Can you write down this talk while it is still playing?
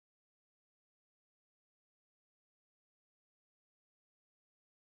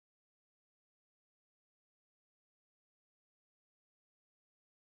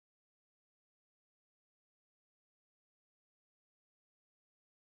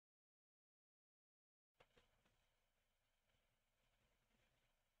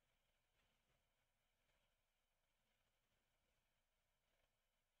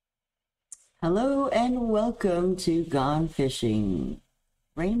Hello and welcome to Gone Fishing,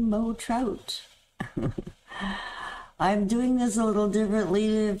 Rainbow Trout. I'm doing this a little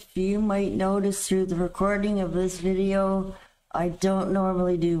differently. If you might notice through the recording of this video, I don't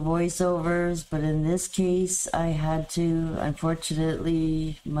normally do voiceovers, but in this case I had to.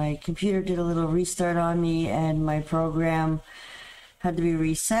 Unfortunately, my computer did a little restart on me and my program had to be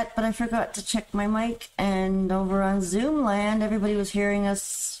reset, but I forgot to check my mic, and over on Zoom land everybody was hearing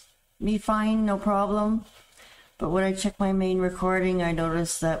me fine, no problem. But when I checked my main recording, I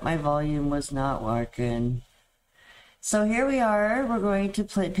noticed that my volume was not working. So here we are. We're going to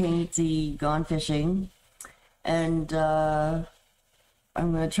paint the Gone Fishing, and I'm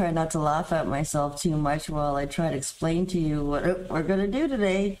going to try not to laugh at myself too much while I try to explain to you what we're going to do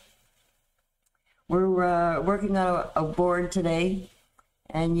today. We're working on a board today,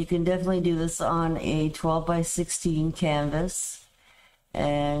 and you can definitely do this on a 12 by 16 canvas.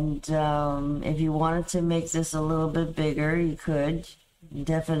 And if you wanted to make this a little bit bigger, you could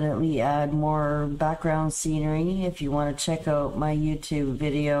definitely add more background scenery. If you want to check out my YouTube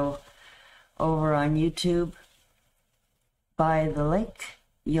video over on YouTube by the link,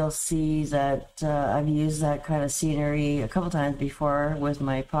 you'll see that I've used that kind of scenery a couple times before with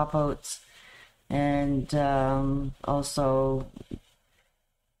my pop-outs, and also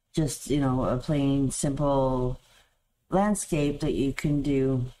just, you know, a plain simple landscape that you can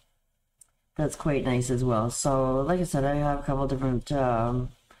do that's quite nice as well. So like I said, I have a couple different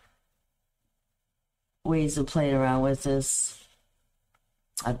ways of playing around with this.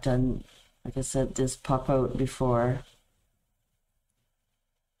 I've done, like I said, this pop out before,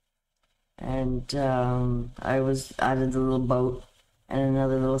 and I added the little boat and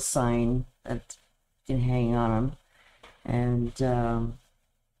another little sign that you can hang on them, and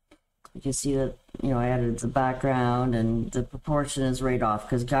you can see that, you know, I added the background, and the proportion is right off,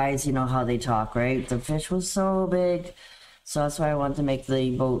 because guys, you know how they talk, right? The fish was so big, so that's why I wanted to make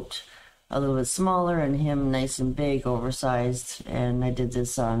the boat a little bit smaller and him nice and big, oversized. And I did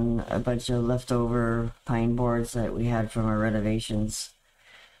this on a bunch of leftover pine boards that we had from our renovations.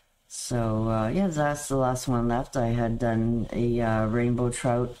 So yeah, that's the last one left. I had done a rainbow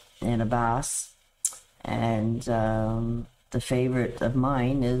trout and a bass, and the favorite of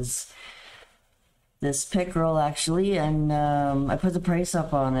mine is this pickerel, actually, and I put the price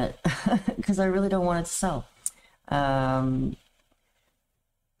up on it because I really don't want it to sell. I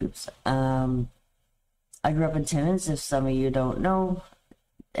grew up in Timmins, if some of you don't know,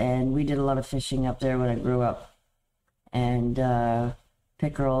 and we did a lot of fishing up there when I grew up. And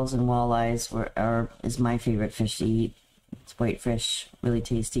pickerels and walleyes is my favorite fish to eat. It's white fish, really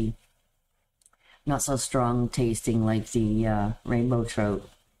tasty. Not so strong tasting like the rainbow trout.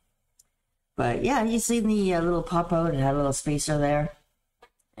 But yeah, you see the little pop out, it had a little spacer there,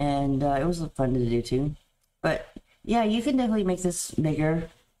 and it was fun to do too. But yeah, you can definitely make this bigger,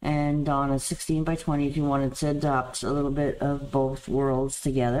 and on a 16 by 20 if you wanted to adopt a little bit of both worlds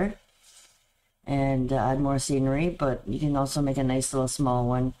together and add more scenery. But you can also make a nice little small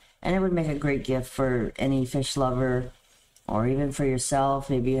one, and it would make a great gift for any fish lover, or even for yourself.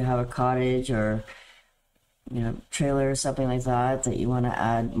 Maybe you have a cottage or, you know, trailer or something like that you want to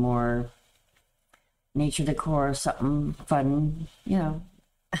add more nature decor, something fun, you know,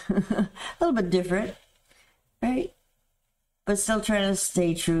 a little bit different, right? But still trying to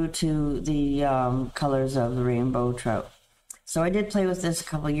stay true to the colors of the rainbow trout. So I did play with this a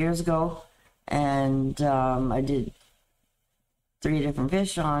couple of years ago, and I did 3 different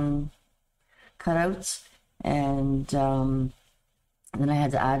fish on cutouts, and then I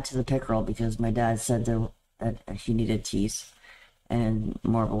had to add to the pickerel because my dad said that he needed teeth and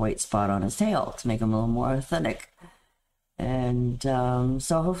more of a white spot on his tail to make him a little more authentic. And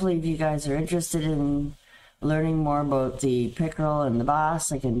so hopefully if you guys are interested in learning more about the pickerel and the bass,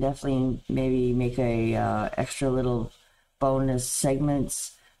 I can definitely maybe make a extra little bonus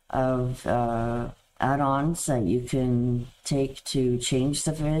segments of add-ons that you can take to change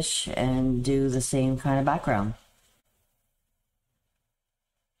the fish and do the same kind of background.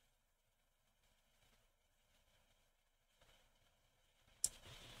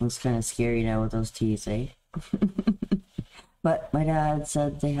 Looks kind of scary now with those teeth, eh? But my dad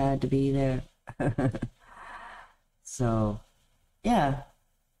said they had to be there. So, yeah.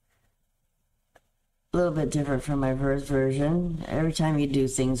 A little bit different from my first version. Every time you do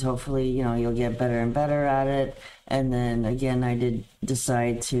things, hopefully, you know, you'll get better and better at it. And then, again, I did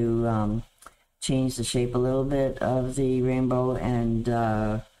decide to change the shape a little bit of the rainbow and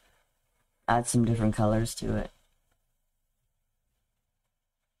add some different colors to it.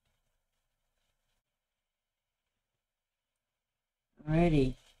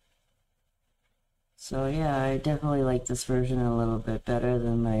 Alrighty. So yeah, I definitely like this version a little bit better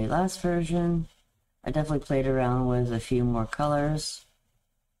than my last version. I definitely played around with a few more colors.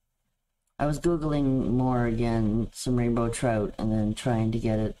 I was Googling more again, some rainbow trout, and then trying to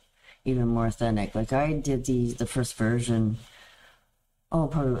get it even more authentic. Like I did the first version, oh,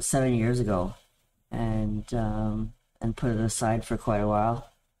 probably about 7 years ago, and put it aside for quite a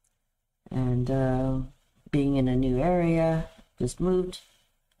while. And being in a new area, just moved,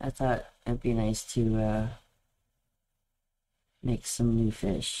 I thought it'd be nice to make some new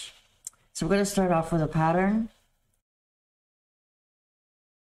fish. So we're going to start off with a pattern.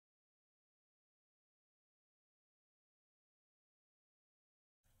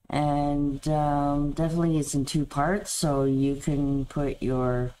 And definitely it's in 2 parts, so you can put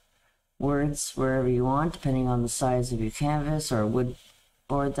your words wherever you want, depending on the size of your canvas or wood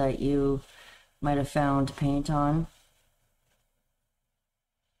board that you might have found to paint on.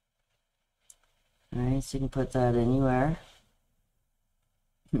 Alright, so you can put that anywhere.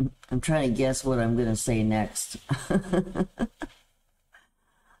 I'm trying to guess what I'm going to say next.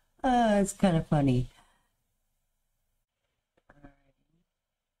 It's kind of funny.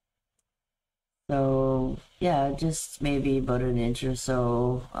 So, yeah, just maybe about an inch or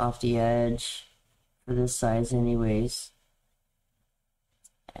so off the edge for this size anyways.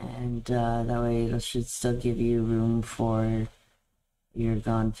 And that way it should still give you room for your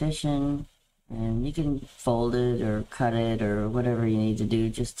gone fishing. And you can fold it or cut it or whatever you need to do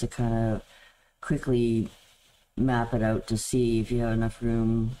just to kind of quickly map it out to see if you have enough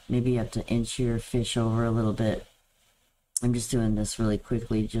room. Maybe you have to inch your fish over a little bit. I'm just doing this really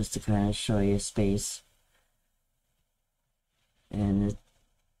quickly just to kind of show you space. And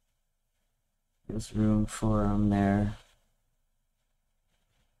there's room for them there.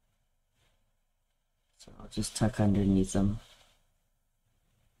 So I'll just tuck underneath them.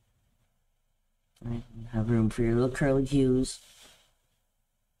 Right, and have room for your little curly cues.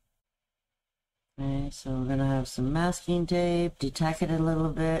 Okay, so we're gonna have some masking tape, detack it a little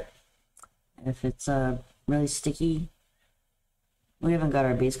bit. If it's really sticky, we haven't got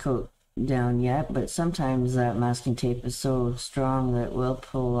our base coat down yet, but sometimes that masking tape is so strong that it will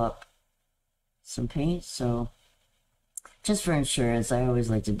pull up some paint. So just for insurance, I always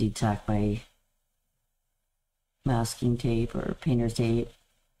like to detack my masking tape or painter's tape.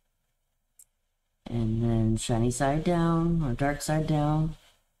 And then shiny side down or dark side down.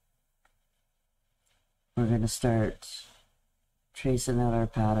 We're going to start tracing out our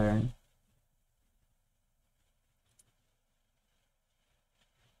pattern.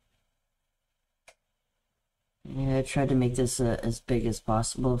 Yeah, I tried to make this as big as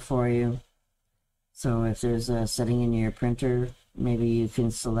possible for you. So if there's a setting in your printer, maybe you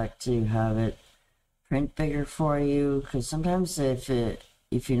can select to have it print bigger for you. Because sometimes if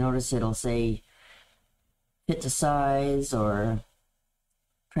you notice, it'll say fit to size or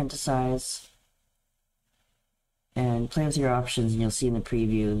print to size. And play with your options, and you'll see in the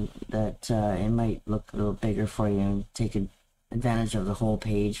preview that it might look a little bigger for you and take advantage of the whole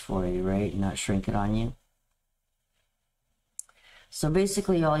page for you, right? And not shrink it on you. So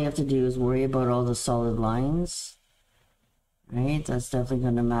basically all you have to do is worry about all the solid lines, right? That's definitely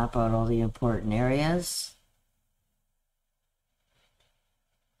going to map out all the important areas.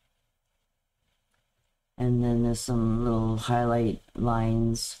 And then there's some little highlight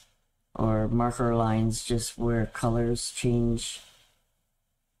lines or marker lines just where colors change,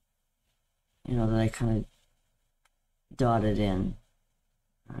 you know, that I kind of dotted in.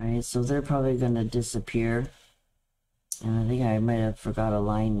 Alright, so they're probably going to disappear. And I think I might have forgot a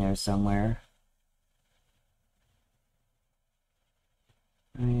line there somewhere.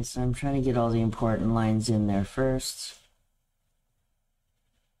 Alright, so I'm trying to get all the important lines in there first.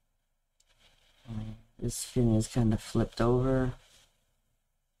 This fin is kind of flipped over.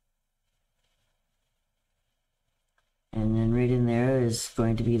 And then right in there is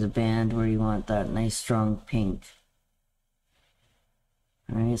going to be the band where you want that nice strong pink.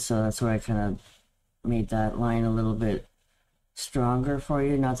 Alright, so that's where I kind of made that line a little bit stronger for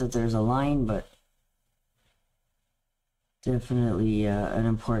you. Not that there's a line, but definitely an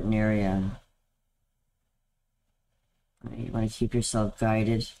important area. Right, you want to keep yourself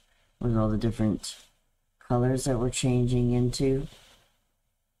guided with all the different colors that we're changing into.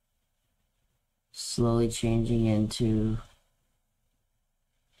 Slowly changing into,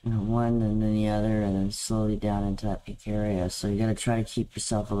 you know, one and then the other, and then slowly down into that pink area. So you got to try to keep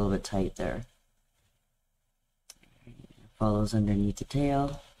yourself a little bit tight there. Follows underneath the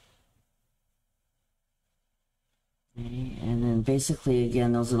tail. Okay, and then basically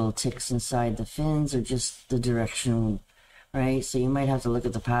again, those little ticks inside the fins are just the direction right? So you might have to look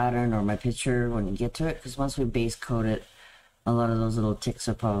at the pattern or my picture when you get to it, because once we base coat it, a lot of those little ticks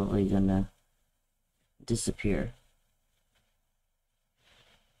are probably gonna disappear.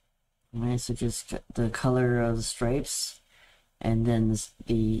 All right, so just the color of the stripes, and then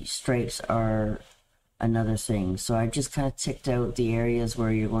the stripes are another thing. So I just kind of ticked out the areas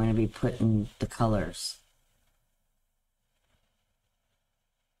where you're going to be putting the colors.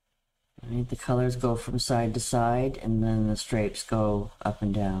 Right, the colors go from side to side, and then the stripes go up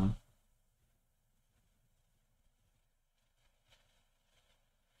and down.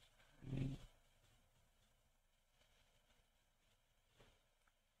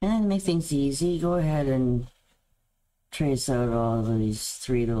 And to make things easy, go ahead and trace out all of these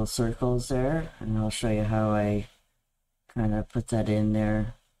 3 little circles there, and I'll show you how I kind of put that in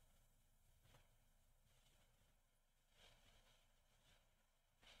there.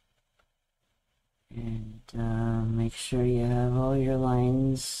 And make sure you have all your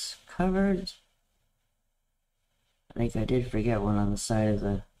lines covered. I think I did forget one on the side of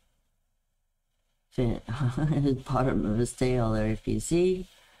the fin, the bottom of his tail there, if you see.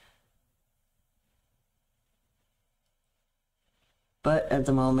 But at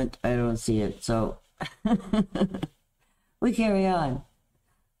the moment, I don't see it, so we carry on.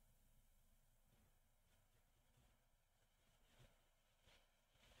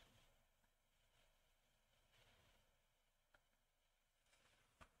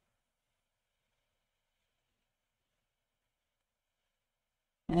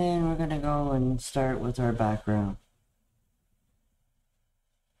 And we're gonna go and start with our background.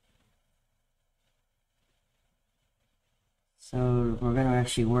 So we're gonna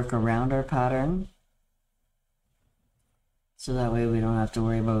actually work around our pattern, so that way we don't have to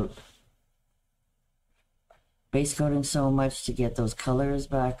worry about base coating so much to get those colors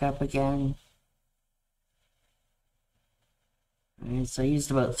back up again. All right, so I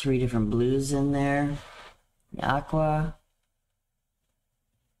used about 3 different blues in there. The aqua,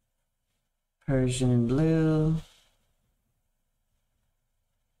 Persian blue,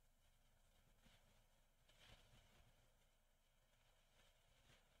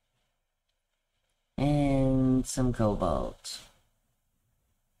 and some cobalt.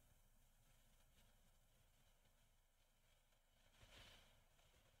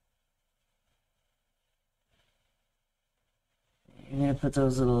 You're going to put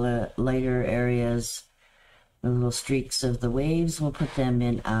those little lighter areas, the little streaks of the waves, we'll put them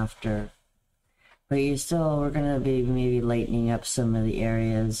in after. But we're going to be maybe lightening up some of the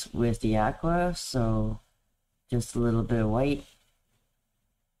areas with the aqua, so just a little bit of white.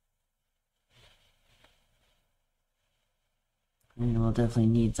 And we'll definitely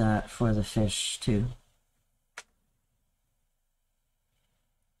need that for the fish too.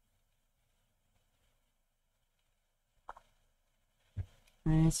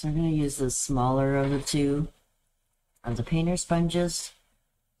 Alright, so we're going to use the smaller of the 2 of the painter sponges,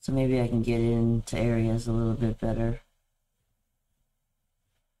 so maybe I can get into areas a little bit better.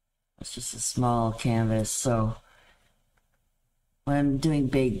 It's just a small canvas, so when I'm doing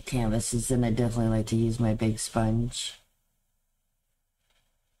big canvases, then I definitely like to use my big sponge.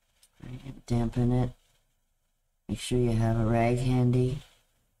 Right, dampen it. Make sure you have a rag handy.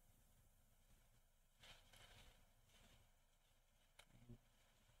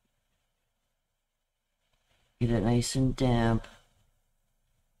 Get it nice and damp,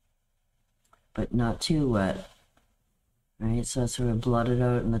 but not too wet. Right, so that's where I blot it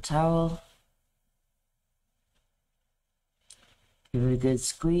out in the towel. Give it a good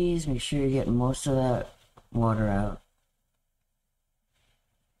squeeze, make sure you're getting most of that water out.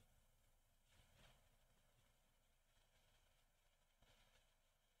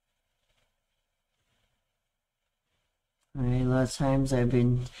 Alright, a lot of times I've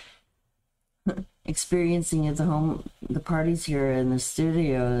been experiencing at the parties here in the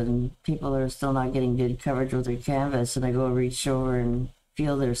studio, and people are still not getting good coverage with their canvas, and I go reach over and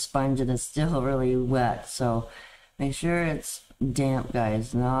feel their sponge and it's still really wet. So make sure it's damp,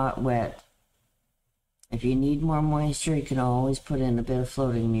 guys, not wet. If you need more moisture, you can always put in a bit of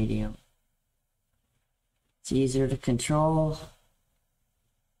floating medium. It's easier to control.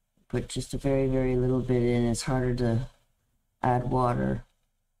 Put just a very, very little bit in. It's harder to add water.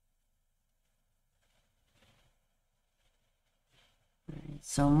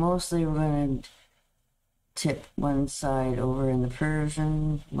 So mostly we're going to tip one side over in the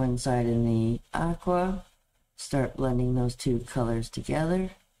Persian, one side in the aqua. Start blending those 2 colors together.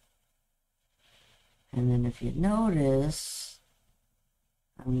 And then if you notice,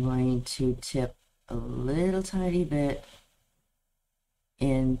 I'm going to tip a little tiny bit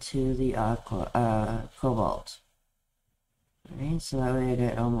into the aqua, cobalt. Alright, so that way I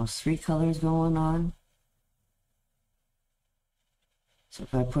got almost 3 colors going on. So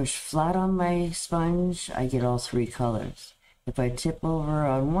if I push flat on my sponge, I get all 3 colors. If I tip over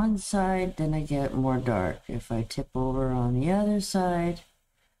on one side, then I get more dark. If I tip over on the other side,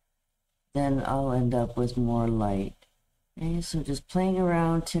 then I'll end up with more light. Okay, so just playing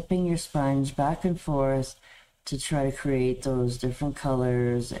around, tipping your sponge back and forth to try to create those different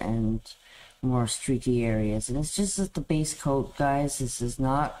colors and more streaky areas. And it's just the base coat, guys. This is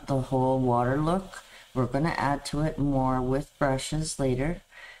not the whole water look. We're going to add to it more with brushes later.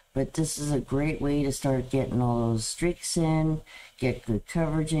 But this is a great way to start getting all those streaks in, get good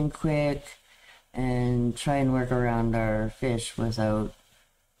coverage in quick, and try and work around our fish without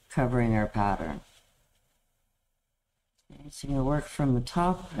covering our pattern. Okay, so you're going to work from the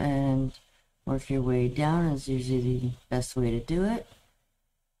top and work your way down is usually the best way to do it.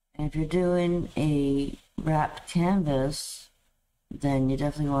 And if you're doing a wrapped canvas, then you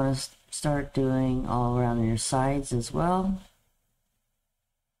definitely want to start doing all around your sides as well.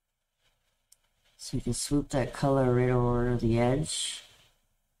 So you can swoop that color right over the edge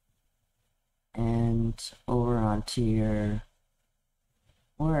and over onto your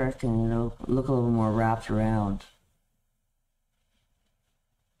work, and it'll look a little more wrapped around.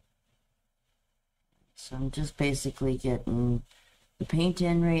 So I'm just basically getting the paint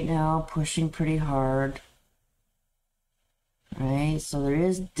in right now, pushing pretty hard. Right, so there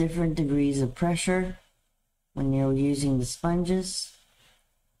is different degrees of pressure when you're using the sponges.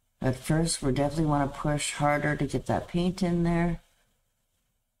 At first, we definitely want to push harder to get that paint in there.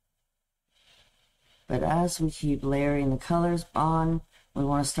 But as we keep layering the colors on, we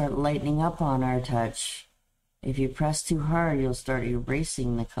want to start lightening up on our touch. If you press too hard, you'll start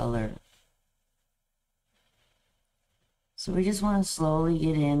erasing the color. So we just want to slowly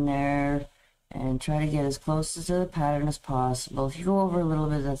get in there and try to get as close to the pattern as possible. If you go over a little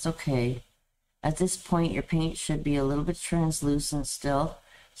bit, that's okay. At this point, your paint should be a little bit translucent still,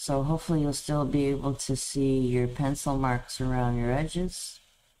 so hopefully you'll still be able to see your pencil marks around your edges.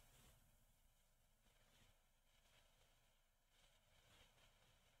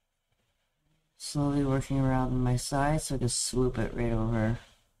 Slowly working around my side so I can swoop it right over.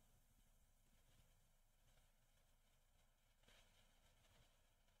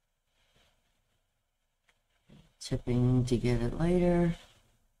 Tipping to get it lighter,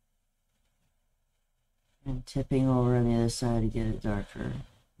 and tipping over on the other side to get it darker.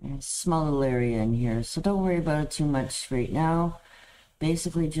 And a small little area in here, so don't worry about it too much right now.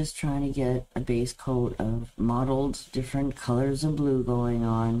 Basically just trying to get a base coat of mottled different colors of blue going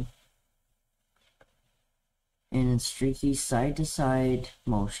on in a streaky side to side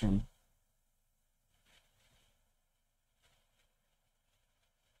motion.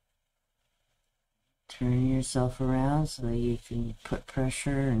 Turn yourself around so that you can put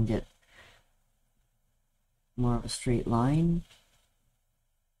pressure and get more of a straight line.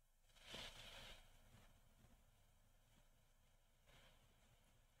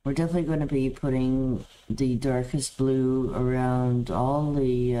 We're definitely going to be putting the darkest blue around all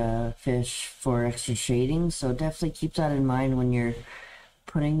the fish for extra shading, so definitely keep that in mind when you're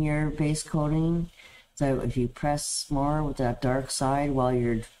putting your base coating. So if you press more with that dark side while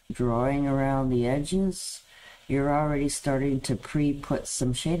you're drawing around the edges, you're already starting to pre-put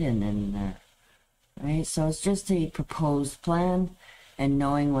some shading in there. Right? So it's just a proposed plan, and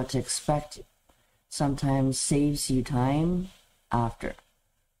knowing what to expect sometimes saves you time after.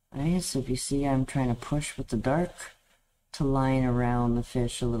 Right? So if you see, I'm trying to push with the dark to line around the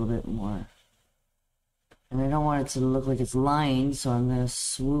fish a little bit more. And I don't want it to look like it's lined, so I'm going to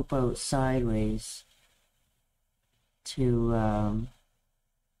swoop out sideways to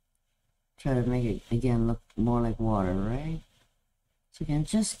try to make it, again, look more like water, right? So again,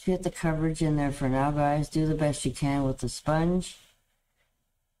 just get the coverage in there for now, guys. Do the best you can with the sponge.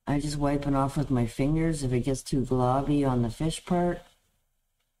 I'm just wiping off with my fingers if it gets too globby on the fish part.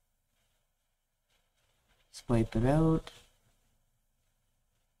 Just wipe it out.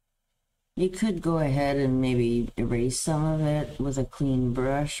 You could go ahead and maybe erase some of it with a clean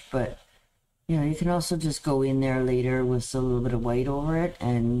brush, but you know, you can also just go in there later with a little bit of white over it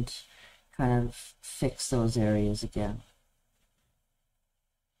and kind of fix those areas again.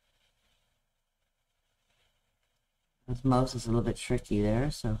 His mouth is a little bit tricky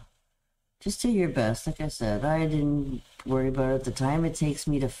there, so just do your best. Like I said, I didn't worry about it at the time it takes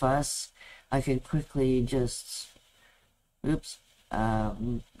me to fuss. I could quickly just, oops,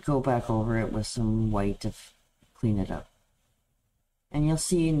 go back over it with some white to clean it up. And you'll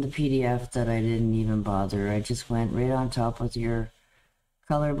see in the PDF that I didn't even bother. I just went right on top with your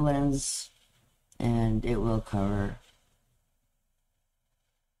color blends, and it will cover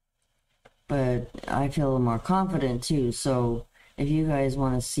but I feel more confident too. So if you guys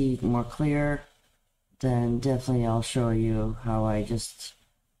want to see more clear, then definitely I'll show you how I just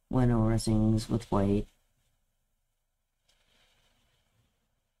went over things with white.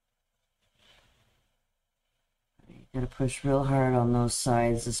 You gotta push real hard on those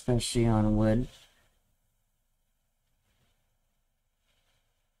sides, especially on wood.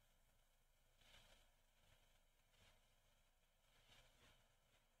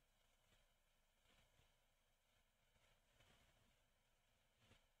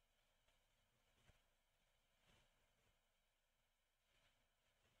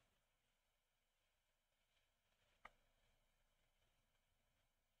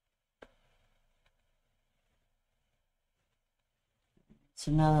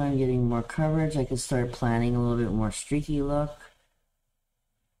 So now that I'm getting more coverage, I can start planning a little bit more streaky look.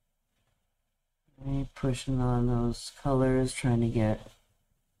 Right, pushing on those colors, trying to get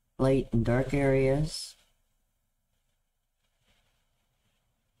light and dark areas.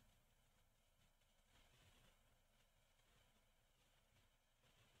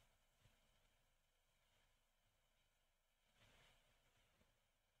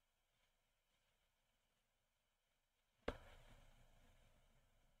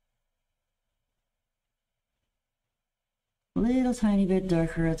 Little tiny bit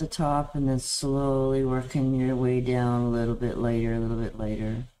darker at the top, and then slowly working your way down a little bit later, a little bit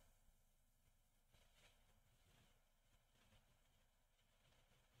later.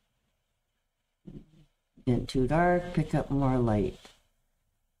 Get too dark, pick up more light.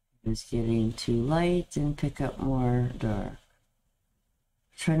 If it's getting too light, and pick up more dark.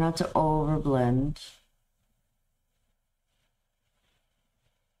 Try not to over blend.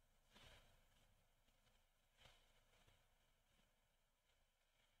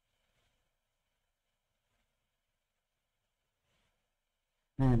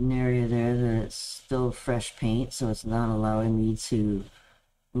 I have an area there that it's still fresh paint, so it's not allowing me to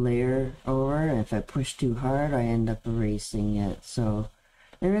layer over, and if I push too hard, I end up erasing it. So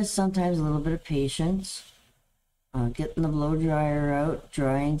there is sometimes a little bit of patience. Getting the blow dryer out,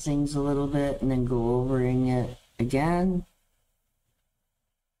 drying things a little bit, and then go overing it again.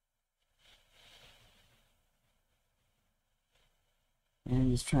 And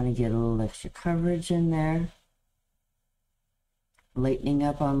just trying to get a little extra coverage in there. Lightening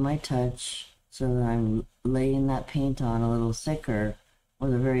up on my touch so that I'm laying that paint on a little thicker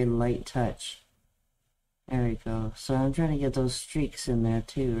with a very light touch. There we go. So I'm trying to get those streaks in there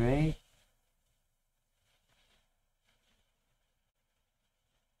too, right?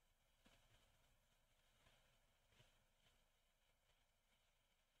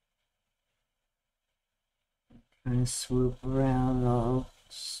 Trying to swoop around all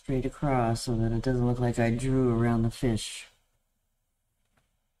straight across so that it doesn't look like I drew around the fish.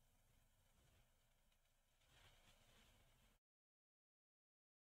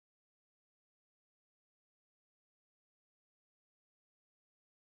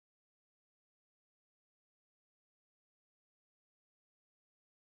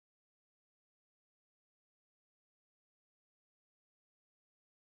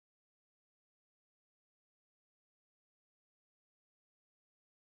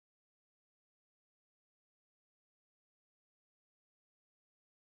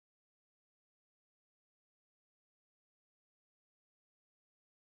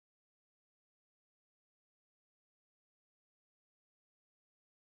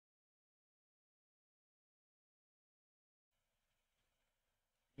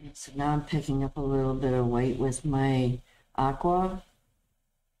 So now I'm picking up a little bit of white with my aqua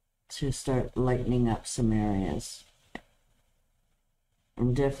to start lightening up some areas.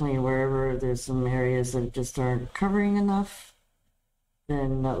 And definitely wherever there's some areas that just aren't covering enough,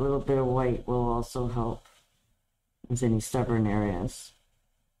 then that little bit of white will also help with any stubborn areas.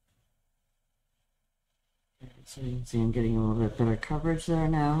 So you can see I'm getting a little bit better coverage there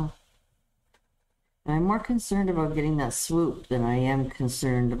now. And I'm more concerned about getting that swoop than I am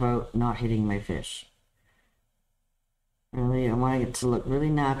concerned about not hitting my fish. Really, I want it to look really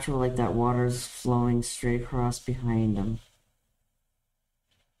natural, like that water's flowing straight across behind them.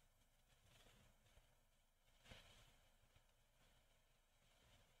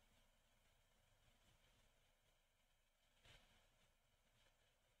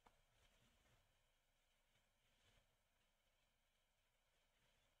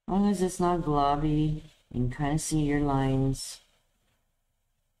 As long as it's not globby, you can kind of see your lines.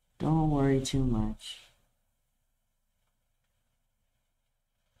 Don't worry too much.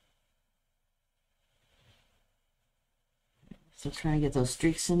 So trying to get those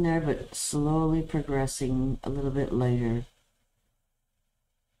streaks in there, but slowly progressing a little bit later.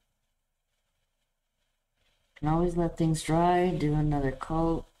 Can always let things dry, do another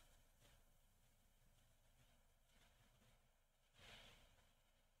coat.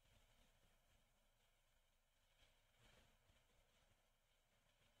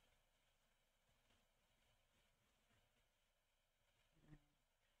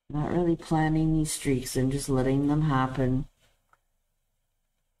 Not really planning these streaks, I'm just letting them happen.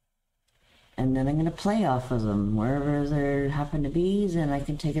 And then I'm going to play off of them. Wherever there happen to be, then I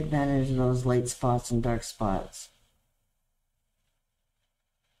can take advantage of those light spots and dark spots.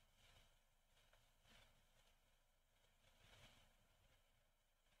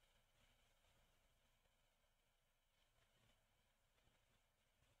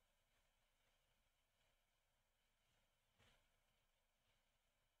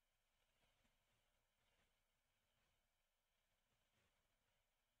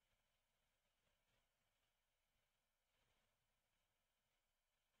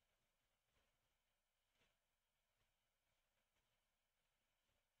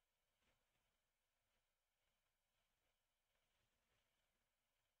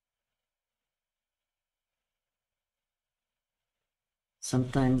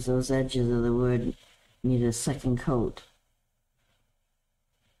 Sometimes those edges of the wood need a second coat.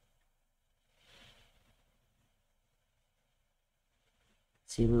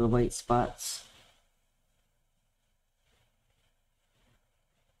 See little white spots?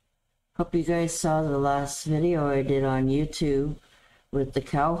 Hope you guys saw the last video I did on YouTube with the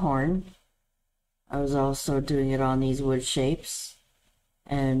cow horn. I was also doing it on these wood shapes.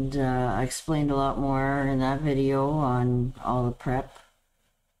 And I explained a lot more in that video on all the prep.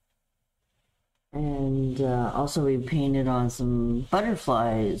 And also we painted on some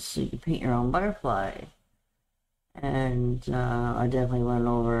butterflies, so you can paint your own butterfly. And I definitely went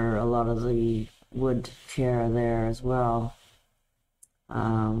over a lot of the wood care there as well.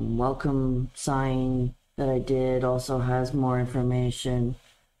 Welcome sign that I did also has more information.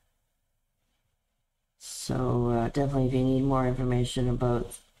 So definitely if you need more information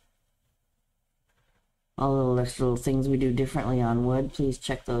about all the little things we do differently on wood, please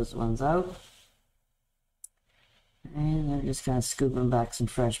check those ones out. And I'm just kind of scooping back some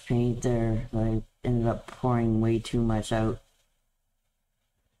fresh paint there that I ended up pouring way too much out.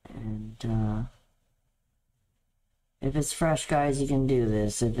 And if it's fresh, guys, you can do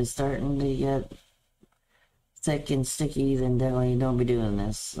this. If it's starting to get thick and sticky, then definitely don't be doing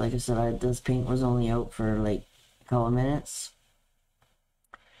this. Like I said, this paint was only out for like a couple of minutes.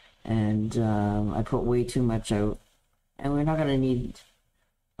 And I put way too much out. And we're not going to need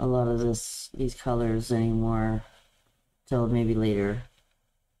a lot of these colors anymore till maybe later.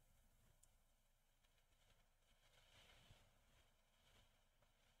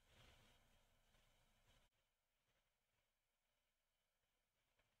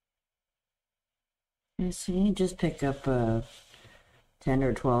 Okay, so you just pick up a 10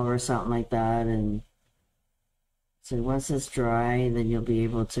 or 12 or something like that, and so once it's dry, then you'll be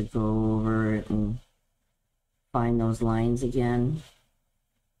able to go over it and find those lines again.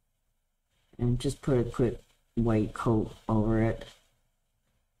 And just put a quick white coat over it.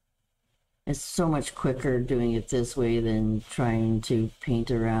 It's so much quicker doing it this way than trying to paint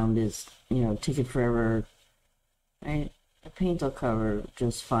around. Is, you know, take it forever. Right? The paint will cover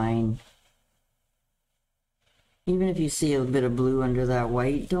just fine. Even if you see a bit of blue under that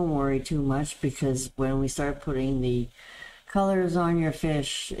white, don't worry too much, because when we start putting the colors on your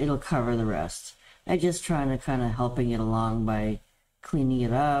fish, it'll cover the rest. I'm just trying to kind of helping it along by cleaning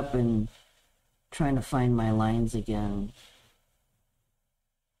it up and trying to find my lines again.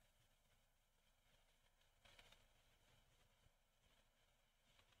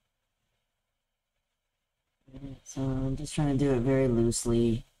 So I'm just trying to do it very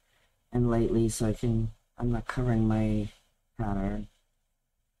loosely and lightly so I'm not covering my pattern.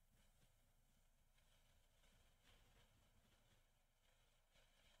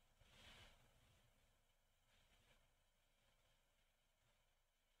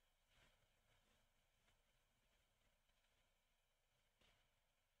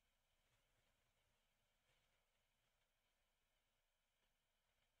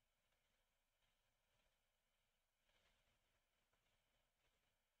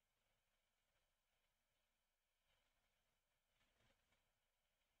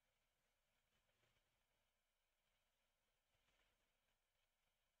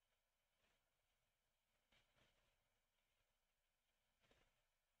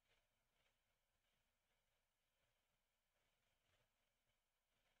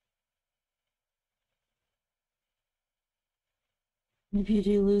 If you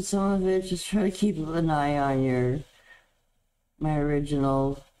do lose some of it, just try to keep an eye on my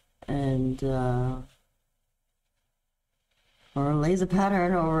original, and Or lay the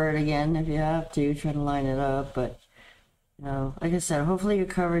pattern over it again if you have to, try to line it up. But, like I said, hopefully your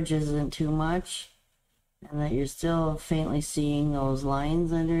coverage isn't too much and that you're still faintly seeing those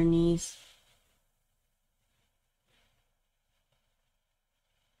lines underneath.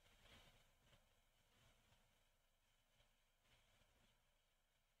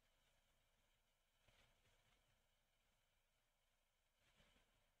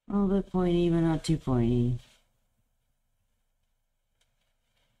 A little bit pointy, but not too pointy.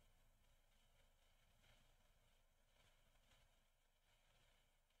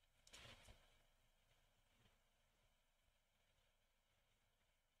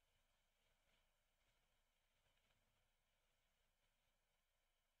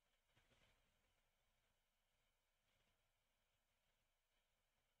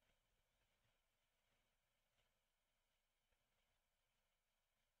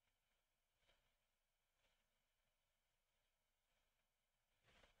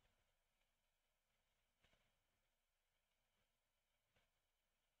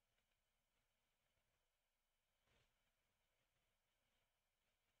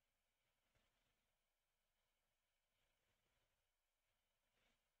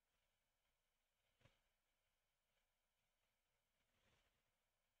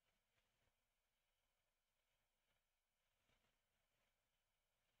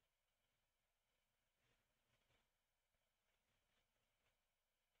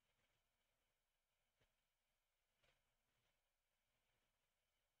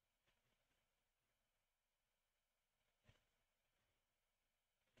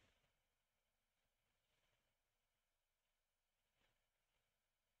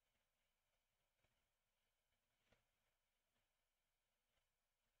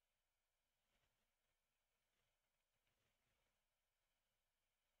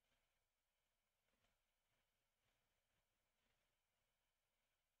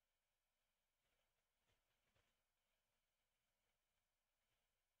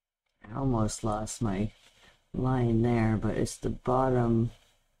 I almost lost my line there, but it's the bottom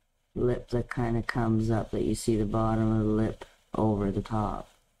lip that kind of comes up, that you see the bottom of the lip over the top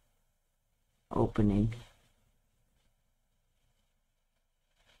opening.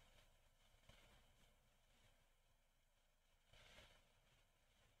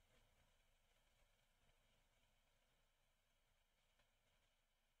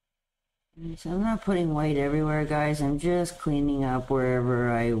 So I'm not putting white everywhere, guys. I'm just cleaning up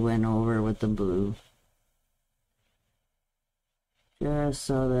wherever I went over with the blue. Just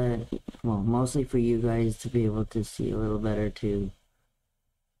so that, well, mostly for you guys to be able to see a little better too.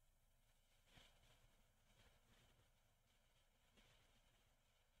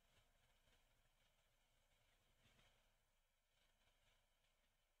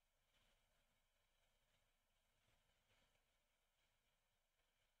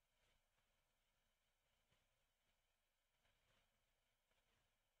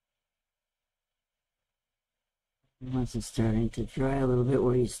 Once it's starting to dry a little bit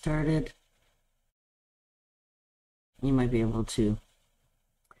where you started, you might be able to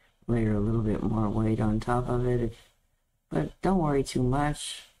layer a little bit more white on top of it, but don't worry too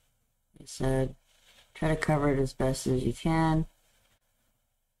much. Like I said, try to cover it as best as you can.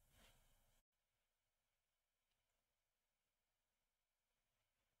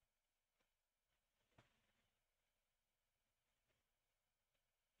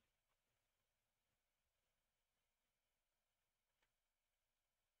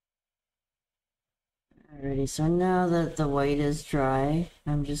 Alrighty, so now that the white is dry,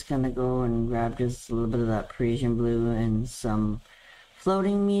 I'm just gonna go and grab just a little bit of that Parisian blue and some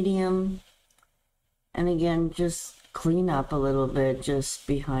floating medium. And again, just clean up a little bit just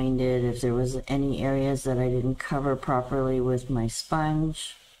behind it if there was any areas that I didn't cover properly with my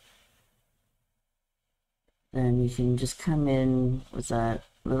sponge. Then you can just come in with that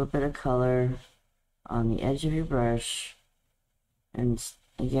little bit of color on the edge of your brush. And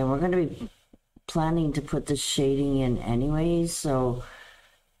again, we're going to be planning to put the shading in anyways, so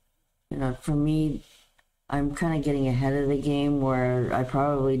for me, I'm kind of getting ahead of the game where I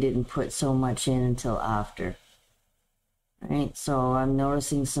probably didn't put so much in until after. Right, so I'm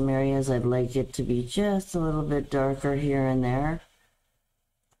noticing some areas I'd like it to be just a little bit darker here and there.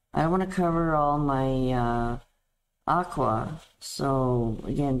 I don't want to cover all my aqua, so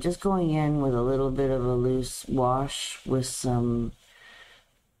again, just going in with a little bit of a loose wash with some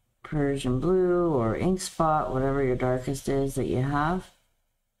Persian blue or ink spot, whatever your darkest is that you have,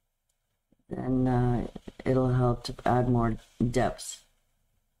 then it'll help to add more depth.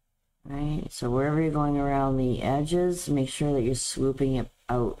 Right, so wherever you're going around the edges, make sure that you're swooping it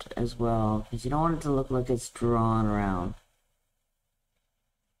out as well, because you don't want it to look like it's drawn around.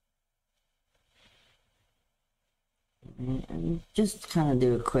 And just kind of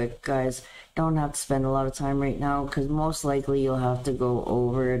do it quick, guys. Don't have to spend a lot of time right now because most likely you'll have to go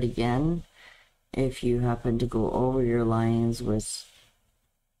over it again if you happen to go over your lines with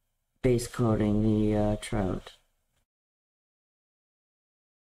base coating the trout.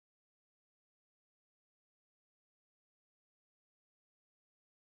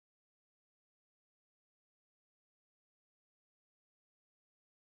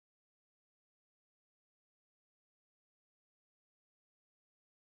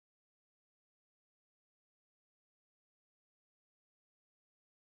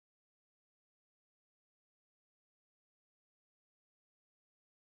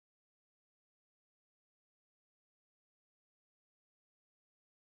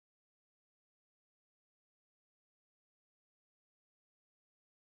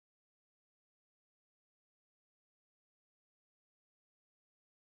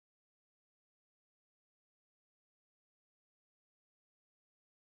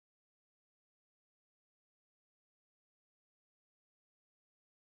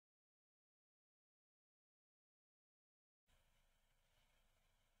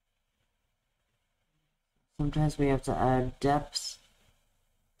 Sometimes we have to add depth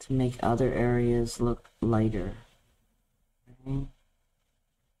to make other areas look lighter. Okay?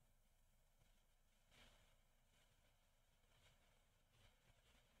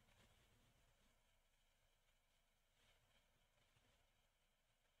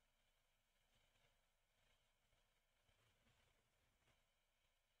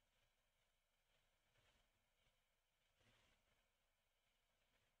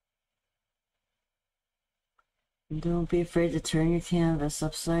 And don't be afraid to turn your canvas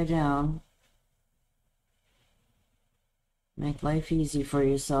upside down. Make life easy for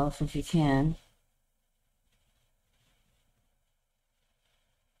yourself if you can.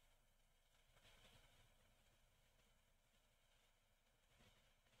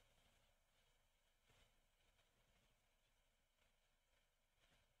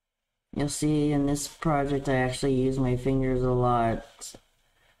 You'll see in this project I actually use my fingers a lot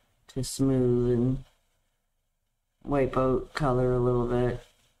to smooth and wipe out color a little bit.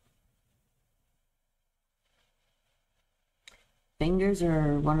 Fingers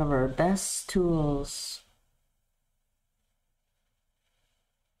are one of our best tools.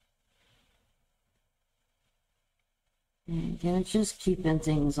 And again, just keeping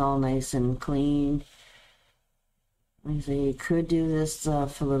things all nice and clean. Like I say, you could do this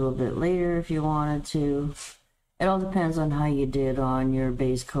stuff a little bit later if you wanted to. It all depends on how you did on your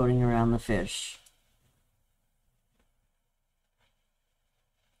base coating around the fish.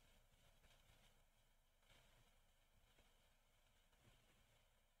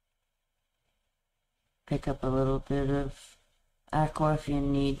 Pick up a little bit of aqua if you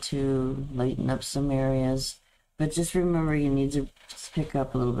need to lighten up some areas. But just remember you need to just pick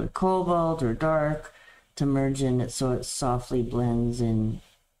up a little bit of cobalt or dark to merge in it so it softly blends in.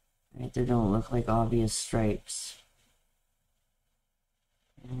 Right? They don't look like obvious stripes.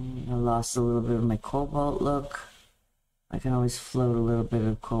 And I lost a little bit of my cobalt look. I can always float a little bit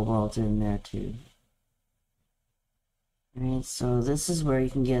of cobalt in there too. Alright, so this is where you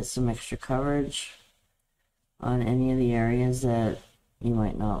can get some extra coverage on any of the areas that you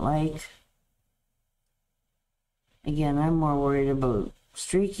might not like. Again, I'm more worried about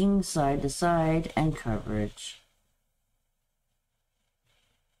streaking side to side and coverage.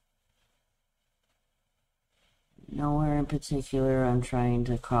 Nowhere in particular I'm trying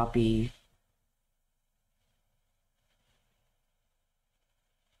to copy.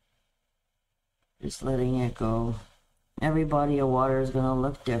 Just letting it go. Every body of water is going to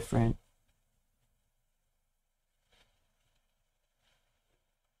look different.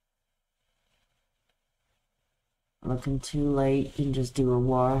 Looking too light, you can just do a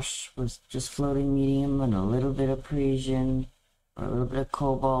wash with just floating medium and a little bit of Parisian or a little bit of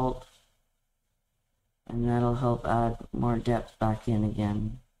cobalt. And that'll help add more depth back in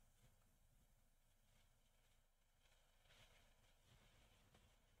again.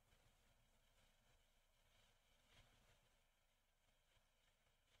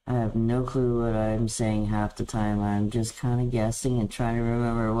 I have no clue what I'm saying half the time. I'm just kind of guessing and trying to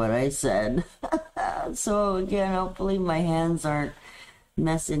remember what I said. So again, hopefully my hands aren't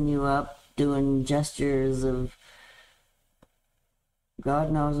messing you up doing gestures of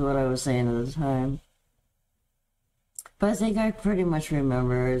God knows what I was saying at the time. But I think I pretty much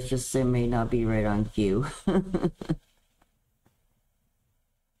remember. It's just it may not be right on cue.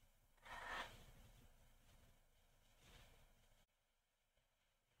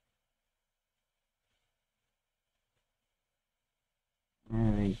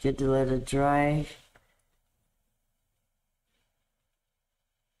 Alright, good to let it dry.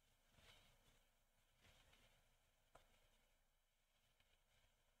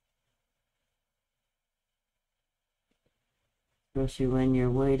 especially when your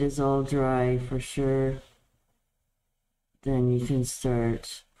white is all dry for sure. Then you can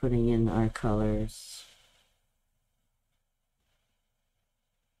start putting in our colors.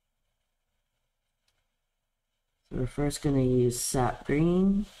 So we're first going to use sap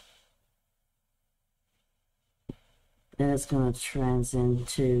green. Then it's going to trans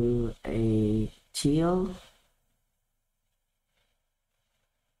into a teal.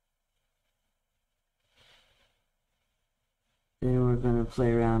 Then we're going to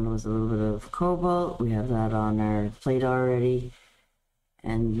play around with a little bit of cobalt. We have that on our plate already.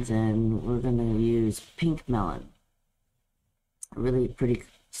 And then we're going to use pink melon. A really pretty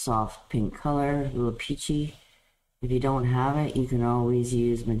soft pink color, a little peachy. If you don't have it, you can always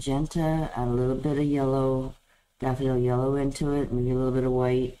use magenta, add a little bit of yellow, daffodil yellow into it, maybe a little bit of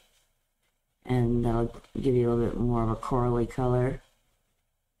white, and that'll give you a little bit more of a corally color.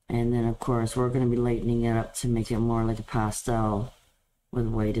 And then of course we're going to be lightening it up to make it more like a pastel with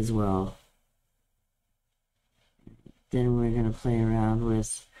white as well. Then we're going to play around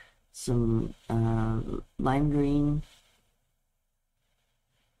with some lime green.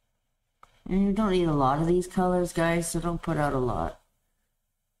 And you don't need a lot of these colors, guys, so don't put out a lot.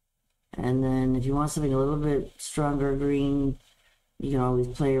 And then if you want something a little bit stronger green, you can always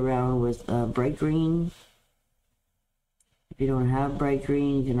play around with bright green. If you don't have bright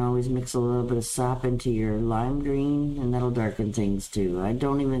green, you can always mix a little bit of sap into your lime green, and that'll darken things too. I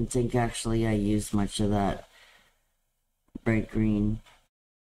don't even think actually I used much of that bright green.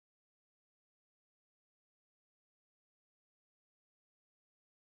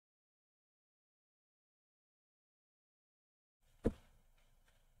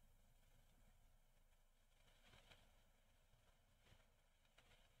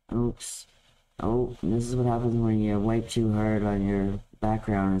 Oops. Oh, this is what happens when you wipe too hard on your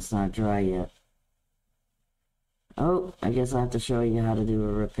background and it's not dry yet. Oh, I guess I have to show you how to do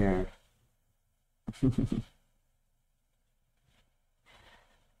a repair.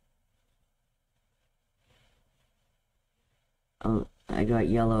 Oh, I got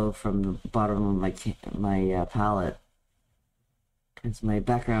yellow from the bottom of my palette. Because my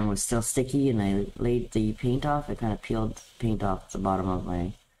background was still sticky and I laid the paint off, it kind of peeled the paint off the bottom of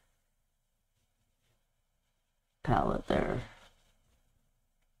my palette there.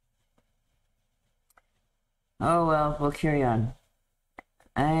 Oh well, we'll carry on.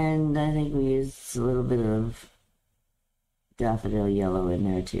 And I think we used a little bit of daffodil yellow in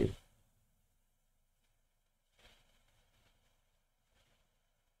there too.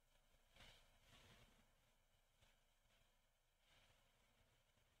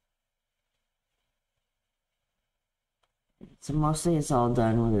 So mostly it's all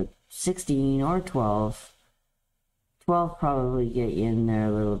done with a 16 or 12. 12 probably get you in there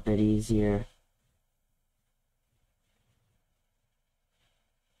a little bit easier.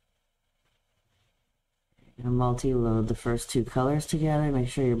 And multi-load the first two colors together. Make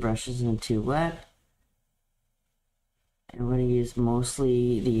sure your brush isn't too wet. And we're going to use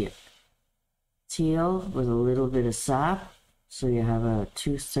mostly the teal with a little bit of sap. So you have a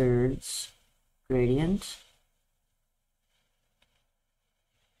 2/3 gradient.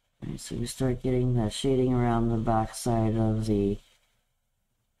 Right, so we start getting that shading around the back side of the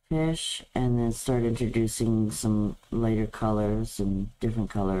fish, and then start introducing some lighter colors and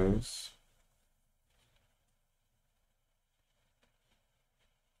different colors.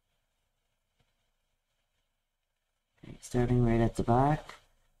 Okay, starting right at the back.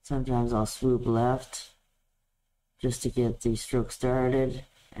 Sometimes I'll swoop left just to get the stroke started,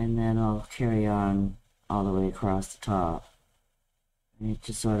 and then I'll carry on all the way across the top.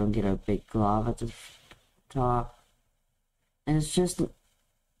 Just so I don't get a big glob at the top. And it's just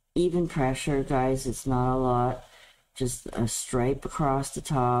even pressure, guys. It's not a lot. Just a stripe across the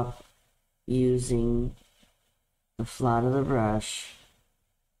top using the flat of the brush.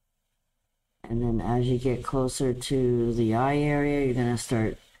 And then as you get closer to the eye area, you're going to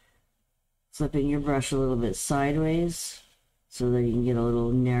start flipping your brush a little bit sideways so that you can get a little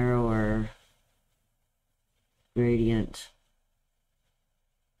narrower gradient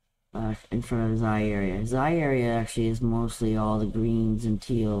in front of his eye area. His eye area actually is mostly all the greens and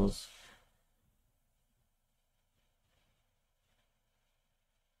teals.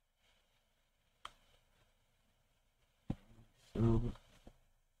 So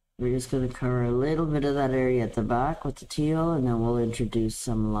we're just going to cover a little bit of that area at the back with the teal, and then we'll introduce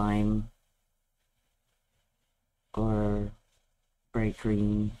some lime or bright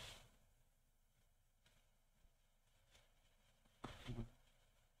green.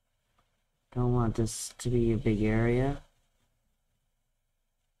 Don't want this to be a big area.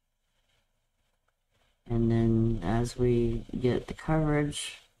 And then as we get the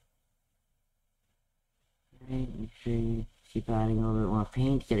coverage, right, make sure you keep adding a little bit more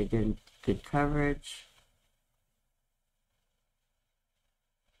paint, get a good coverage.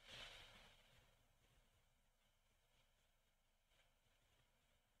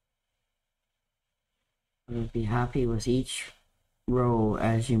 Be happy with each row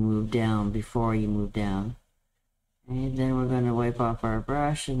as you move down, before you move down. And then we're going to wipe off our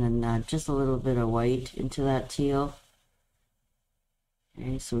brush and then add just a little bit of white into that teal.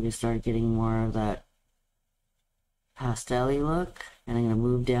 Okay, so we can start getting more of that pastel-y look. And I'm going to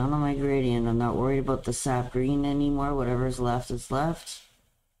move down on my gradient. I'm not worried about the sap green anymore. Whatever's left is left.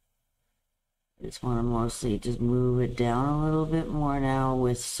 I just want to mostly just move it down a little bit more now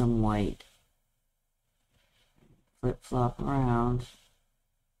with some white. Flip-flop around.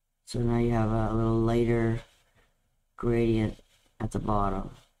 So now you have a little lighter gradient at the bottom.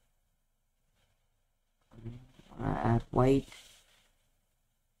 Add white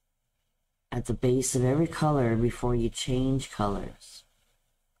at the base of every color before you change colors.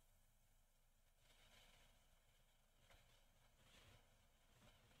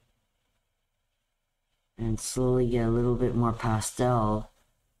 And slowly get a little bit more pastel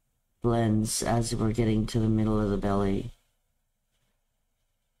blends as we're getting to the middle of the belly.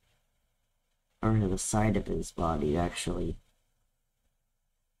 Or to the side of his body, actually.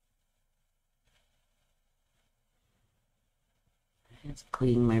 Just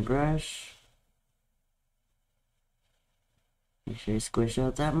clean my brush. Make sure you squish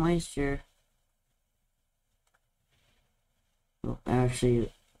out that moisture. Oh,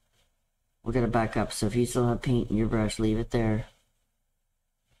 actually, we're gonna back up, so if you still have paint in your brush, leave it there.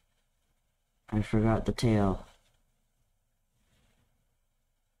 I forgot the tail.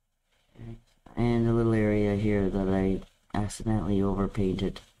 And a little area here that I accidentally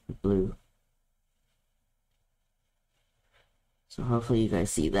overpainted with blue. So hopefully you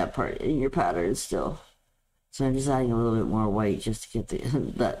guys see that part in your pattern still. So I'm just adding a little bit more white just to get the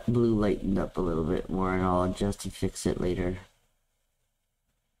that blue lightened up a little bit more, and I'll adjust and fix it later.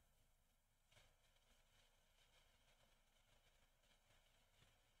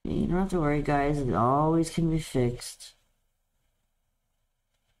 You don't have to worry, guys, it always can be fixed.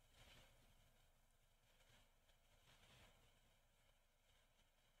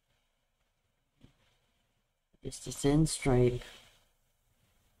 Just a thin stripe.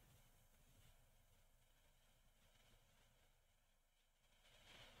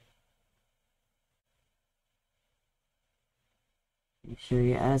 Make sure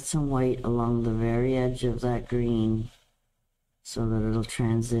you add some white along the very edge of that green so that it'll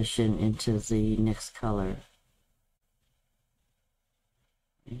transition into the next color.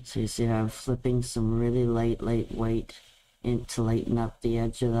 So you see how I'm flipping some really light white in to lighten up the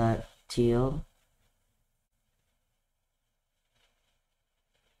edge of that teal.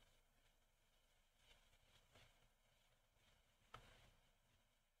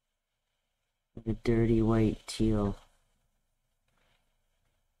 Like a dirty white teal.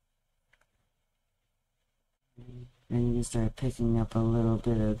 Then you start picking up a little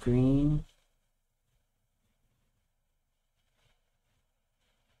bit of green.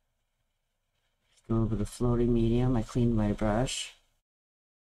 Just a little bit of floating medium. I cleaned my brush.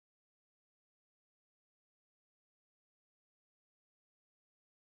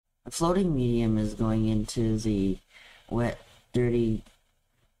 The floating medium is going into the wet, dirty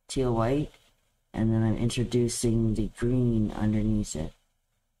teal white, and then I'm introducing the green underneath it.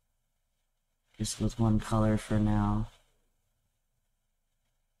 Just with one color for now.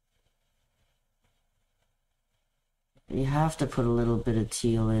 If you have to put a little bit of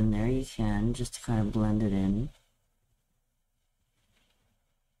teal in there, you can, just to kind of blend it in.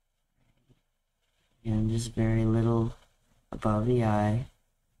 And just very little above the eye.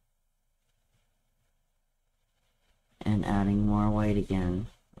 And adding more white again.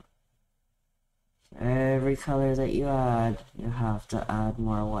 Every color that you add, you have to add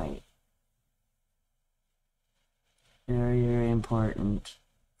more white. Very, very important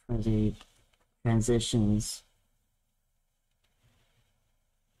for the transitions.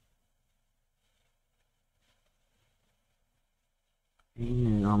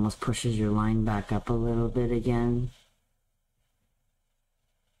 And it almost pushes your line back up a little bit again.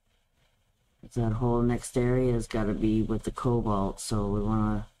 That whole next area has got to be with the cobalt, so we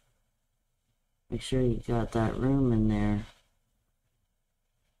want to make sure you got that room in there.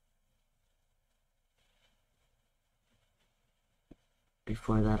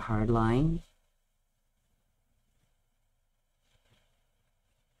 Before that hard line.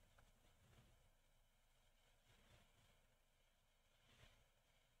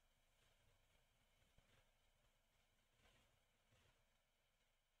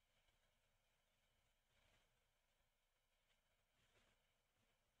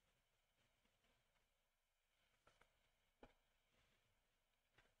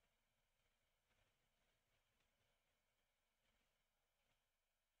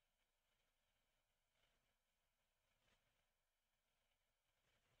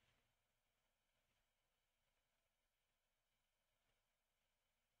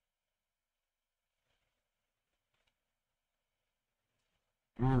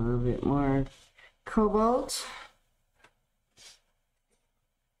 Add a little bit more cobalt.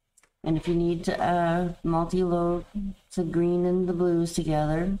 And if you need to multi-load the green and the blues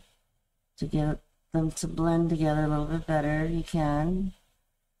together to get them to blend together a little bit better, you can.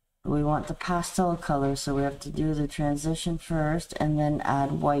 But we want the pastel color, so we have to do the transition first and then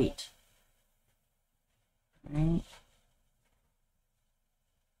add white. Right?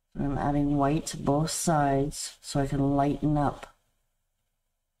 So I'm adding white to both sides so I can lighten up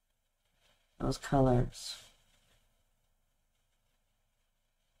those colors.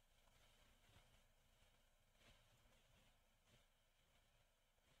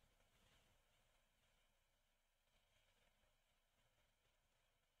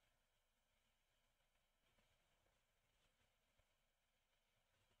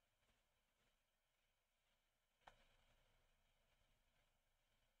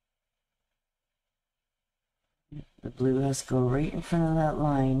 The blue has to go right in front of that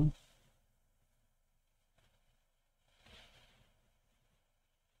line.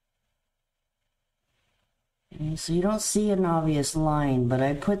 Okay, so you don't see an obvious line, but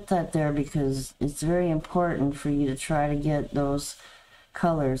I put that there because it's very important for you to try to get those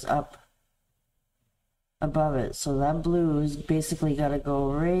colors up above it. So that blue's basically got to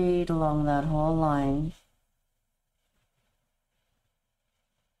go right along that whole line.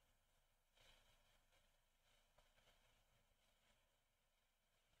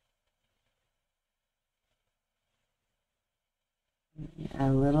 Add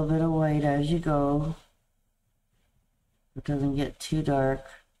a little bit of white as you go. It doesn't get too dark.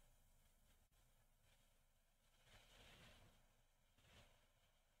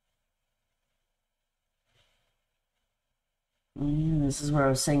 And this is where I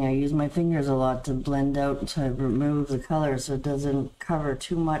was saying I use my fingers a lot to blend out, to remove the color so it doesn't cover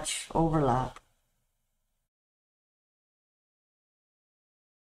too much overlap.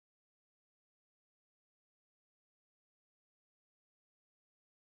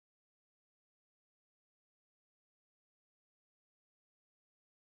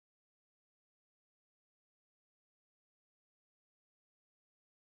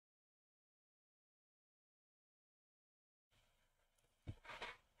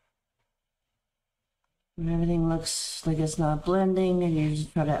 When everything looks like it's not blending, and you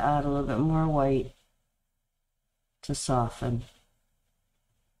just try to add a little bit more white to soften.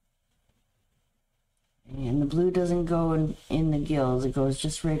 And the blue doesn't go in the gills, it goes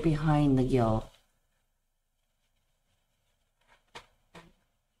just right behind the gill.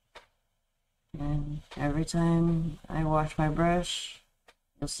 And every time I wash my brush,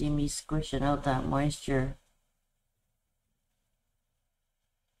 you'll see me squishing out that moisture.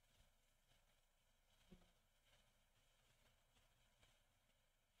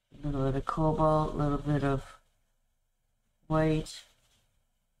 A little bit of cobalt, a little bit of white.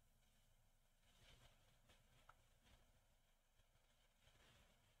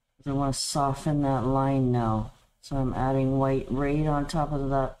 I want to soften that line now. So I'm adding white right on top of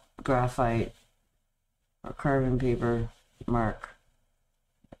that graphite or carbon paper mark.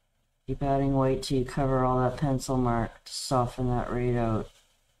 Keep adding white till you cover all that pencil mark to soften that right out.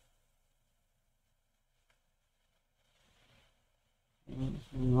 And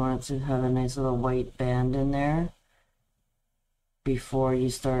you want it to have a nice little white band in there before you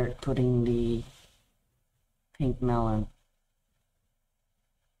start putting the pink melon.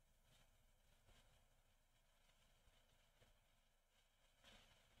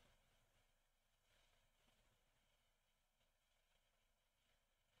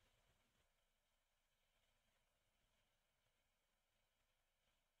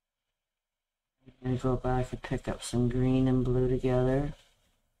 I'm going to go back and pick up some green and blue together.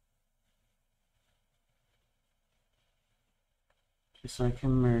 Just so I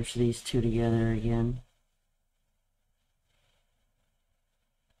can merge these two together again.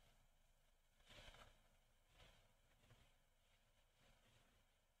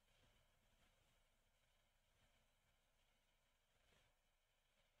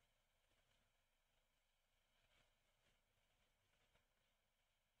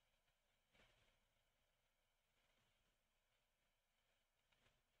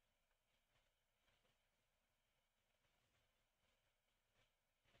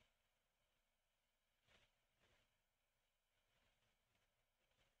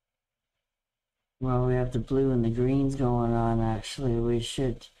 Well, we have the blue and the greens going on. Actually, we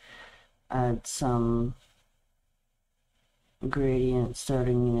should add some gradient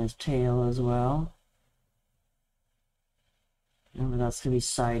starting in his tail as well. Remember, that's going to be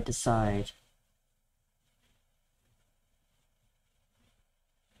side to side.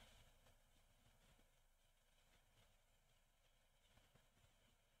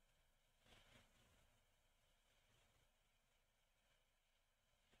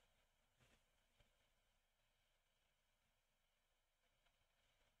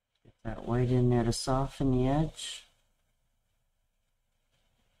 That white in there to soften the edge.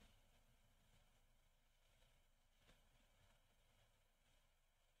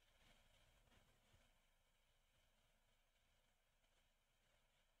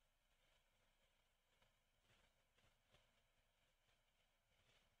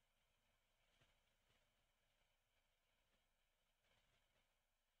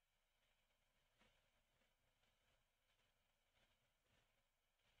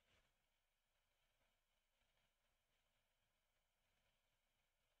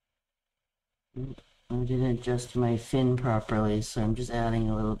 I didn't adjust my fin properly, so I'm just adding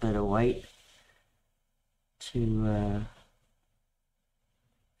a little bit of white to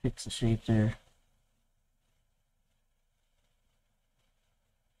fix the shape there.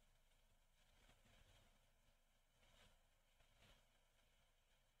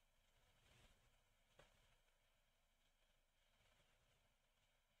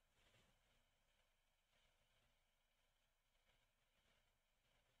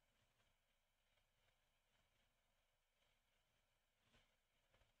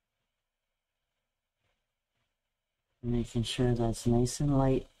 Making sure that's nice and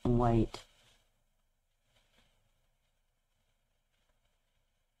light and white.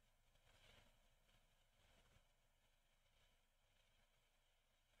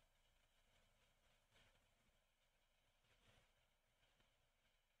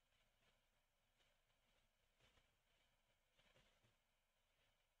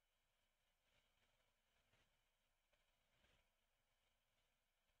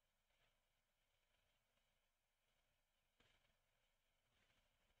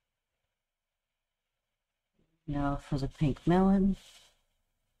 Now for the pink melon.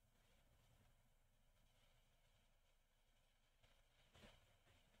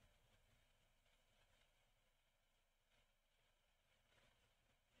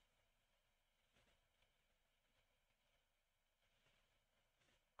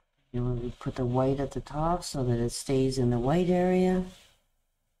 You want to put the white at the top so that it stays in the white area.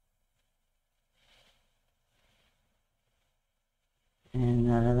 And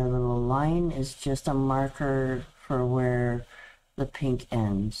that other little line is just a marker for where the pink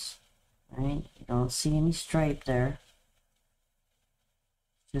ends. Right? You don't see any stripe there.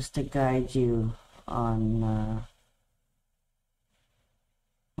 Just to guide you on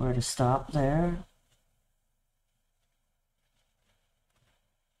where to stop there.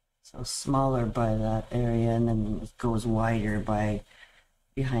 So smaller by that area, and then it goes wider by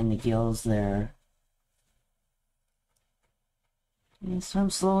behind the gills there. And so I'm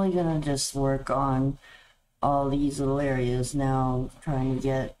slowly gonna just work on all these little areas now, trying to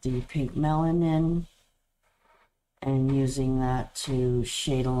get the pink melon in and using that to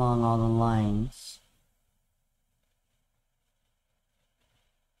shade along all the lines.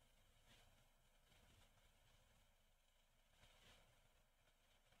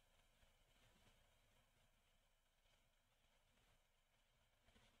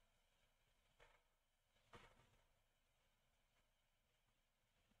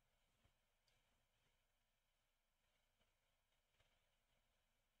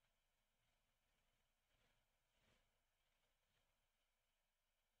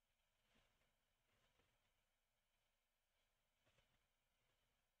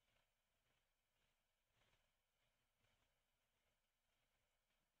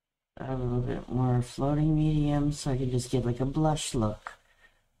 A little bit more floating medium so I can just get like a blush look.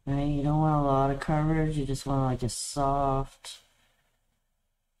 Right? You don't want a lot of coverage, you just want like a soft,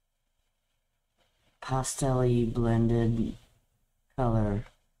 pastel-y blended color.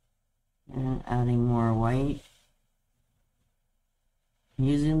 And adding more white.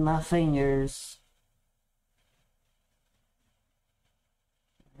 Using my fingers.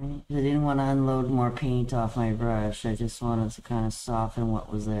 Right? I didn't want to unload more paint off my brush, I just wanted to kind of soften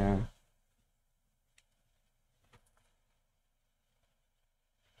what was there.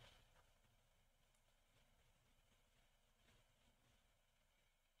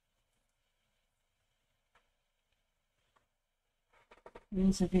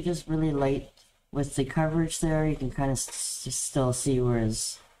 And so if you're just really light with the coverage there, you can kind of just still see where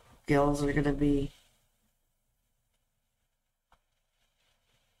his gills are going to be.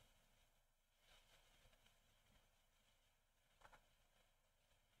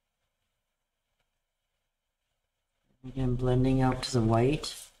 Again, blending out to the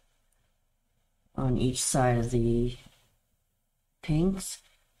white on each side of the pinks,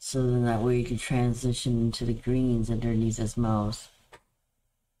 so then that way you can transition into the greens underneath his mouth.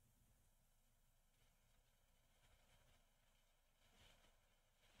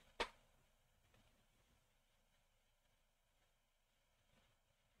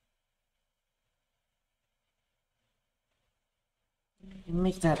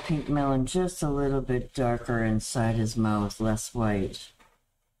 Make that pink melon just a little bit darker inside his mouth, less white.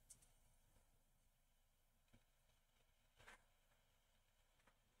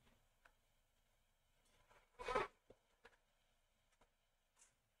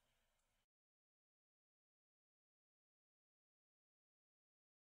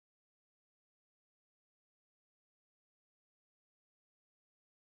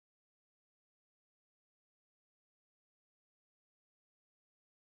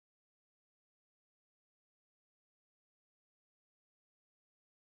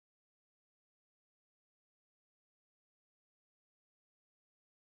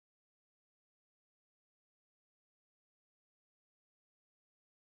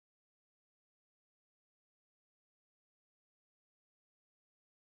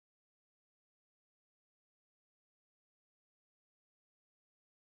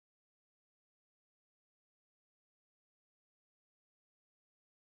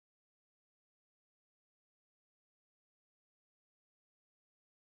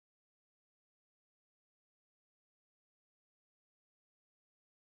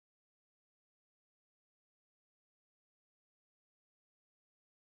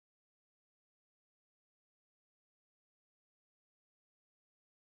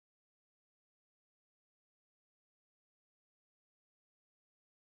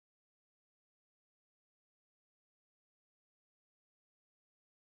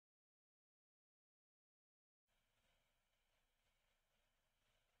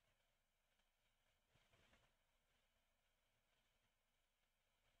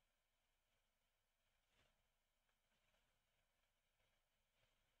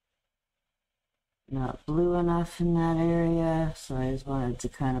 Not blue enough in that area, so I just wanted to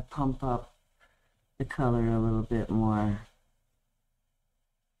kind of pump up the color a little bit more.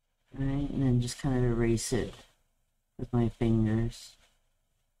 Right, and then just kind of erase it with my fingers.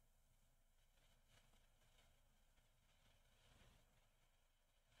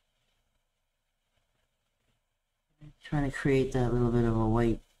 Trying to create that little bit of a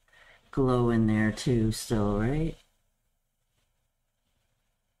white glow in there too still, right?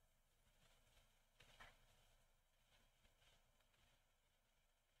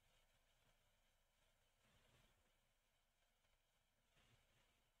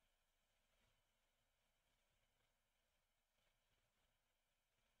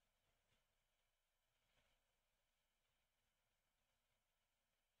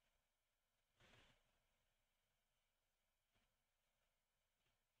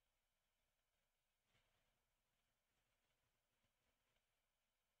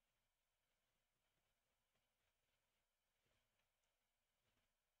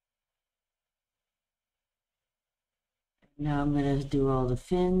 Now I'm going to do all the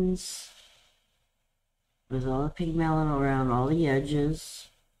fins with all the pink melon around all the edges,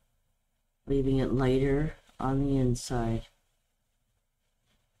 leaving it lighter on the inside.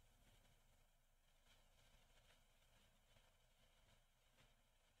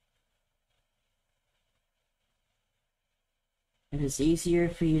 If it's easier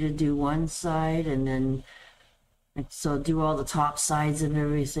for you to do one side and then, so do all the top sides of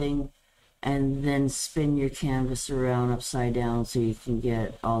everything and then spin your canvas around upside down so you can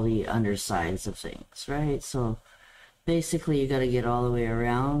get all the undersides of things, right? So basically you got to get all the way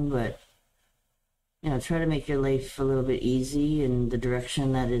around, but you know, try to make your life a little bit easy in the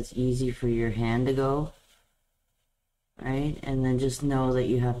direction that is easy for your hand to go, right? And then just know that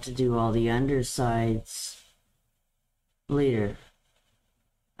you have to do all the undersides later,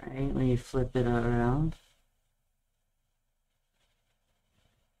 right? When you flip it around.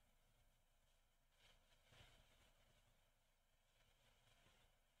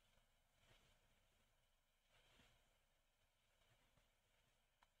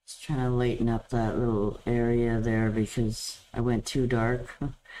 Just trying to lighten up that little area there because I went too dark.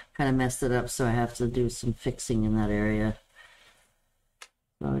 Kind of messed it up, so I have to do some fixing in that area.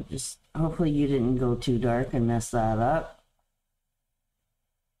 So just hopefully you didn't go too dark and mess that up.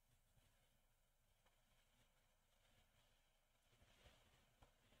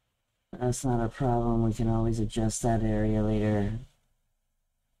 That's not a problem. We can always adjust that area later.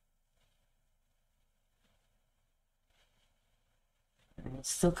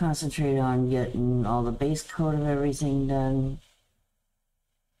 Still concentrate on getting all the base coat of everything done.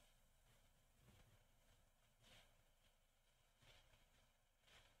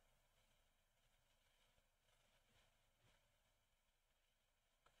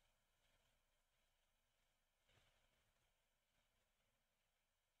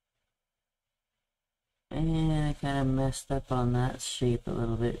 And I kind of messed up on that shape a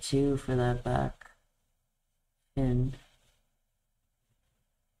little bit too for that back fin.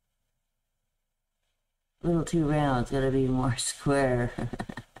 A little too round. It's gotta be more square.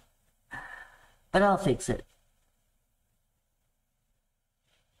 But I'll fix it.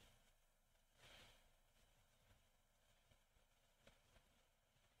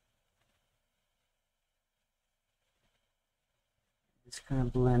 Just kind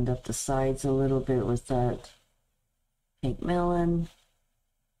of blend up the sides a little bit with that pink melon.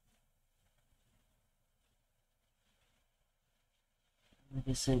 Like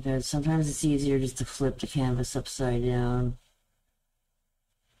I said, guys, sometimes it's easier just to flip the canvas upside down.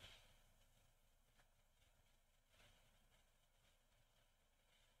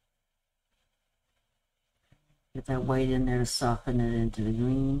 Get that white in there to soften it into the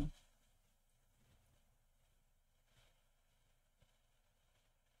green.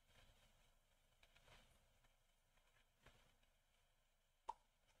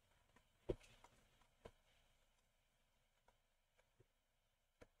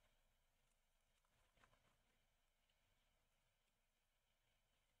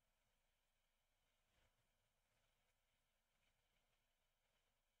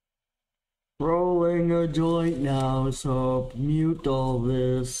 Rolling a joint now, so mute all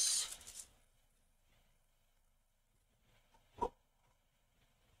this.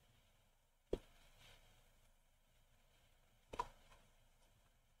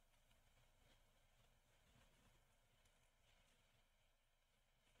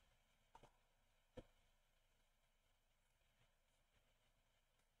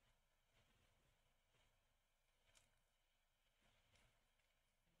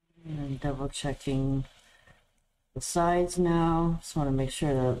 And double checking the sides now. Just want to make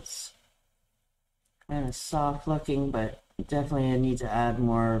sure that it's kind of soft looking, but definitely I need to add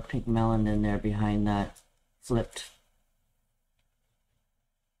more pink melon in there behind that flipped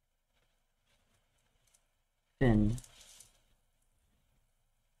fin.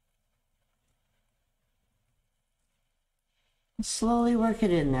 Slowly work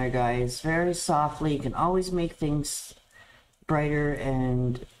it in there, guys, very softly. You can always make things brighter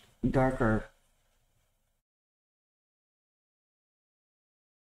and darker.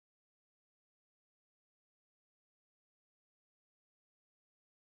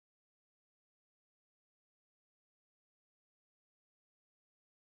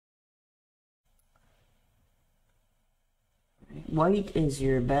 White is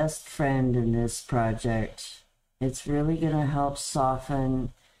your best friend in this project. It's really going to help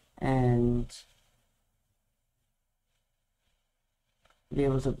soften and be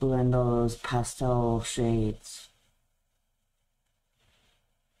able to blend all those pastel shades.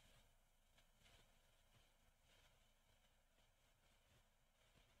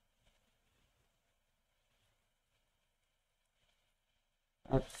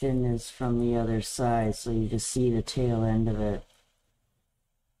 That fin is from the other side, so you just see the tail end of it.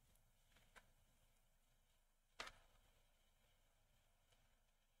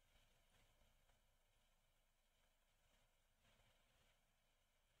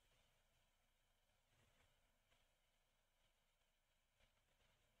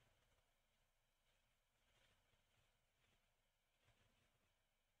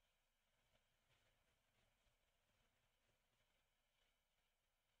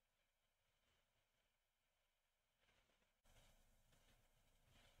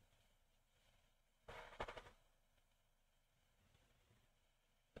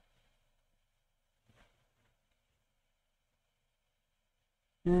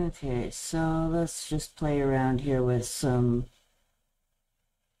 Okay, so let's just play around here with some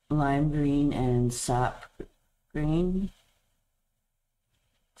lime green and sap green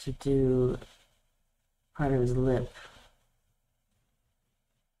to do part of his lip.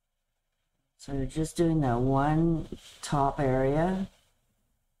 So we're just doing that one top area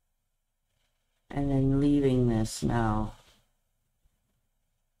and then leaving this now.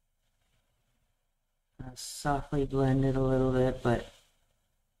 Softly blend it a little bit, but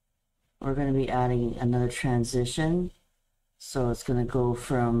we're going to be adding another transition. So it's going to go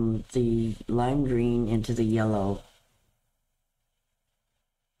from the lime green into the yellow.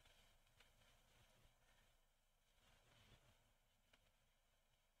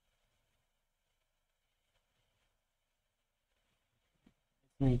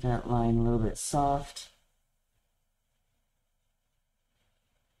 Make that line a little bit soft.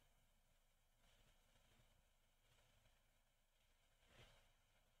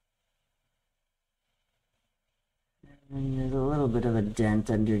 And there's a little bit of a dent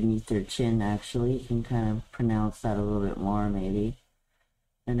underneath their chin, actually. You can kind of pronounce that a little bit more, maybe,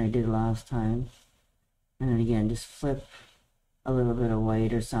 than I did last time. And then again, just flip a little bit of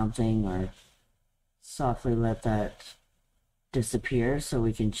white or something, or softly let that disappear so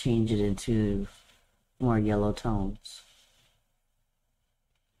we can change it into more yellow tones.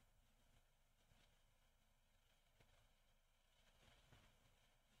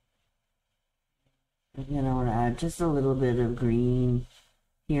 Again, I want to add just a little bit of green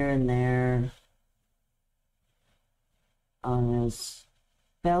here and there on his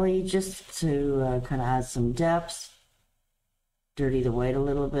belly, just to kind of add some depth, dirty the white a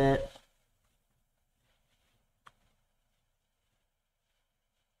little bit.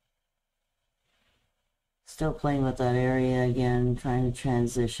 Still playing with that area again, trying to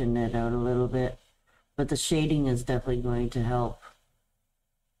transition it out a little bit, but the shading is definitely going to help,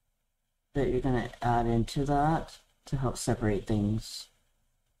 that you're going to add into that to help separate things.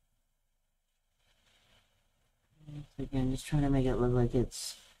 Again, just trying to make it look like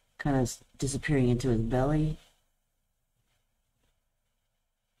it's kind of disappearing into his belly.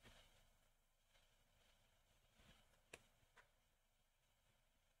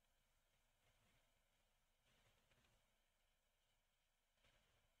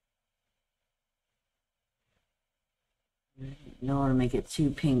 You don't want to make it too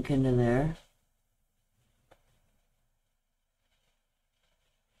pink into there.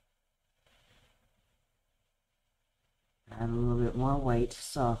 Add a little bit more white to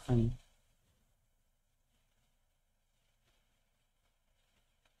soften.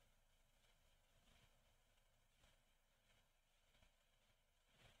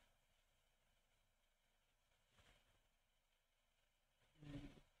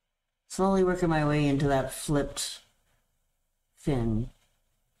 Slowly working my way into that flipped fin.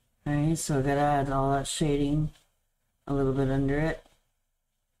 Alright, so I gotta add all that shading a little bit under it.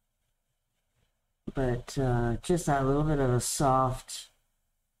 But just that little bit of a soft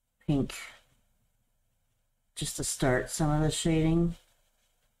pink just to start some of the shading.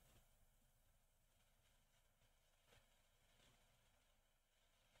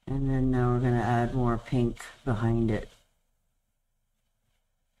 And then now we're going to add more pink behind it.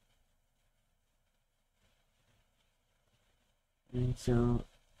 And so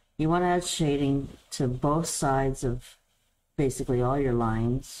you want to add shading to both sides of basically all your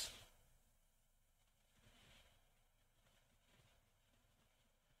lines.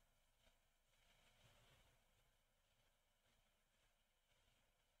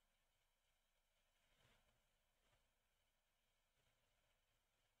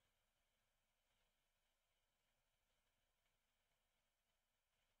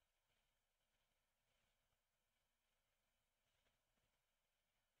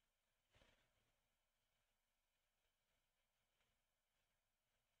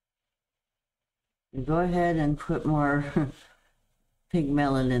 Go ahead and put more pink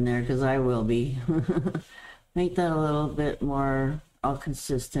melon in there, because I will be. Make that a little bit more all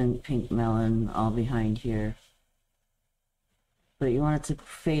consistent pink melon all behind here. But you want it to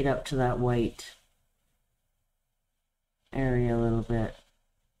fade up to that white area a little bit.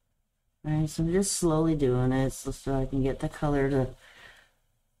 Alright, so I'm just slowly doing it so I can get the color to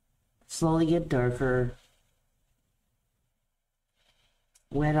slowly get darker.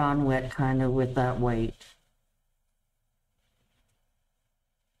 Wet on wet kind of with that white.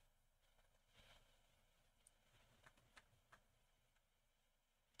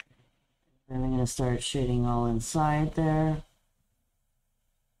 Then I'm going to start shading all inside there.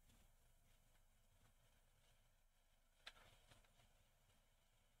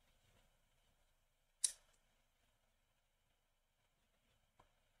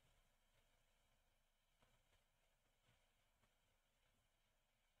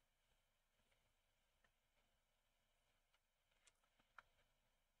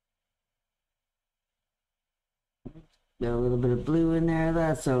 Got a little bit of blue in there,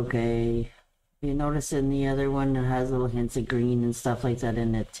 that's okay. You notice in the other one it has little hints of green and stuff like that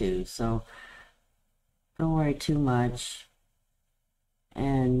in it too, so don't worry too much.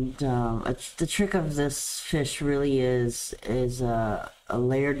 And the trick of this fish really is a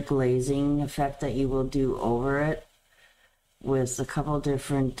layered glazing effect that you will do over it with a couple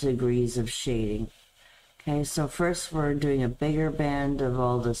different degrees of shading. Okay, so first we're doing a bigger band of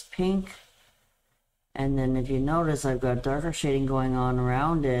all this pink. And then if you notice, I've got darker shading going on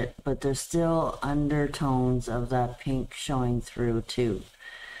around it, but there's still undertones of that pink showing through too.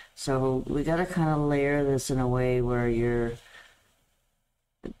 So we got to kind of layer this in a way where you're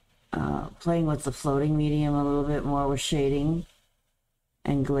playing with the floating medium a little bit more with shading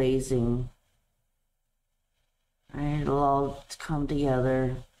and glazing. All right, it'll all come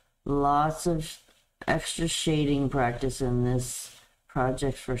together. Lots of extra shading practice in this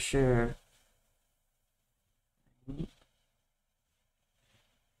project for sure.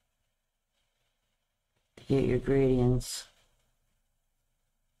 To get your gradients.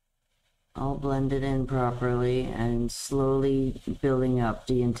 all blended in properly and slowly building up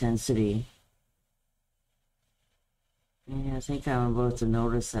the intensity. Yeah, I think I'm about to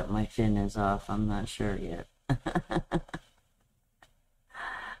notice that my fin is off. I'm not sure yet.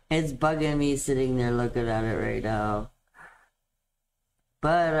 It's bugging me sitting there looking at it right now.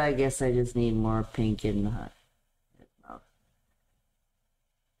 But I guess I just need more pink in the mouth.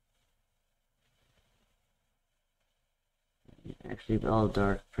 Actually, all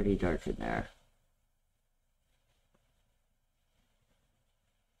dark, pretty dark in there.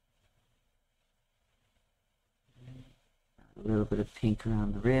 A little bit of pink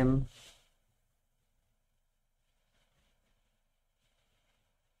around the rim.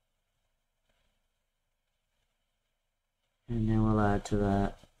 And then we'll add to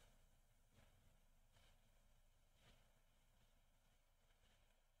that.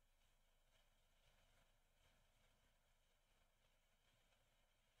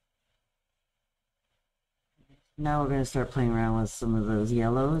 Now we're going to start playing around with some of those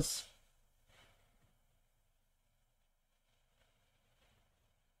yellows.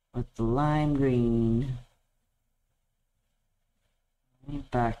 With the lime green.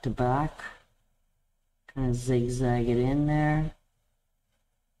 Back to back. Kind of zigzag it in there.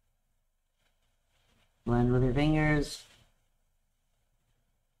 Blend with your fingers.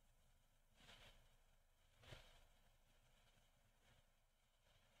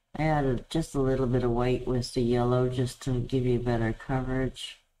 I added just a little bit of white with the yellow just to give you better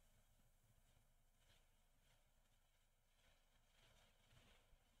coverage.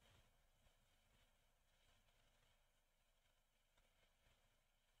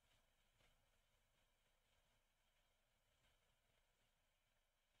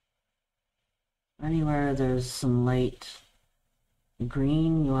 Anywhere there's some light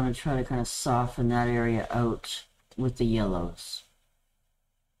green, you want to try to kind of soften that area out with the yellows.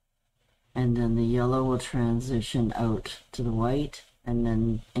 And then the yellow will transition out to the white and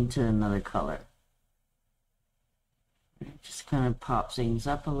then into another color. Just kind of pop things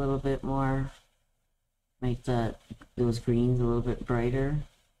up a little bit more. Make those greens a little bit brighter.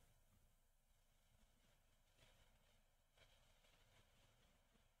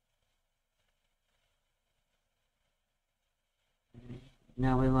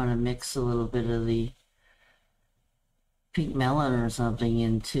 Now we want to mix a little bit of the pink melon or something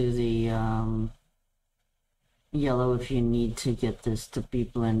into the yellow if you need to get this to be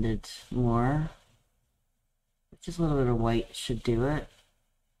blended more. Just a little bit of white should do it.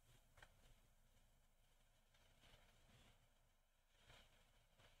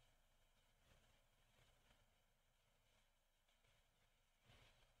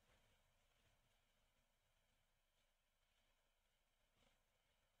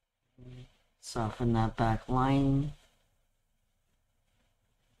 Soften that back line.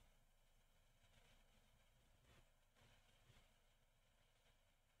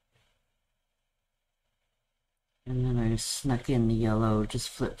 And then I just snuck in the yellow, just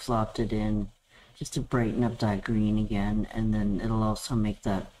flip-flopped it in, just to brighten up that green again, and then it'll also make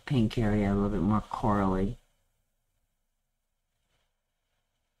that pink area a little bit more corally.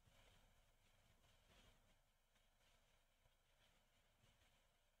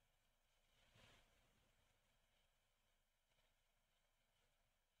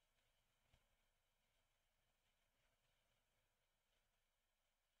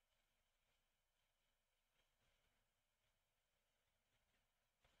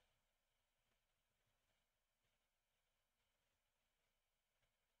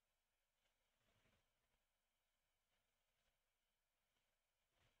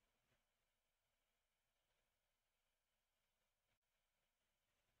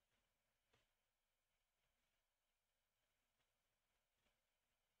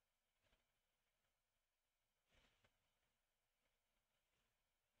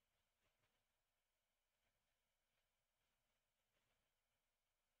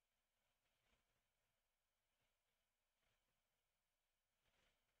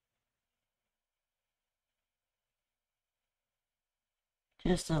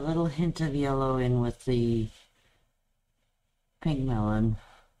 Just a little hint of yellow in with the pink melon.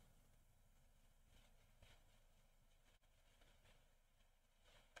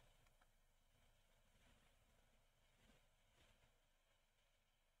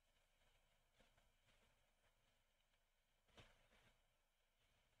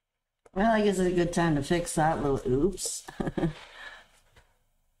 Well, I guess it's a good time to fix that little oops.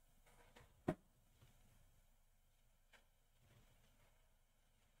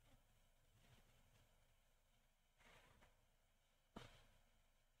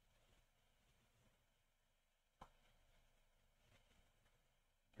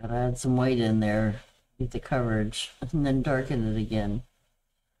 Gotta add some white in there, get the coverage, and then darken it again.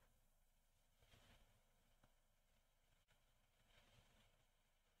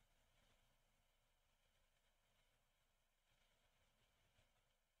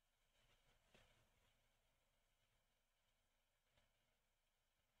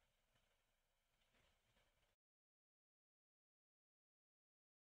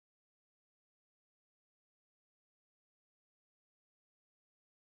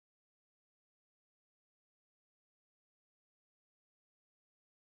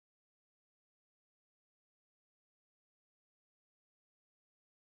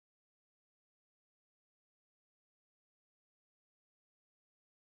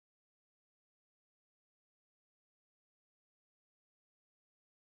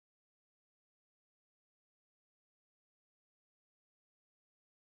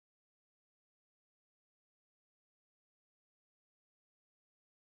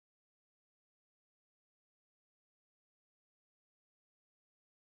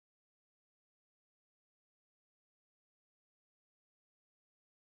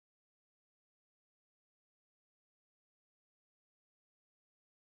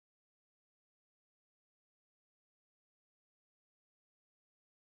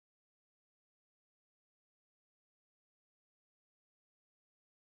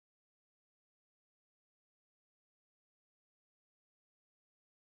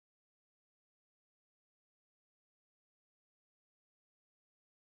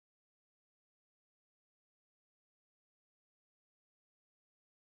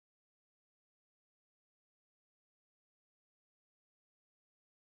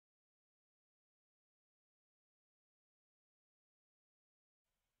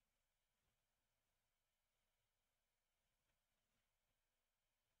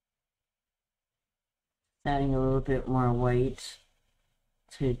 Adding a little bit more white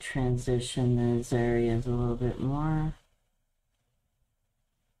to transition those areas a little bit more.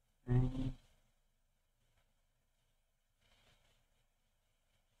 Right.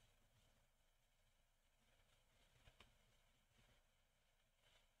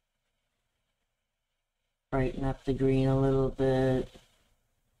 Brighten up the green a little bit.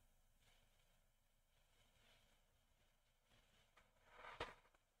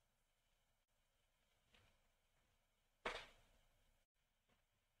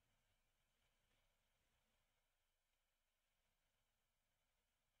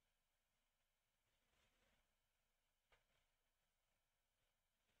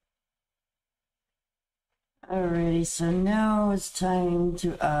 Alrighty, so now it's time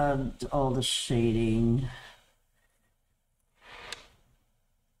to add all the shading.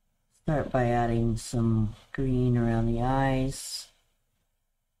 Start by adding some green around the eyes,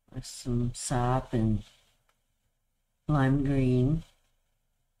 with some sap and lime green.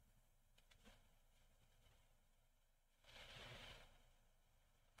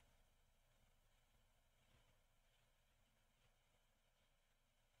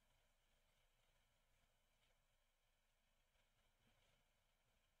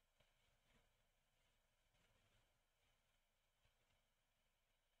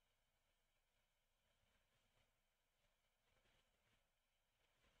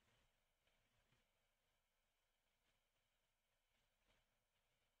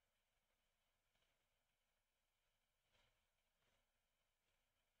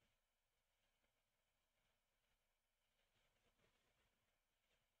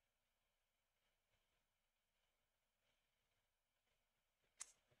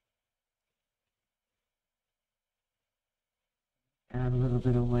 Add a little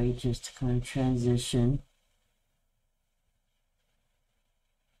bit of white just to kind of transition.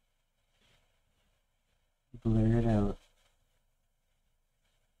 Blur it out.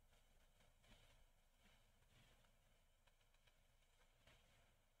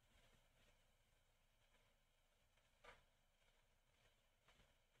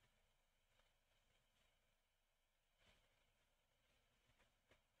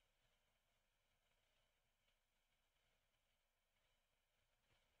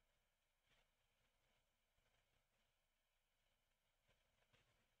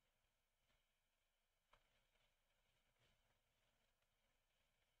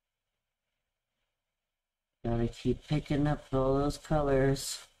 Gotta keep picking up all those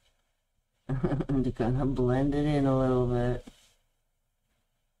colors and to kind of blend it in a little bit.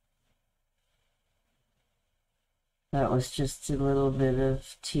 That was just a little bit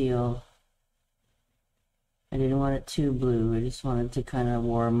of teal. I didn't want it too blue, I just wanted to kind of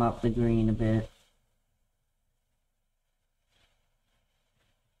warm up the green a bit.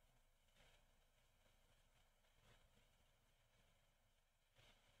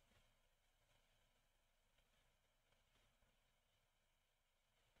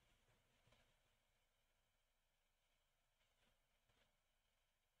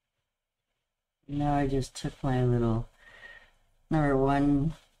 Now I just took my little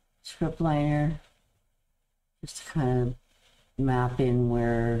 #1 script liner just to kind of map in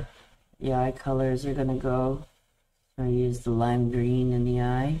where the eye colors are going to go. So I use the lime green in the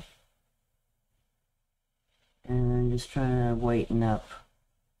eye. And I'm just trying to whiten up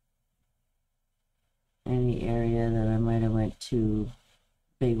any area that I might have went too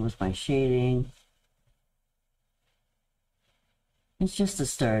big with my shading. It's just to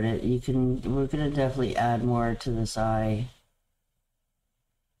start it. We're gonna definitely add more to this eye.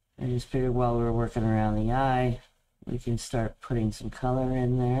 I just figured while we're working around the eye, we can start putting some color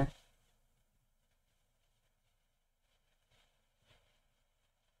in there.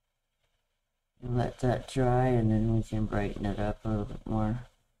 And let that dry, and then we can brighten it up a little bit more.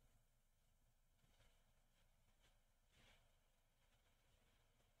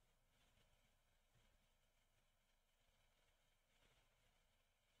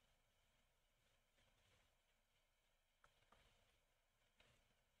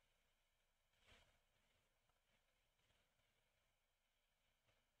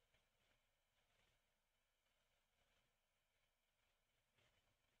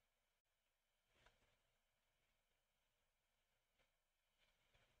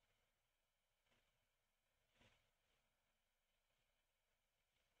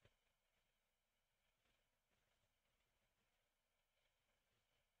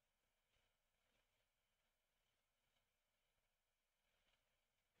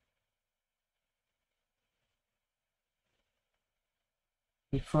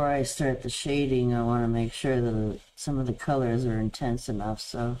 Before I start the shading, I want to make sure that some of the colors are intense enough,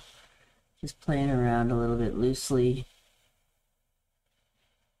 so just playing around a little bit loosely.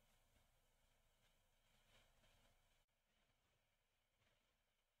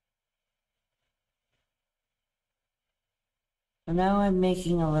 So now I'm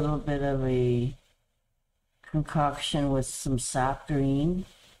making a little bit of a concoction with some sap green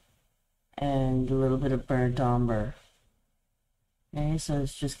and a little bit of burnt umber. Okay, so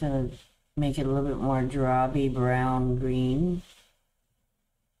it's just going to make it a little bit more drawby brown green.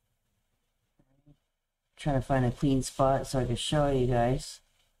 Trying to find a clean spot so I can show you guys.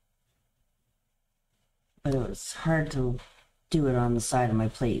 But it was hard to do it on the side of my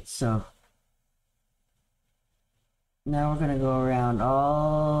plate, so now we're going to go around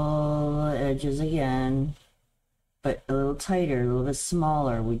all the edges again, but a little tighter, a little bit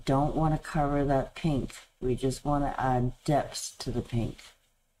smaller. We don't want to cover that pink. We just want to add depth to the pink.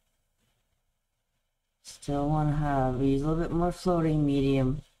 Still want to use a little bit more floating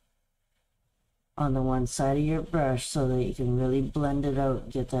medium on the one side of your brush so that you can really blend it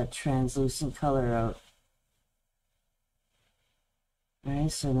out, get that translucent color out.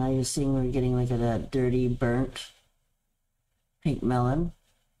 Alright, so now you're seeing we're getting like that dirty, burnt pink melon.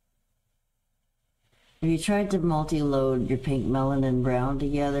 If you tried to multi-load your pink melon and brown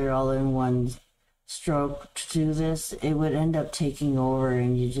together all in one stroke to do this, it would end up taking over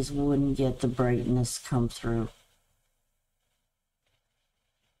and you just wouldn't get the brightness come through.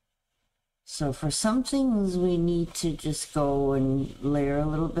 So for some things we need to just go and layer a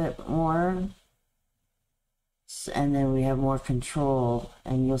little bit more, and then we have more control,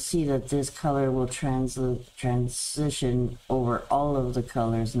 and you'll see that this color will transition over all of the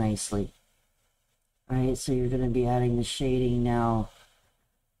colors nicely. Right, so you're going to be adding the shading now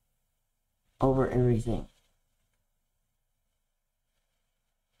over everything.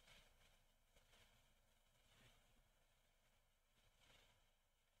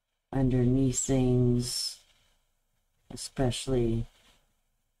 Underneath things, especially.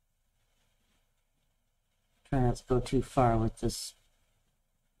 Try not to go too far with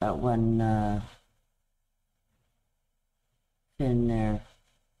that one fin there.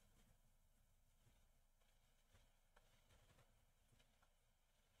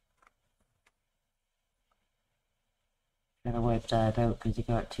 Gotta wipe that out because you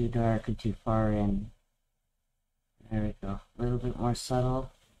got too dark and too far in. There we go. A little bit more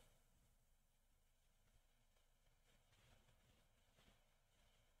subtle.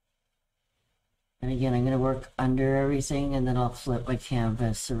 And again, I'm going to work under everything, and then I'll flip my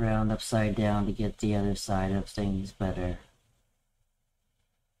canvas around upside down to get the other side of things better.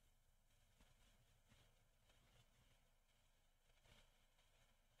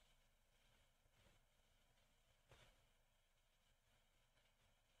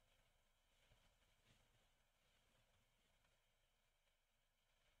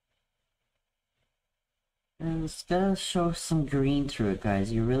 And it's gotta show some green through it,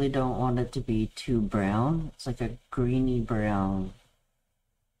 guys. You really don't want it to be too brown. It's like a greeny brown.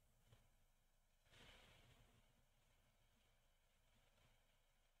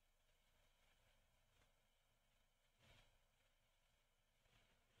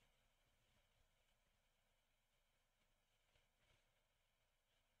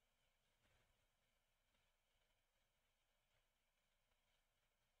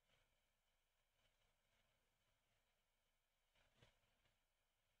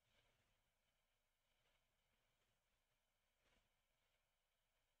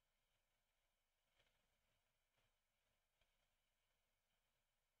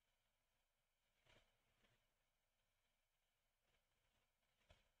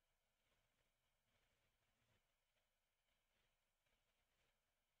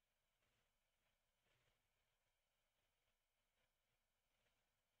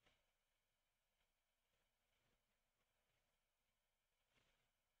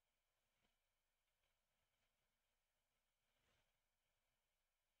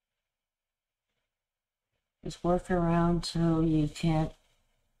 Just work around till you can't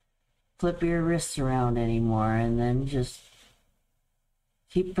flip your wrists around anymore, and then just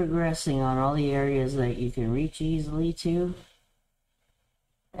keep progressing on all the areas that you can reach easily to,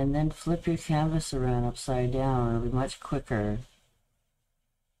 and then flip your canvas around upside down. It'll be much quicker.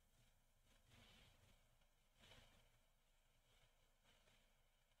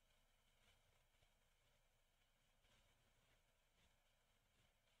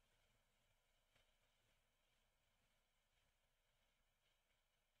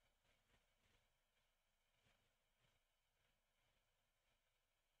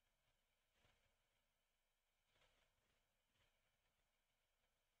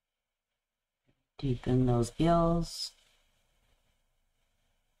 Deepen those gills.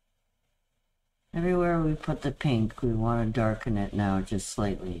 Everywhere we put the pink, we want to darken it now just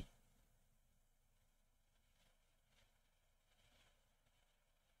slightly.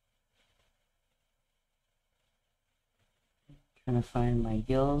 Trying to find my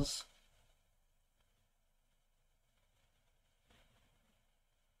gills.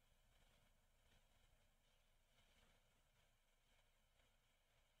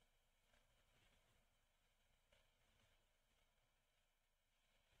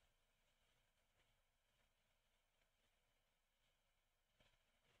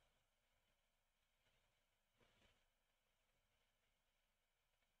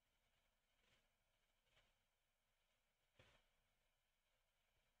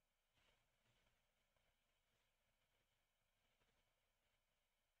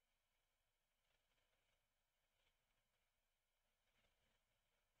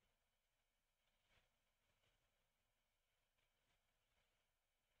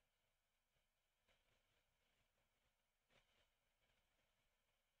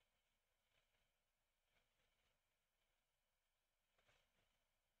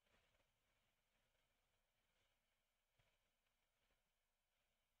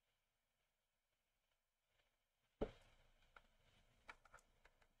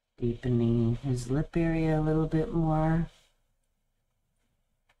 Deepening his lip area a little bit more.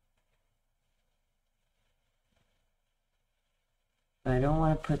 But I don't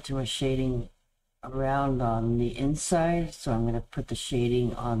want to put too much shading around on the inside, so I'm going to put the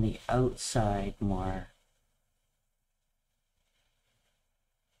shading on the outside more.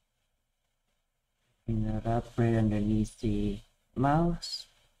 Bring that up right underneath the mouse.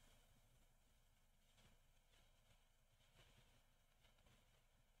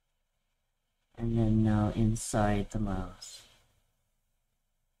 And then now inside the mouse.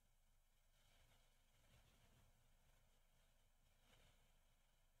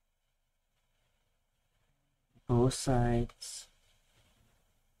 Both sides.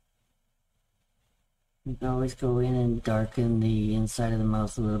 You can always go in and darken the inside of the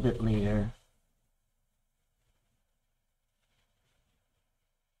mouth a little bit later.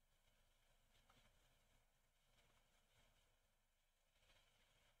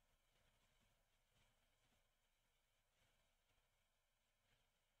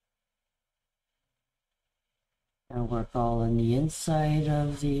 I'll work all on the inside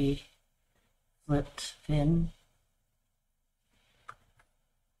of the flipped fin.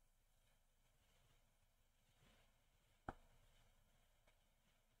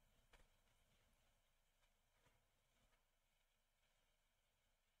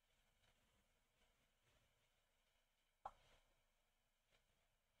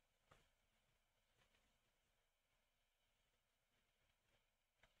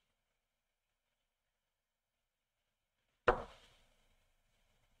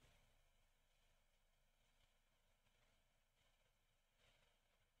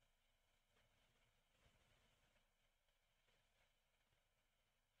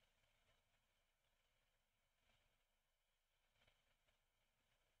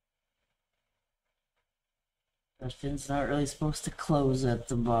 The fin's not really supposed to close at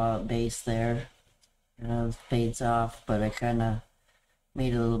the base there. It fades off, but I kind of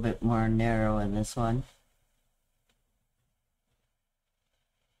made it a little bit more narrow in this one.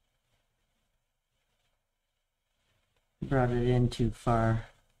 Brought it in too far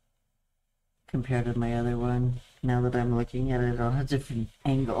compared to my other one. Now that I'm looking at it on a different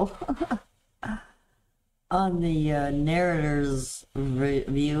angle. On the narrator's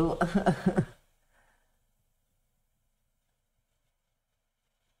view.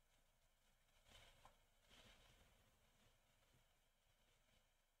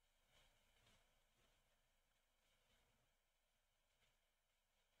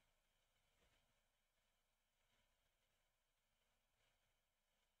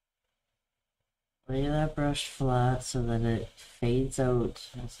 Lay that brush flat so that it fades out.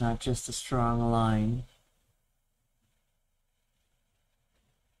 It's not just a strong line.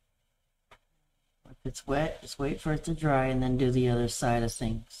 it's wet, just wait for it to dry and then do the other side of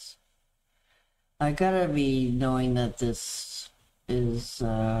things. I gotta be knowing that this is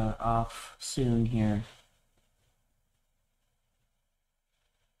off soon here.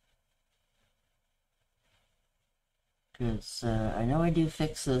 Because I know I do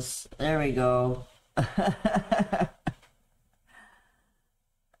fix this. There we go.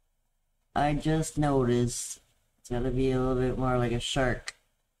 I just noticed it's gotta be a little bit more like a shark.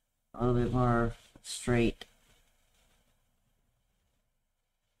 A little bit more straight.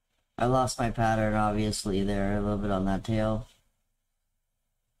 I lost my pattern obviously there a little bit on that tail.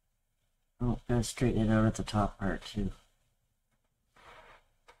 Oh, gotta straighten it out at the top part too.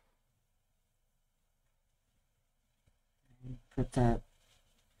 Put that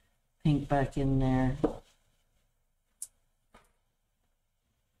pink back in there.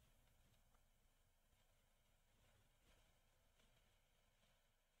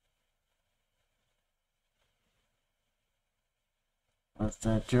 Let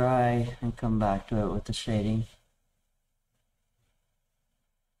that dry and come back to it with the shading.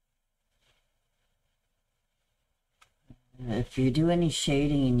 If you do any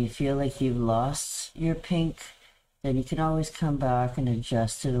shading and you feel like you've lost your pink, then you can always come back and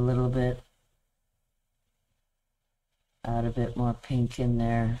adjust it a little bit. Add a bit more pink in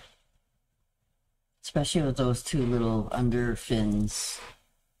there. Especially with those two little under fins.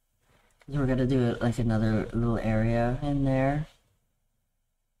 Because we're going to do it like another little area in there.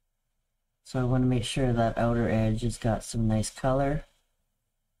 So I want to make sure that outer edge has got some nice color.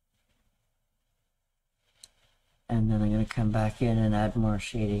 And then I'm going to come back in and add more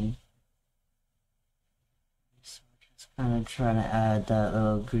shading. So just kind of trying to add that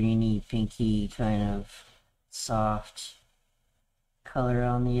little greeny, pinky kind of soft color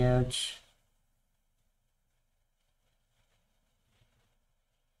on the edge.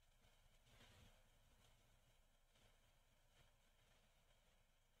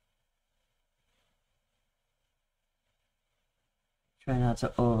 Try not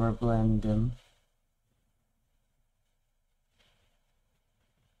to overblend them.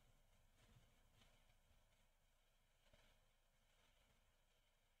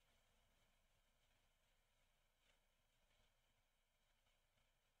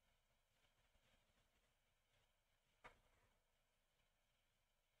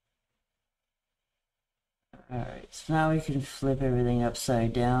 Alright, so now we can flip everything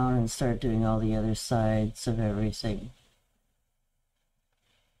upside down and start doing all the other sides of everything.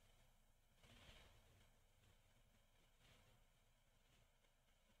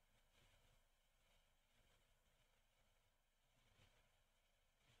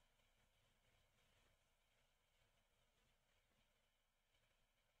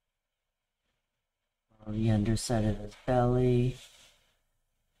 The underside of his belly.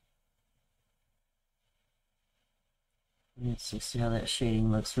 Let's see how that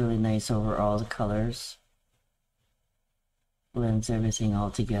shading looks really nice over all the colors. Blends everything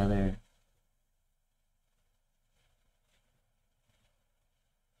all together.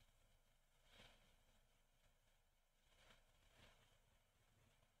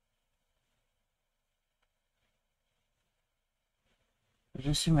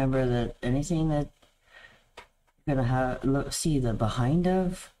 Just remember that anything that you're gonna have see the behind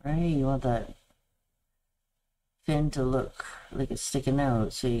of, right? You want that fin to look like it's sticking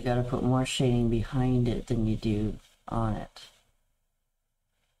out, so you gotta put more shading behind it than you do on it.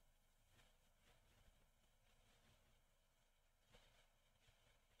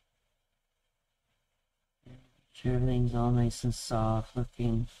 Make sure everything's all nice and soft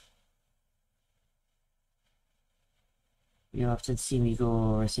looking. You often see me go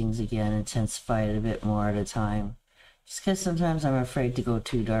over things again, intensify it a bit more at a time. Just because sometimes I'm afraid to go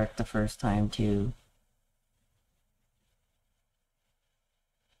too dark the first time too.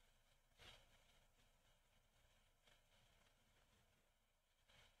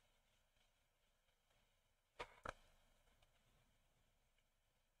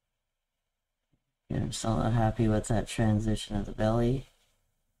 Yeah, I'm still not happy with that transition of the belly.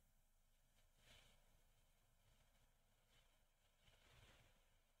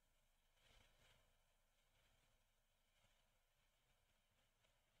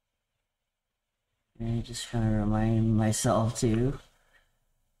 And just kind of remind myself too.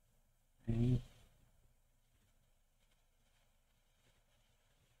 Right.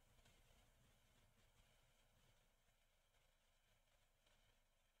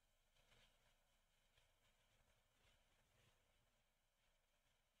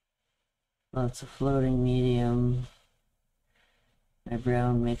 Lots of floating medium. My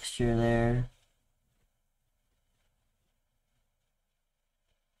brown mixture there.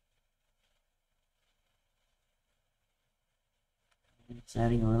 It's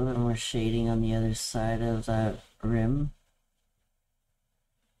adding a little bit more shading on the other side of that rim.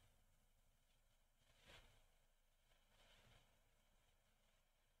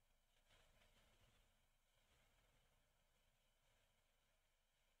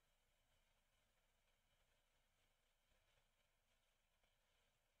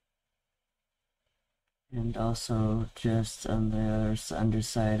 And also just on the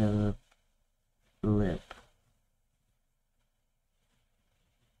underside of the lip.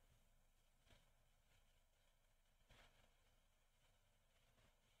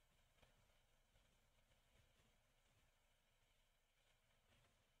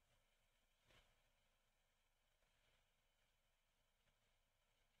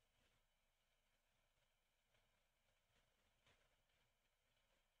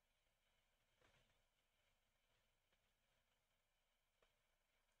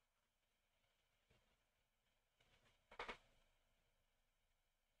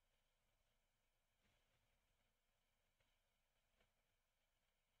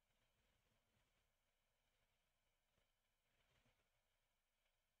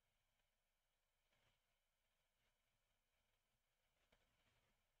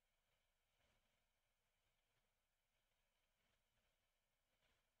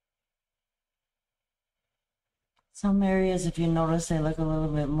 Some areas, if you notice, they look a little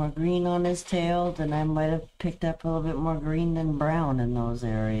bit more green on his tail, then I might have picked up a little bit more green than brown in those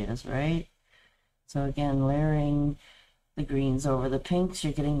areas, right? So again, layering the greens over the pinks,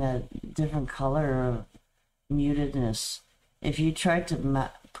 you're getting that different color of mutedness. If you try to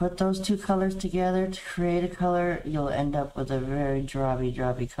put those two colors together to create a color, you'll end up with a very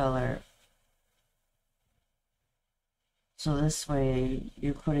droppy color. So this way,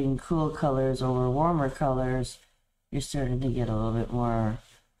 you're putting cool colors over warmer colors, you're starting to get a little bit more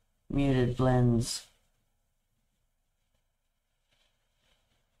muted blends.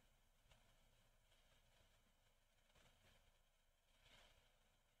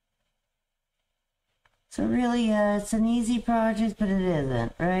 So really, it's an easy project, but it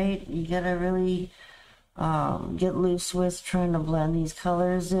isn't, right? You gotta really get loose with trying to blend these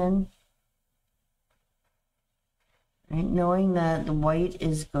colors in. Right? Knowing that the white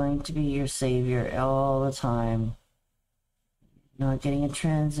is going to be your savior all the time. Not getting a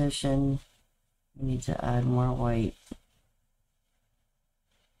transition, you need to add more white.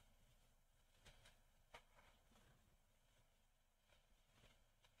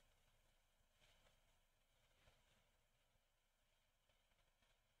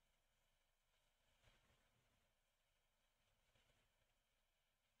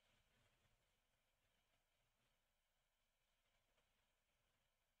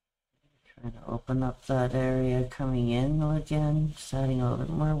 Trying to open up that area coming in again, just adding a little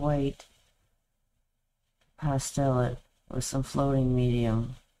bit more white. Pastel it with some floating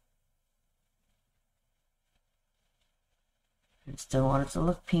medium. I still want it to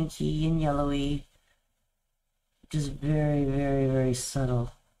look pinky and yellowy. Just very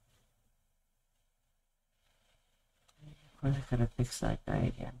subtle. Of course, I gotta fix that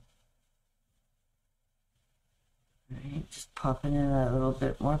guy again. Alright, just popping in that little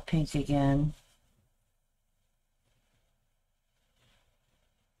bit more pink again.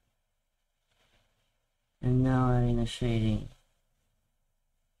 And now adding the shading.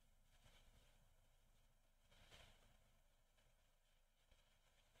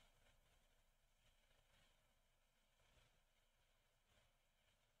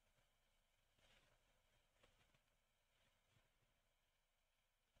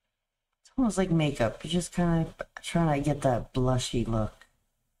 It's almost like makeup. You're just kind of trying to get that blushy look.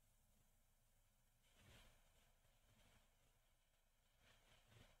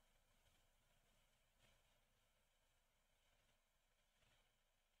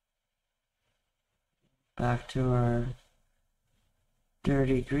 Back to our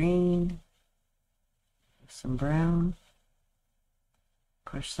dirty green. Some brown.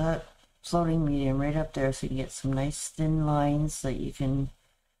 Push that floating medium right up there so you can get some nice thin lines so that you can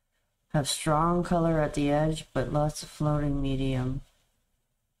have strong color at the edge, but lots of floating medium.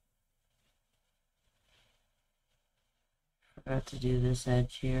 Forgot to do this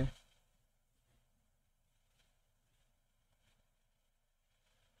edge here.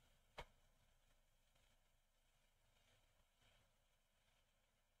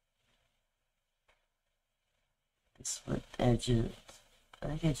 This edge is, I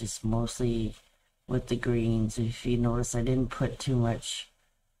think I just mostly with the greens. If you notice, I didn't put too much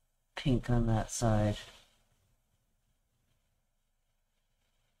pink on that side.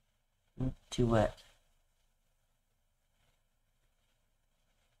 Too wet.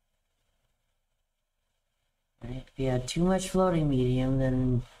 Right? If you add too much floating medium,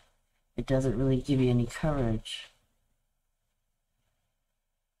 then it doesn't really give you any coverage.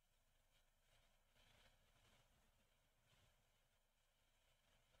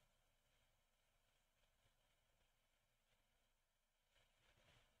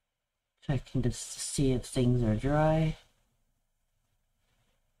 Checking just to see if things are dry.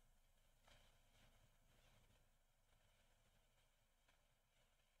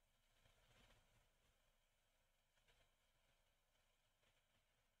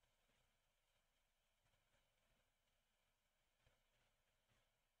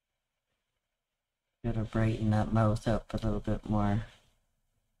 Gotta brighten that mouth up a little bit more.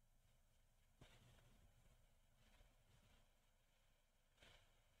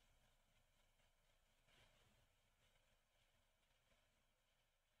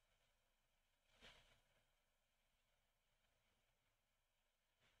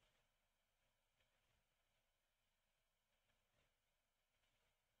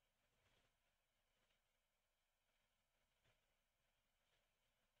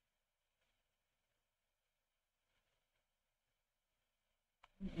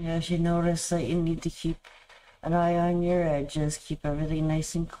 Yeah, you notice that you need to keep an eye on your edges, keep everything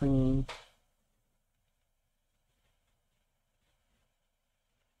nice and clean.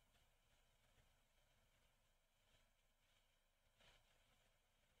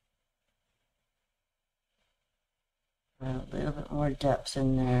 A little bit more depth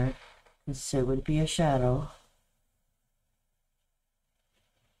in there, because it would be a shadow.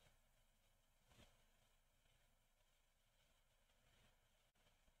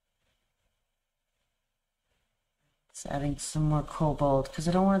 Just adding some more cobalt, because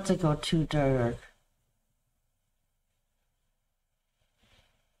I don't want it to go too dark.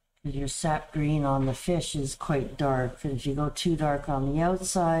 Because your sap green on the fish is quite dark, and if you go too dark on the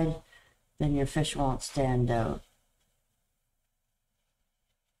outside, then your fish won't stand out.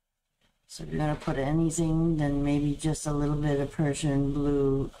 So if you're going to put anything, then maybe just a little bit of Persian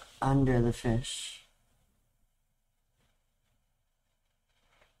blue under the fish.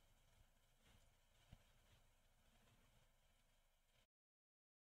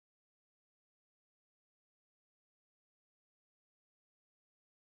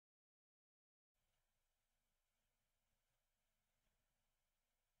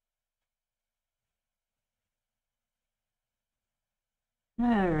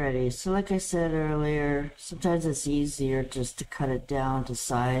 Alrighty, so like I said earlier, sometimes it's easier just to cut it down to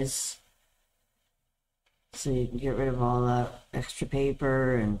size so you can get rid of all that extra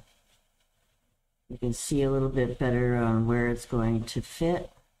paper and you can see a little bit better on where it's going to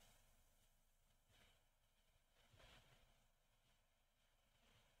fit.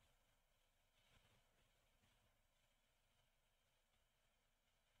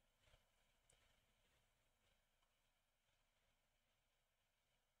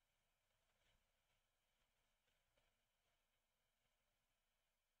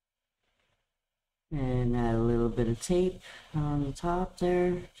 And add a little bit of tape on the top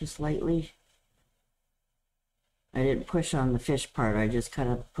there, just lightly. I didn't push on the fish part, I just kind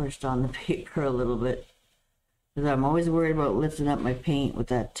of pushed on the paper a little bit. Because I'm always worried about lifting up my paint with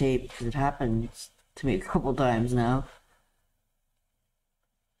that tape, because it happens to me a couple times now.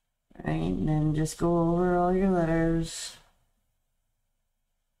 Right, and then just go over all your letters.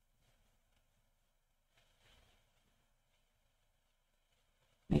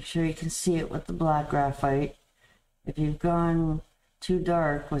 Make sure you can see it with the black graphite. If you've gone too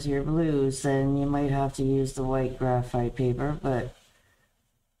dark with your blues, then you might have to use the white graphite paper, but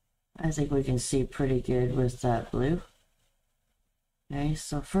I think we can see pretty good with that blue. Okay,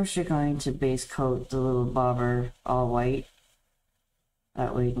 so first you're going to base coat the little bobber all white.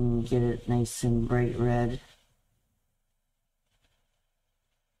 That way you can get it nice and bright red.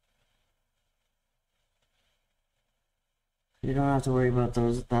 You don't have to worry about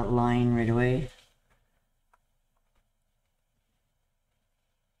that line right away.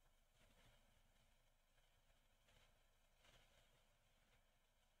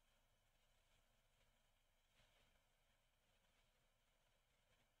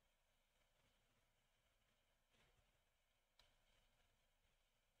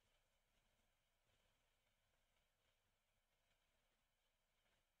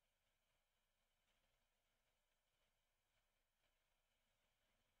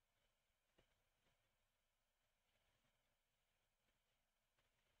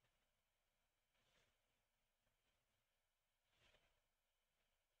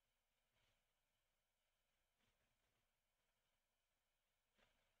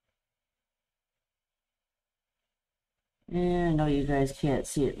 And I know you guys can't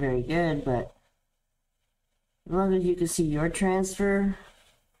see it very good, but As long as you can see your transfer,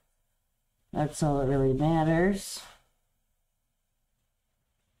 that's all that really matters.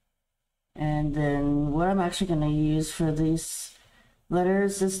 And then what I'm actually going to use for these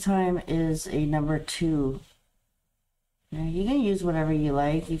letters this time is a number 2. Now, you can use whatever you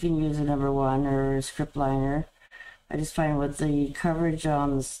like. You can use a number 1 or a script liner. I just find with the coverage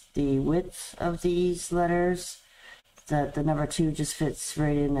on the width of these letters that the number 2 just fits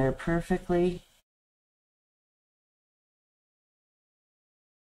right in there perfectly.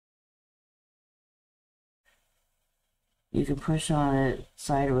 You can push on it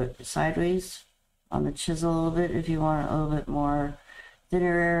sideways on the chisel a little bit if you want a little bit more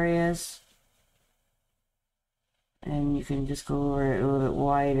thinner areas. And you can just go over it a little bit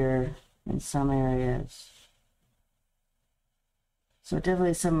wider in some areas. So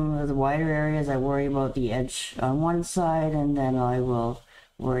definitely some of the wider areas I worry about the edge on one side, and then I will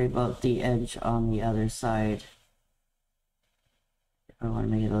worry about the edge on the other side. I want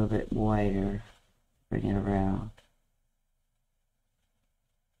to make it a little bit wider, bring it around.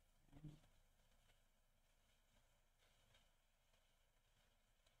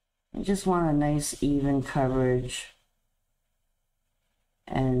 I just want a nice even coverage.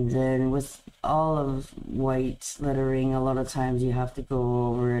 And then with all of white lettering, a lot of times you have to go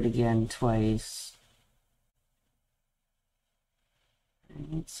over it again twice.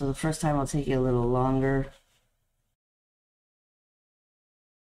 Right, so the first time will take you a little longer.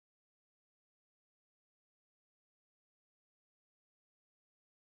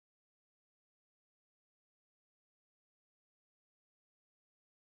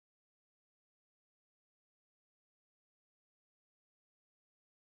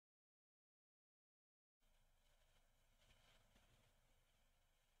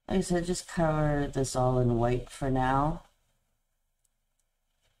 Like I said, just cover this all in white for now.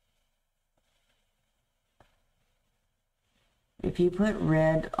 If you put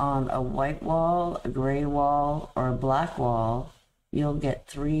red on a white wall, a gray wall, or a black wall, you'll get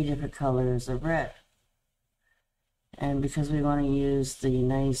 3 different colors of red. And because we want to use the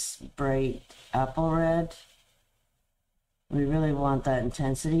nice bright apple red, we really want that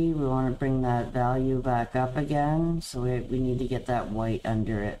intensity. We want to bring that value back up again, so we need to get that white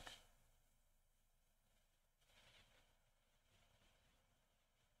under it.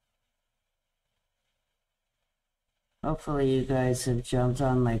 Hopefully you guys have jumped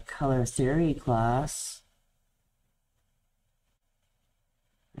on my color theory class.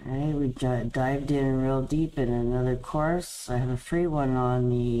 Alright, we dived in real deep in another course. I have a free one on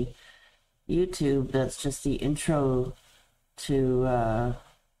the YouTube that's just the intro to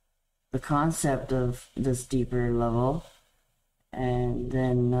the concept of this deeper level. And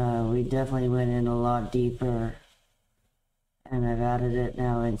then we definitely went in a lot deeper. And I've added it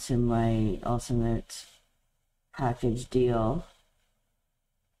now into my ultimate package deal.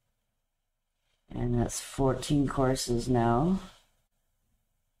 And that's 14 courses now.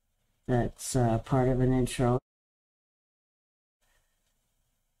 That's part of an intro.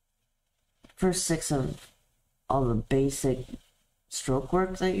 First 6 of all the basic stroke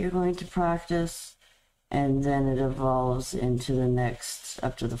work that you're going to practice, and then it evolves into the next,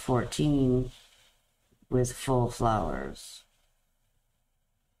 up to the 14 with full flowers.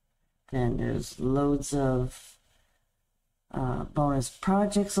 Then there's loads of bonus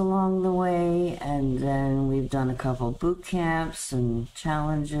projects along the way, and then we've done a couple boot camps and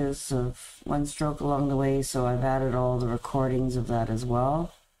challenges of one stroke along the way, so I've added all the recordings of that as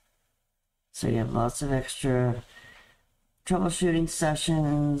well. So you have lots of extra troubleshooting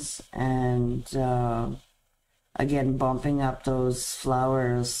sessions, and again, bumping up those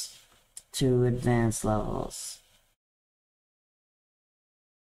flowers to advanced levels.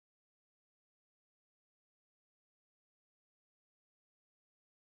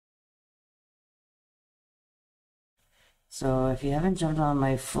 So if you haven't jumped on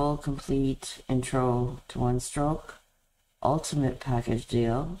my full complete intro to one stroke ultimate package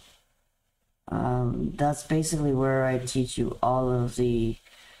deal, that's basically where I teach you all of the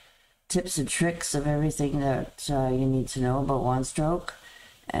tips and tricks of everything that you need to know about one stroke.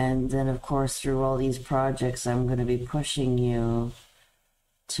 And then of course through all these projects I'm going to be pushing you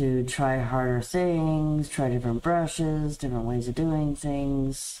to try harder things, try different brushes, different ways of doing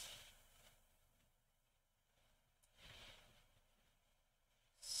things.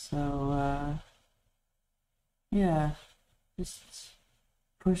 So yeah, just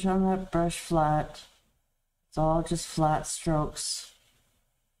push on that brush flat. It's all just flat strokes,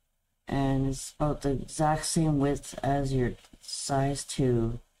 and it's about the exact same width as your size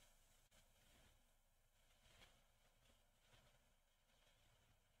 2.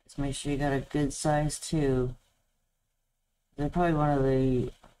 Just make sure you got a good size 2. they're probably one of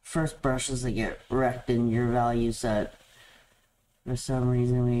the first brushes that get wrecked in your value set. For some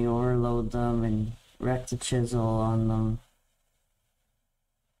reason we overload them and wreck the chisel on them.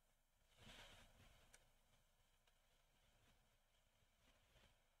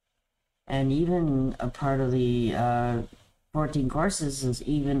 And even a part of the 14 courses is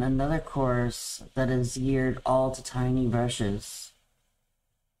even another course that is geared all to tiny brushes.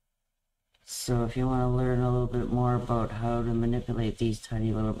 So if you want to learn a little bit more about how to manipulate these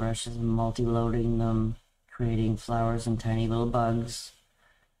tiny little brushes and multi-loading them, creating flowers and tiny little bugs,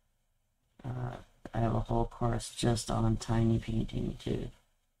 I have a whole course just on tiny painting too.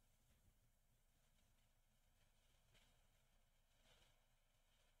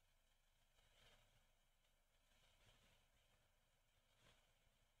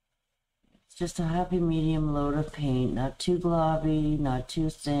 It's just a happy medium load of paint, not too globby, not too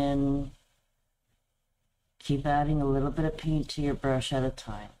thin. Keep adding a little bit of paint to your brush at a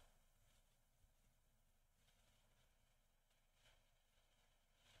time.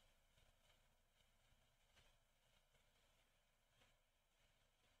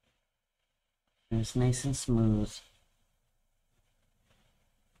 And it's nice and smooth.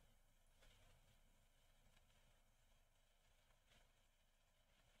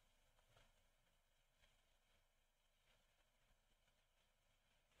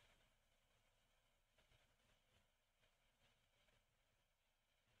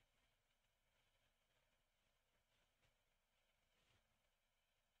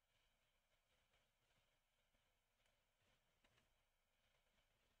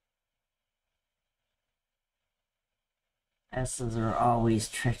 S's are always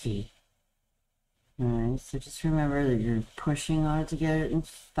tricky. Alright, so just remember that you're pushing on it to get it in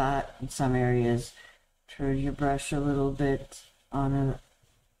fat in some areas. Turn your brush a little bit on a,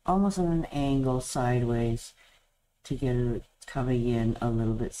 almost on an angle sideways to get it coming in a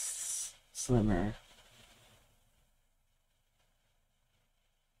little bit slimmer.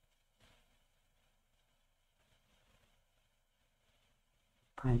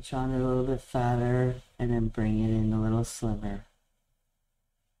 Punch on it a little bit fatter and then bring it in a little slimmer.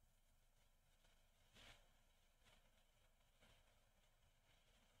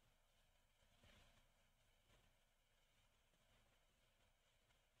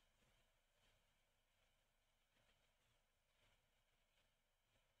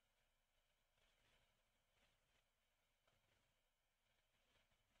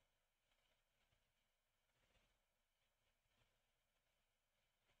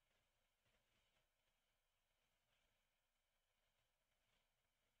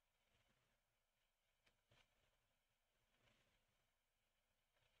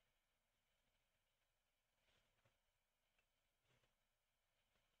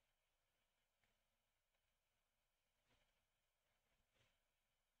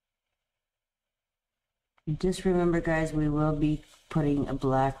 Just remember, guys, we will be putting a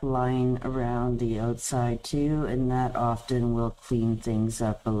black line around the outside too, and that often will clean things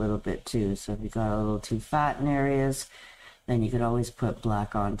up a little bit too. So if you got a little too fat in areas, then you could always put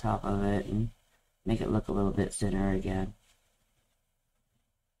black on top of it and make it look a little bit thinner again.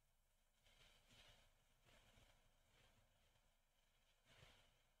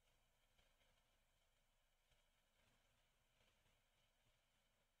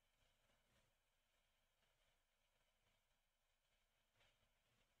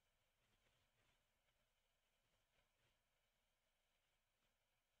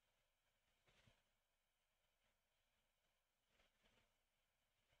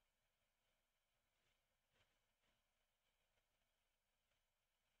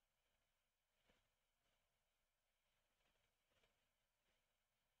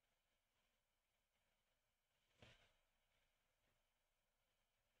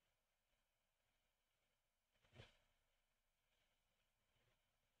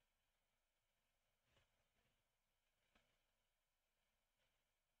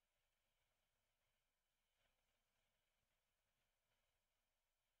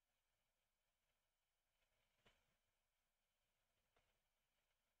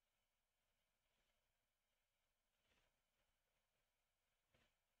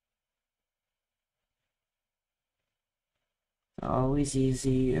 Always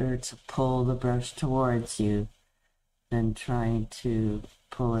easier to pull the brush towards you than trying to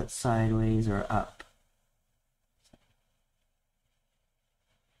pull it sideways or up.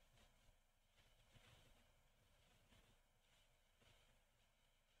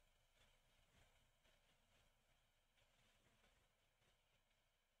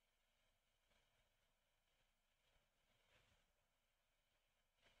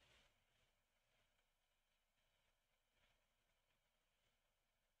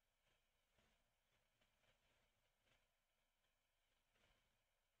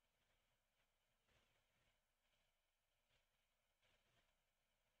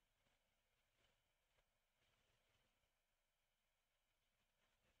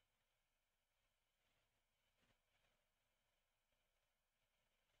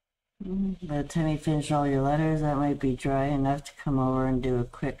 By the time you finish all your letters, that might be dry enough to come over and do a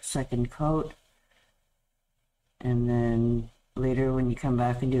quick second coat. And then later when you come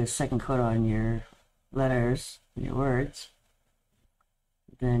back and do a second coat on your letters, your words,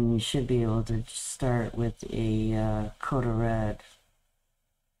 then you should be able to start with a coat of red.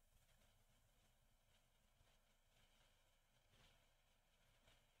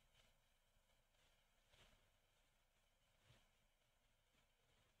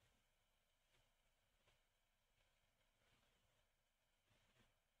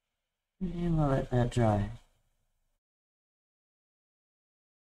 And we'll let that dry.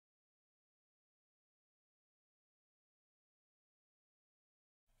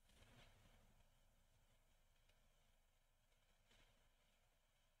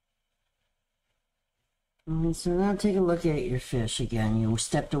 So now take a look at your fish again. You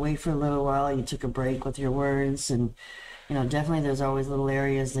stepped away for a little while, you took a break with your words, and definitely there's always little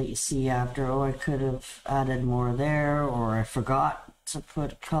areas that you see after, oh, I could have added more there, or I forgot to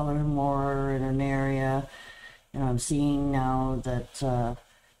put color more in an area. I'm seeing now that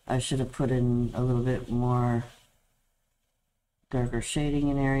I should have put in a little bit more darker shading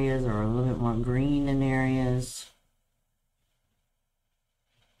in areas, or a little bit more green in areas.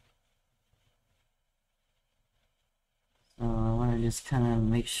 So I want to just kind of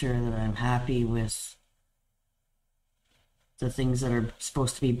make sure that I'm happy with the things that are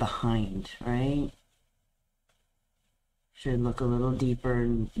supposed to be behind, right? Should look a little deeper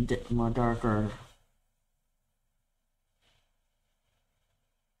and more darker.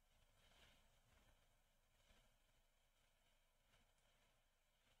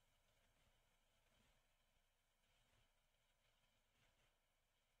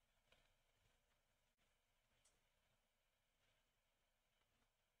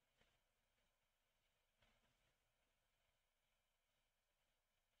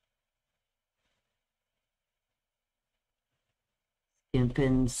 Skimp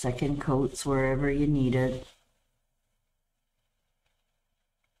in second coats wherever you need it.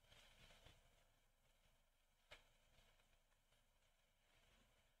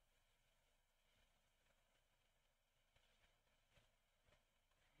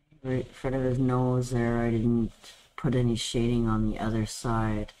 Right in front of his nose there, I didn't put any shading on the other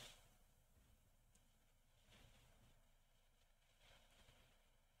side.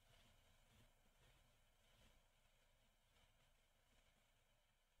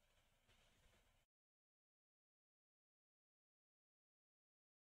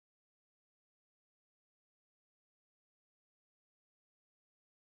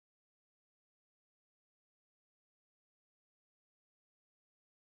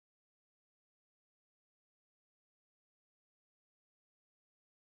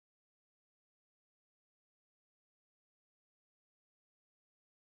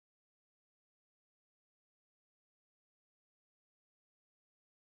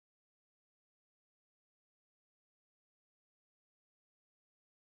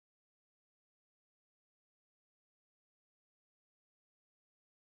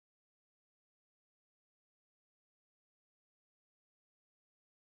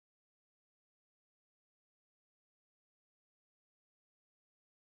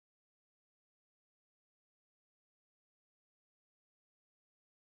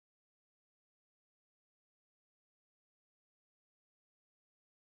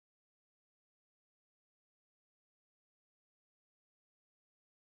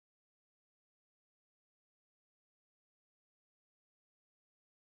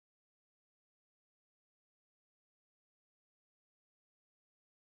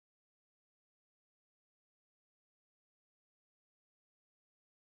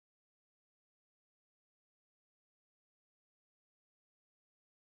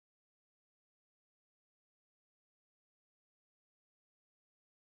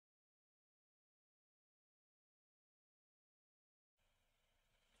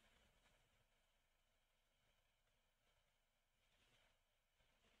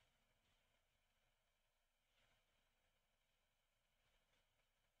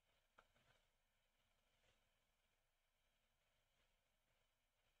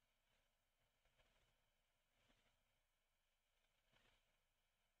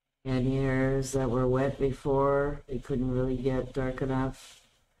 Any areas that were wet before, they couldn't really get dark enough.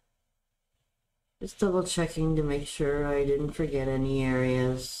 Just double checking to make sure I didn't forget any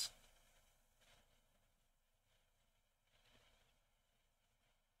areas.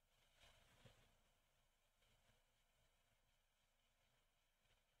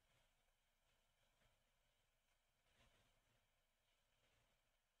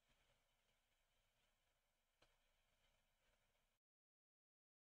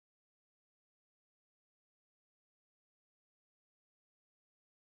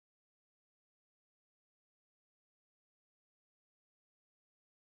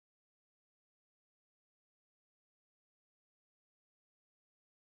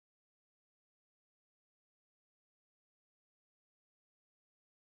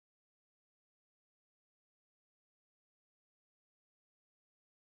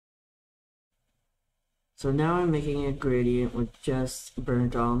 So now I'm making a gradient with just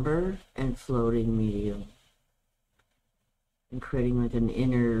burnt umber and floating medium. And creating like an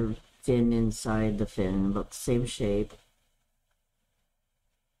inner fin inside the fin, about the same shape.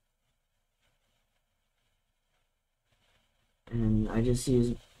 And I just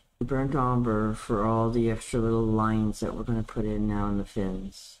use burnt umber for all the extra little lines that we're going to put in now in the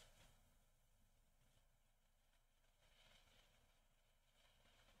fins.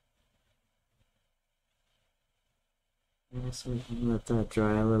 Yeah, so we can let that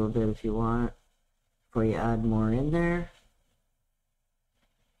dry a little bit if you want, before you add more in there.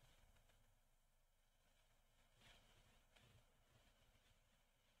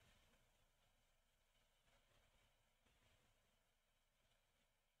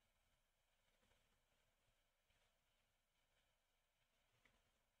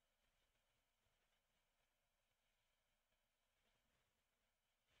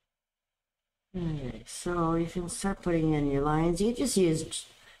 Okay, so you can start putting in your lines. You just use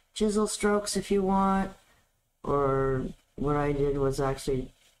chisel strokes if you want, or what I did was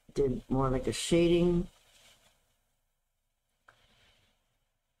actually did more like a shading,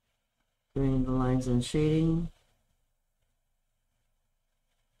 doing the lines and shading.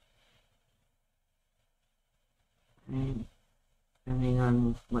 Right. Depending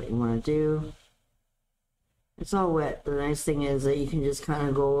on what you want to do. It's all wet. The nice thing is that you can just kind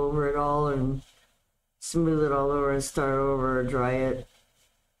of go over it all and smooth it all over and start over or dry it.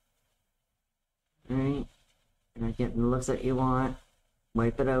 Alright? You're not getting the looks that you want.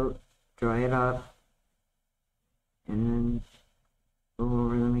 Wipe it out, dry it up, and then go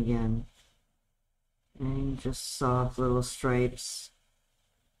over them again. And just soft little stripes.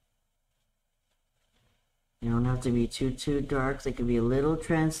 You don't have to be too dark. They can be a little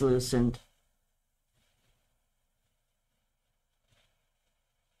translucent.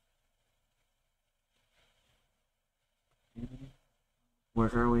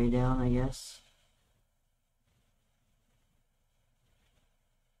 Work our way down, I guess.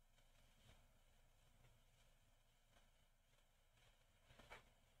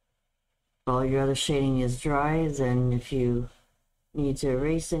 All your other shading is dry, then if you need to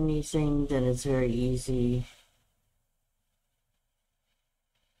erase anything, then it's very easy.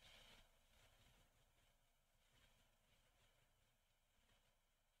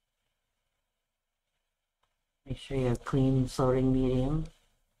 Make sure you have clean floating medium.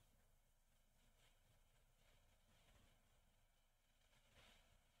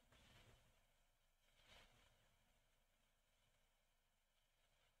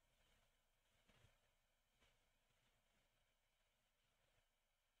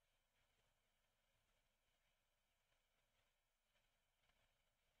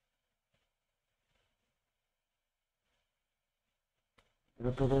 A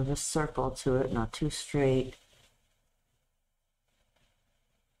little bit of a circle to it, not too straight.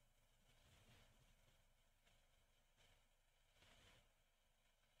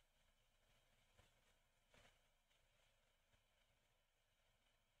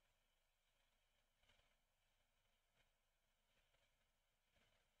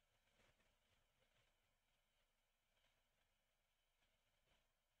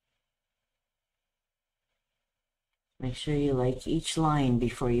 Make sure you like each line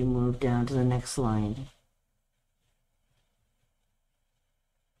before you move down to the next line.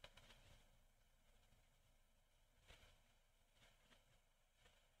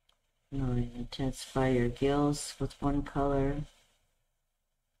 Now intensify your gills with one color.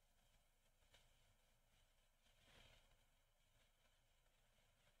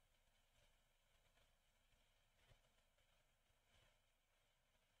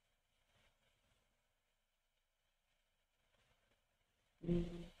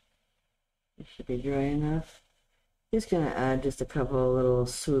 It should be dry enough. Just gonna add just a couple of little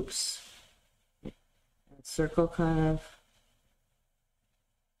swoops. Circle kind of.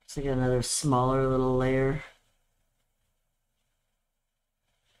 It's like another smaller little layer.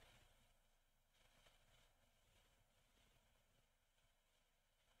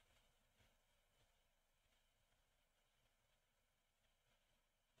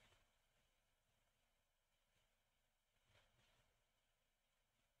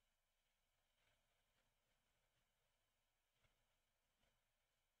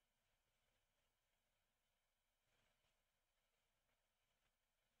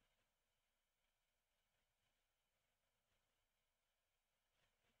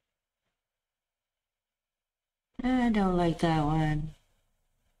 I don't like that one.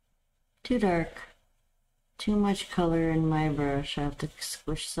 Too dark. Too much color in my brush. I have to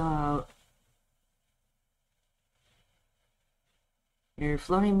squish some out. your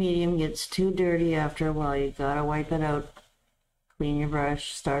floating medium gets too dirty after a while, you gotta wipe it out, clean your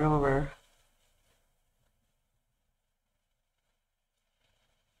brush, start over.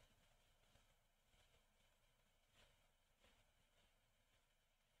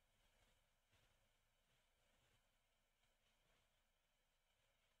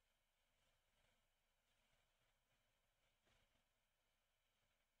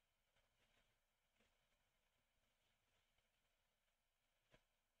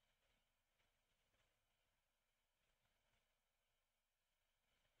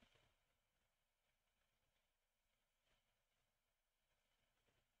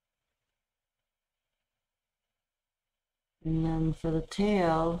 And then for the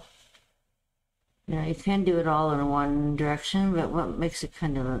tail, you can do it all in one direction, but what makes it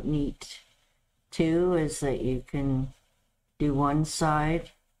kind of neat too is that you can do one side,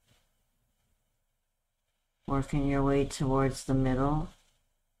 working your way towards the middle.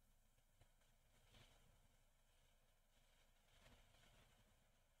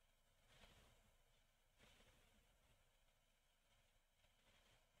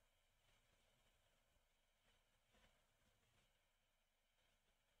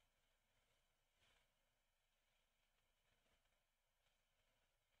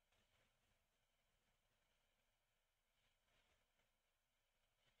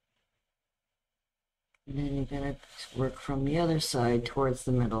 And then you're going to work from the other side towards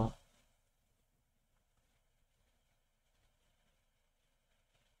the middle.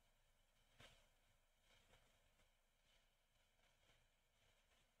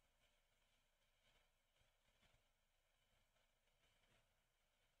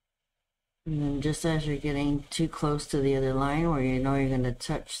 And then just as you're getting too close to the other line where you know you're going to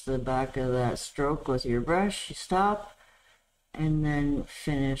touch the back of that stroke with your brush, you stop and then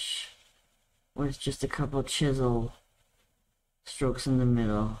finish with just a couple chisel strokes in the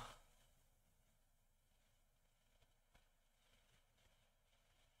middle.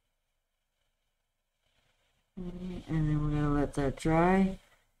 And then we're going to let that dry,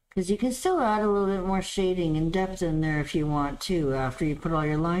 because you can still add a little bit more shading and depth in there if you want to after you put all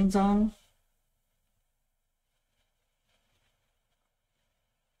your lines on.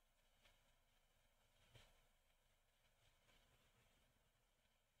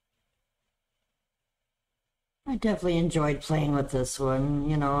 I definitely enjoyed playing with this one.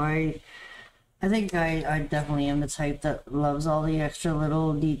 You know, I think I definitely am the type that loves all the extra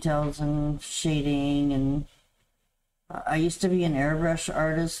little details and shading. And I used to be an airbrush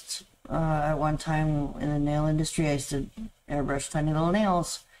artist at one time in the nail industry. I used to airbrush tiny little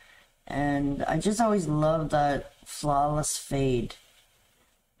nails, and I just always loved that flawless fade.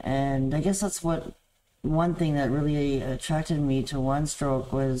 And I guess that's what one thing that really attracted me to one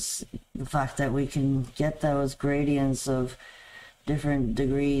stroke was the fact that we can get those gradients of different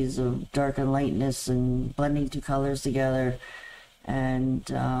degrees of dark and lightness and blending two colors together.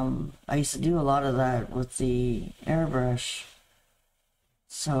 And I used to do a lot of that with the airbrush,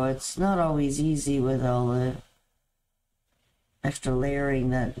 so it's not always easy with all the extra layering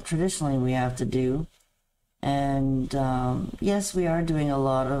that traditionally we have to do. And yes, we are doing a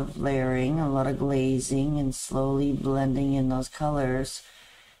lot of layering, a lot of glazing, and slowly blending in those colors,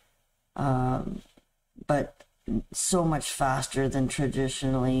 but so much faster than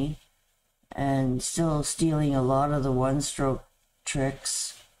traditionally, and still stealing a lot of the one-stroke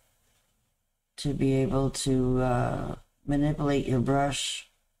tricks to be able to manipulate your brush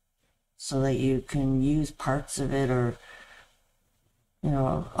so that you can use parts of it, or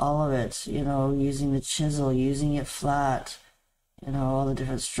all of it, using the chisel, using it flat, all the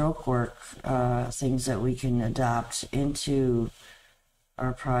different stroke work things that we can adapt into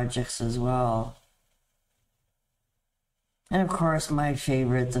our projects as well. And of course, my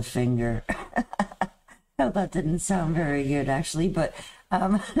favorite, the finger. Oh, that didn't sound very good, actually, but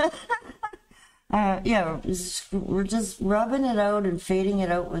yeah, we're just rubbing it out and fading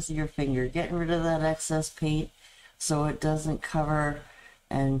it out with your finger, getting rid of that excess paint so it doesn't cover,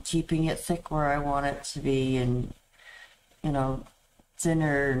 and keeping it thick where I want it to be, and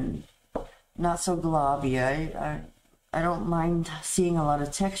thinner and not so globby. I don't mind seeing a lot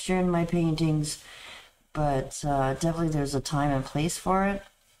of texture in my paintings, but definitely there's a time and place for it,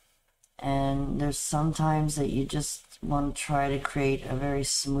 and there's some times that you just want to try to create a very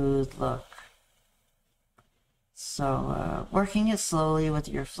smooth look. So working it slowly with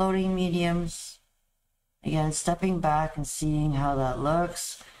your floating mediums. Again, stepping back and seeing how that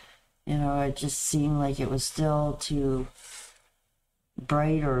looks. It just seemed like it was still too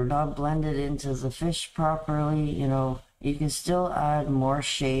bright or not blended into the fish properly. You can still add more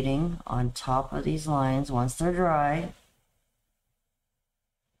shading on top of these lines once they're dry.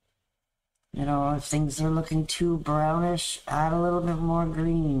 You know, if things are looking too brownish, add a little bit more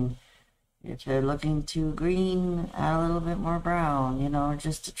green. If they're looking too green, add a little bit more brown, you know,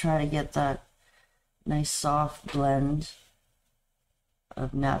 just to try to get that nice soft blend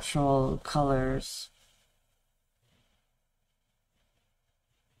of natural colors.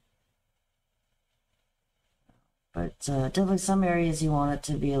 But definitely some areas you want it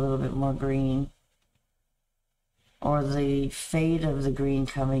to be a little bit more green. Or the fade of the green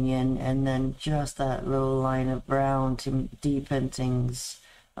coming in, and then just that little line of brown to deepen things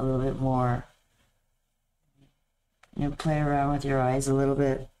a little bit more. You know, play around with your eyes a little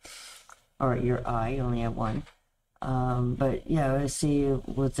bit. Or your eye, you only have one. But yeah, I see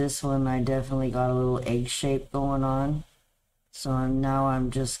with this one, I definitely got a little egg shape going on. So now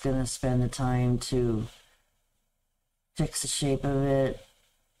I'm just gonna spend the time to fix the shape of it,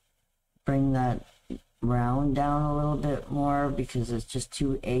 bring that round down a little bit more because it's just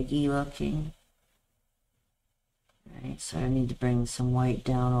too eggy looking. Right, so I need to bring some white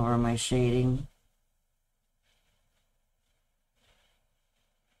down over my shading.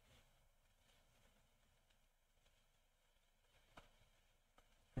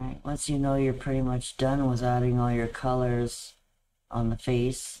 Right, once you know you're pretty much done with adding all your colors on the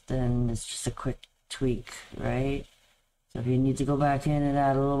face, then it's just a quick tweak, right? So if you need to go back in and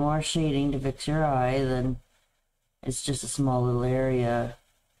add a little more shading to fix your eye, then it's just a small little area.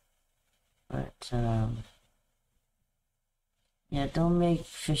 But yeah, don't make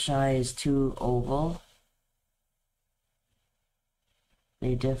fish eyes too oval.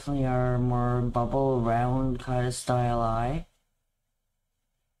 They definitely are more bubble, round kind of style eye.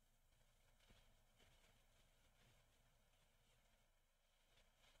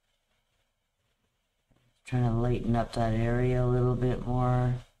 Trying to lighten up that area a little bit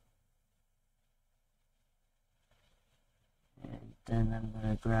more. And then I'm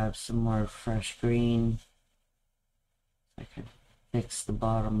going to grab some more fresh green. I can fix the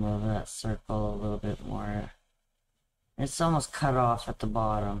bottom of that circle a little bit more. It's almost cut off at the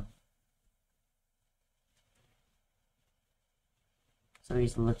bottom. So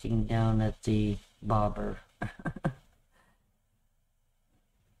he's looking down at the bobber.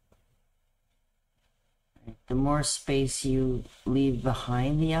 The more space you leave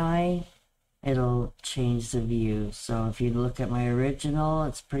behind the eye, it'll change the view. So if you look at my original,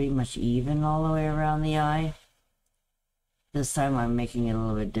 it's pretty much even all the way around the eye. This time I'm making it a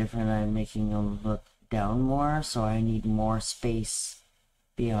little bit different. I'm making them look down more, so I need more space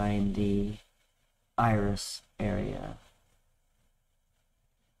behind the iris area.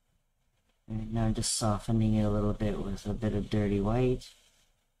 And now I'm just softening it a little bit with a bit of dirty white.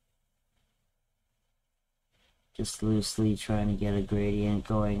 Just loosely trying to get a gradient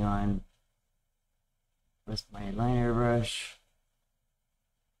going on with my liner brush.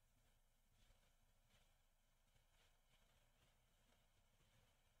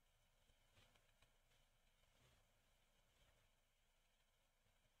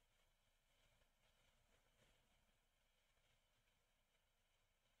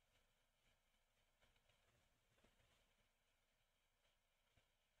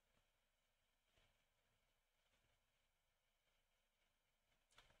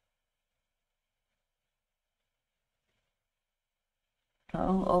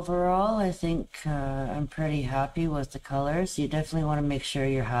 Oh, overall, I think I'm pretty happy with the colors. You definitely want to make sure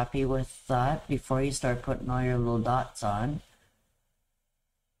you're happy with that before you start putting all your little dots on.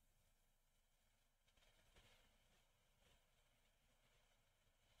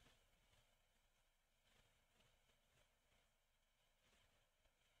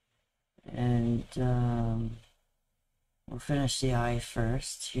 And we'll finish the eye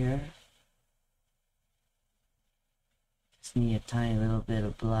first here. Just need a tiny little bit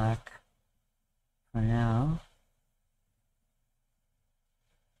of black for now.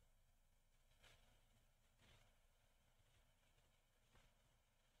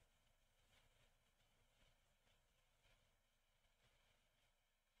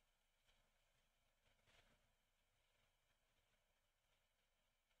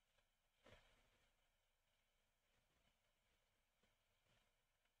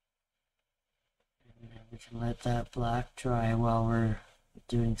 We can let that black dry while we're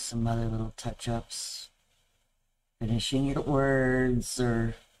doing some other little touch-ups. Finishing your words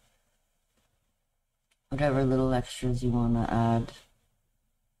or whatever little extras you want to add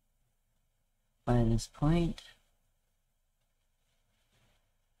by this point.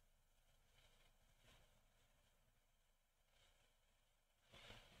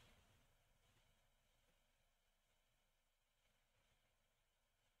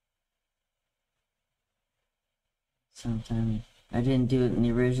 Sometimes I didn't do it in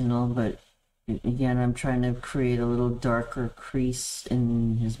the original, but Again, I'm trying to create a little darker crease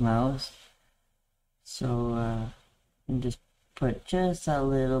in his mouth. So, and just put just a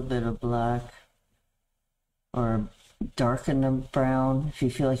little bit of black, or darken the brown. If you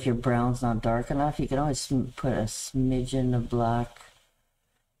feel like your brown's not dark enough, you can always put a smidgen of black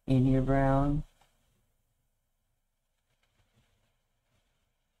in your brown.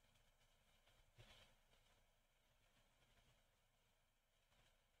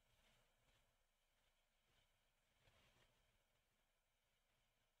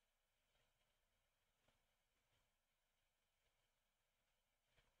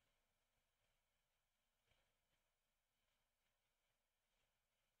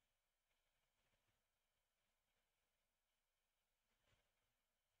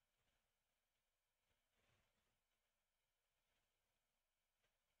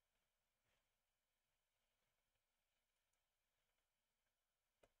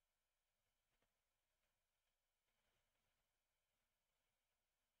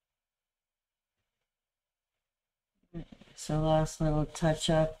 So last little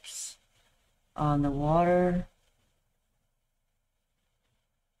touch-ups on the water.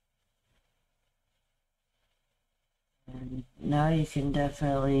 And now you can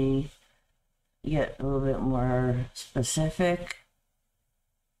definitely get a little bit more specific.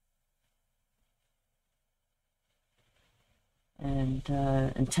 And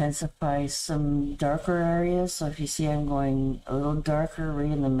intensify some darker areas. So if you see I'm going a little darker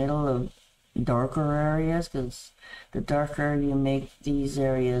right in the middle of darker areas, because the darker you make these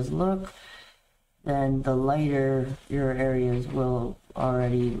areas look, then the lighter your areas will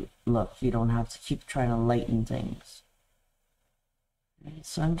already look. You don't have to keep trying to lighten things.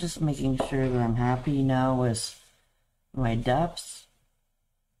 So I'm just making sure that I'm happy now with my depths.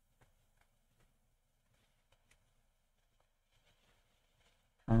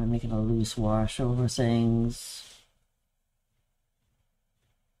 Kind of making a loose wash over things.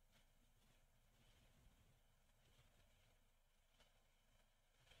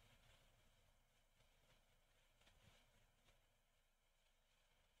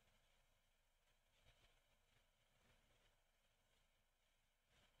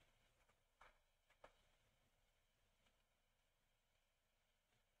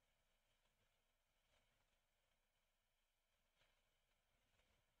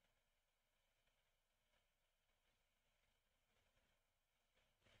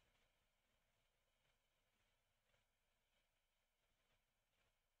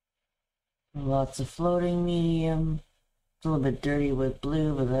 Lots of floating medium. It's a little bit dirty with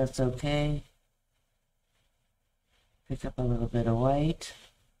blue, but that's okay. Pick up a little bit of white.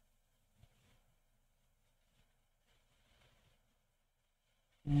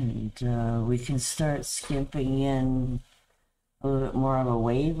 And we can start skimping in a little bit more of a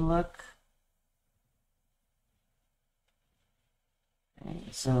wave look. Okay,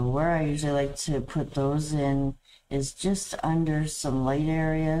 so where I usually like to put those in is just under some light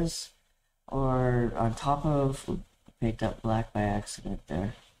areas, or on top of, picked up black by accident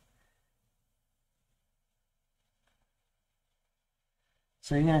there.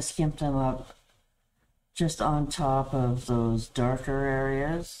 So you're gonna skimp them up just on top of those darker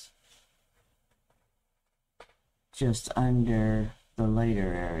areas, just under the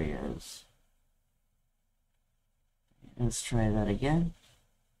lighter areas. Let's try that again.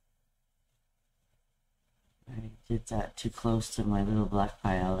 I did that too close to my little black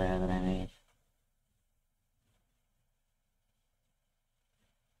pile there that I made.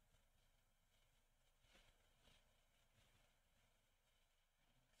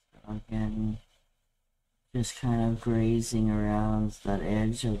 So again, just kind of grazing around that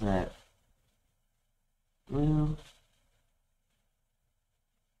edge of that blue.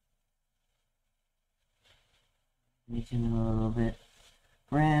 Making it a little bit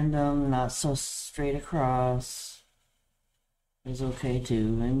random, not so straight across is okay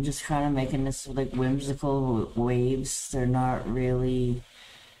too. I'm just kind of making this like whimsical waves. They're not really,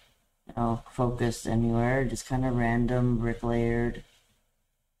 focused anywhere, just kind of random, brick layered.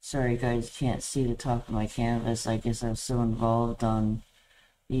 Sorry guys, can't see the top of my canvas. I guess I was so involved on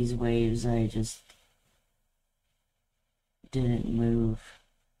these waves I just didn't move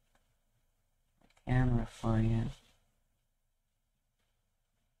the camera for you.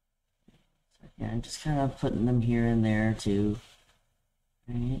 So yeah, I'm just kind of putting them here and there too.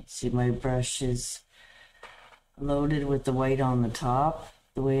 Right, see my brush is loaded with the white on the top,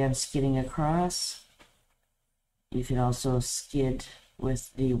 the way I'm skidding across. You can also skid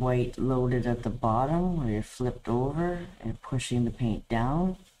with the white loaded at the bottom, where you're flipped over and pushing the paint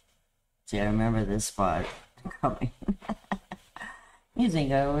down. See, I remember this spot coming. You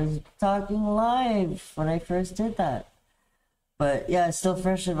think I was talking live when I first did that. But yeah, it's still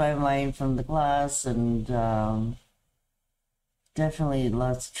fresh in my mind from the class, and definitely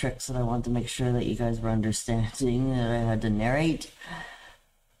lots of tricks that I want to make sure that you guys were understanding that I had to narrate.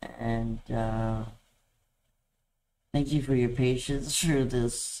 And thank you for your patience through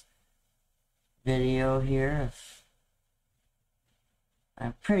this video here.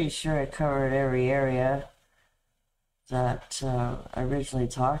 I'm pretty sure I covered every area that I originally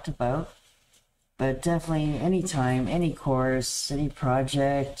talked about. But definitely anytime, any course, any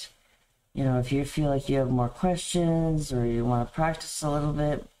project, you know, if you feel like you have more questions or you want to practice a little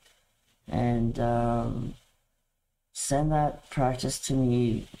bit, and send that practice to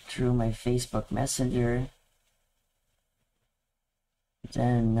me through my Facebook Messenger,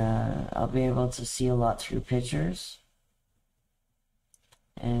 then I'll be able to see a lot through pictures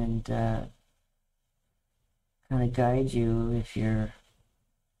and kind of guide you if you're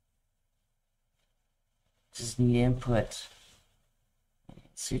just need input.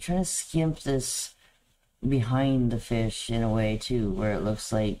 So you're trying to skimp this behind the fish in a way too, where it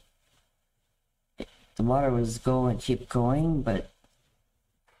looks like the water was keep going, but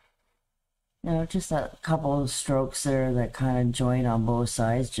you know, just a couple of strokes there that kind of join on both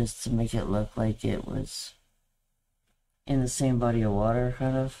sides just to make it look like it was in the same body of water,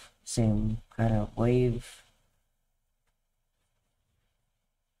 kind of same kind of wave,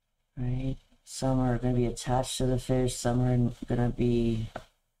 right? Some are going to be attached to the fish, some are going to be,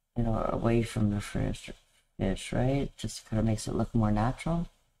 you know, away from the fish, right? Just kind of makes it look more natural,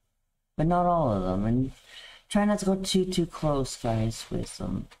 but not all of them. And try not to go too close, guys, with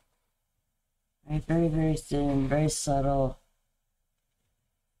them. Right? Very, very thin, very subtle.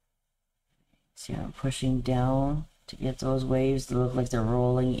 See how I'm pushing down to get those waves to look like they're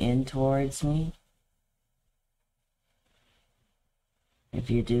rolling in towards me. If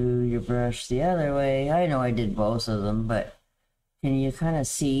you do your brush the other way, I know I did both of them, but can you kind of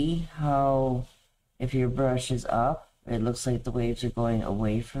see how if your brush is up, it looks like the waves are going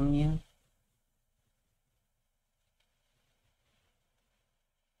away from you?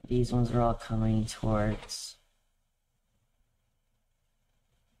 These ones are all coming towards.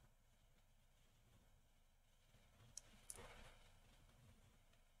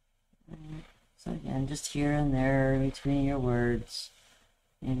 So again, just here and there between your words,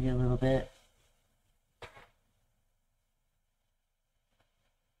 maybe a little bit.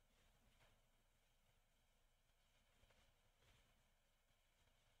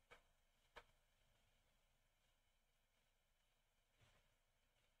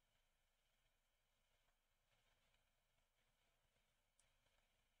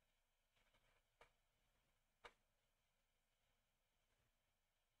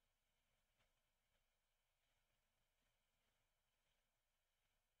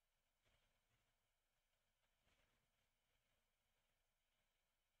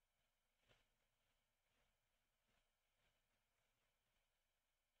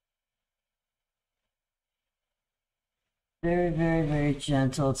 Very, very, very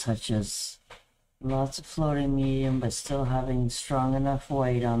gentle touches. Lots of floating medium, but still having strong enough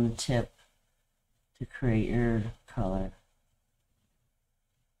weight on the tip to create your color.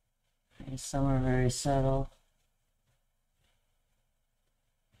 Okay, some are very subtle.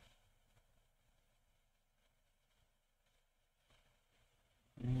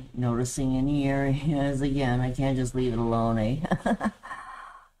 Noticing any areas, again, I can't just leave it alone, eh?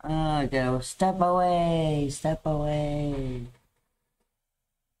 Go step away, step away.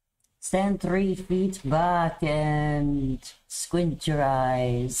 Stand 3 feet back and squint your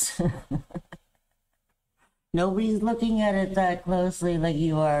eyes. Nobody's looking at it that closely like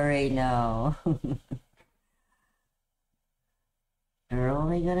you are right now. You're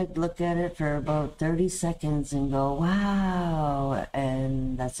only gonna look at it for about 30 seconds and go, wow,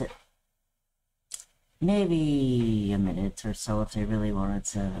 and that's it. Maybe a minute or so if they really wanted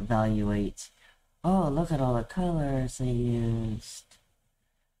to evaluate. Oh, look at all the colors they used.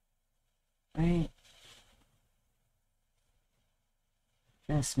 Right?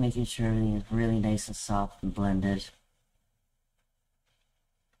 Just making sure everything is really nice and soft and blended.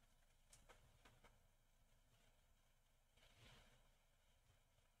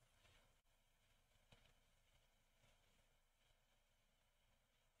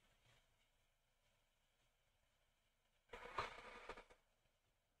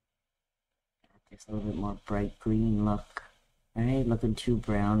 Just a little bit more bright green look. Alright, looking too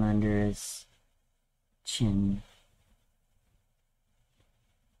brown under his chin.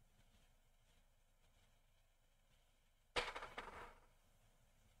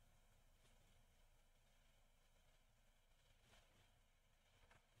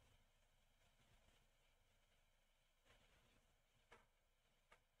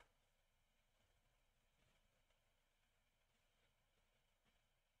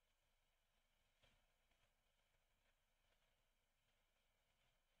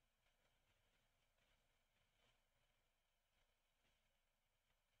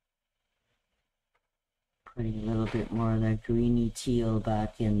 Putting a little bit more of that greeny teal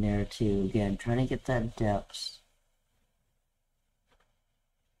back in there too. Again, trying to get that depth.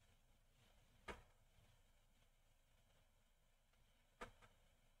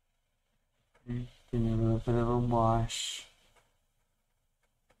 Doing a little bit of a wash.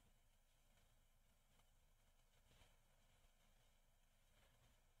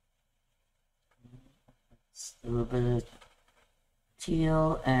 A little bit of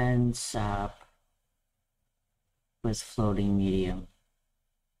teal and sap with floating medium.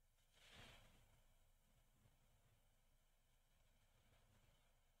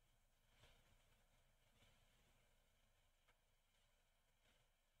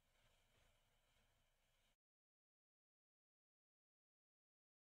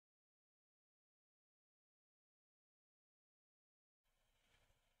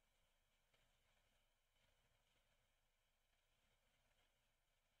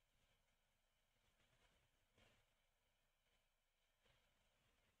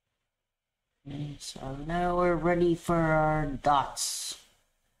 Okay, so now we're ready for our dots.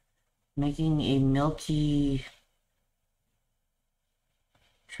 Making a milky,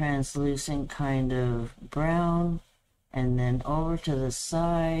 translucent kind of brown. And then over to the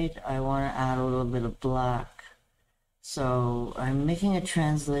side, I want to add a little bit of black. So I'm making a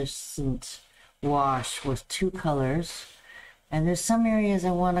translucent wash with two colors. And there's some areas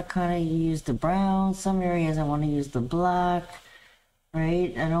I want to kind of use the brown, some areas I want to use the black.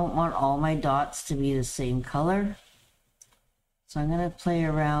 Right? I don't want all my dots to be the same color. So I'm going to play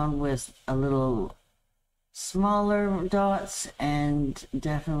around with a little smaller dots and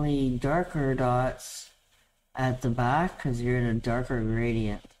definitely darker dots at the back because you're in a darker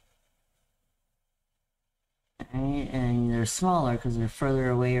gradient. Right? And they're smaller because they're further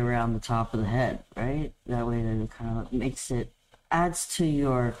away around the top of the head, right? That way it kind of makes it, adds to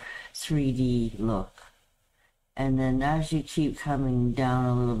your 3D look. And then as you keep coming down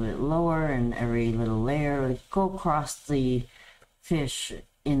a little bit lower and every little layer, like go across the fish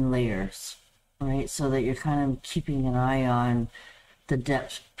in layers, right? So that you're kind of keeping an eye on the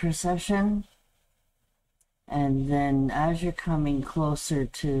depth perception. And then as you're coming closer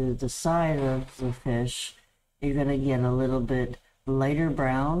to the side of the fish, you're going to get a little bit lighter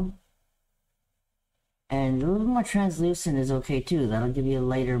brown. And a little more translucent is okay too. That'll give you a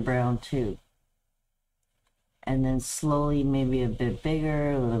lighter brown too. And then slowly maybe a bit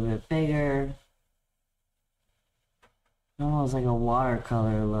bigger, a little bit bigger. Almost like a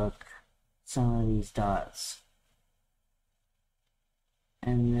watercolor look, some of these dots.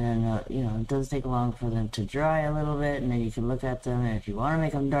 And then, you know, it does take long for them to dry a little bit, and then you can look at them, and if you want to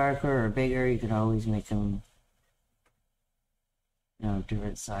make them darker or bigger, you can always make them, you know,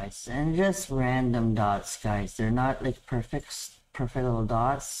 different sizes. And just random dots, guys. They're not like perfect little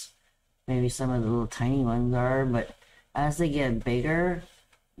dots. Maybe some of the little tiny ones are, but as they get bigger,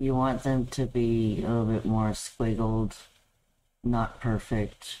 you want them to be a little bit more squiggled, not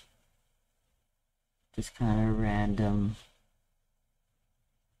perfect, just kind of random.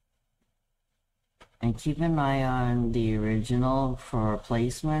 And keep an eye on the original for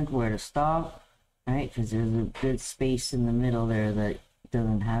placement, where to stop, right? Because there's a good space in the middle there that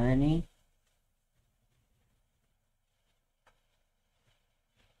doesn't have any.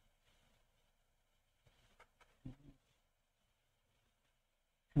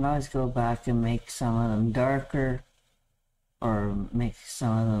 You can always go back and make some of them darker or make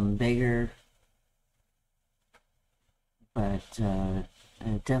some of them bigger, but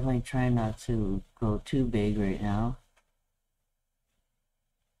definitely try not to go too big right now.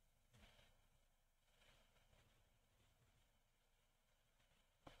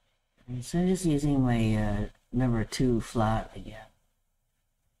 And so I'm just using my number 2 flat again,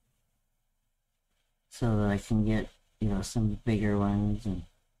 so that I can get, you know, some bigger ones. And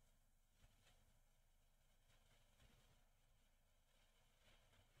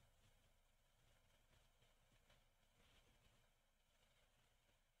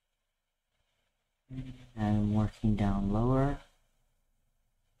I'm working down lower.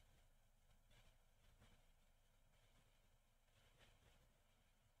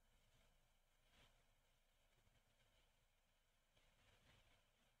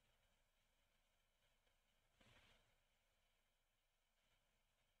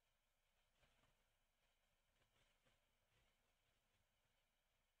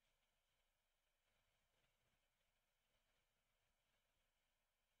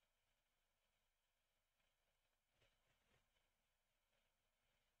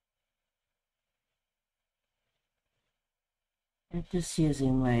 I'm just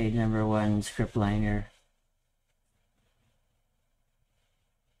using my number 1 script liner.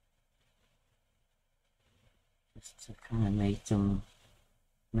 just to kind of make them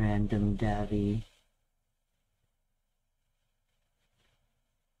random dabby.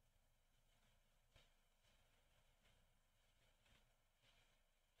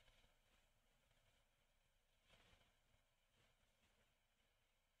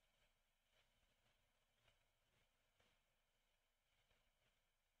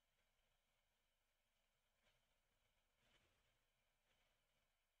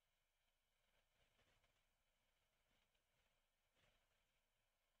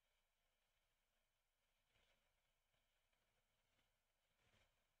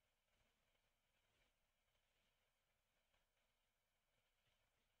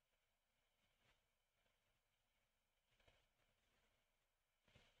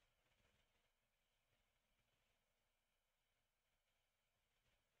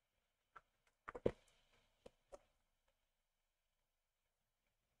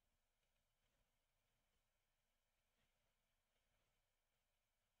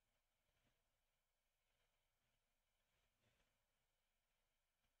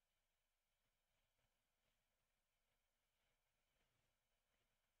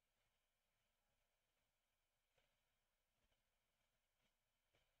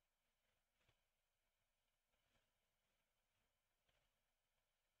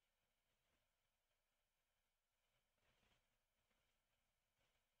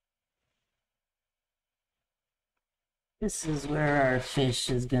 This is where our fish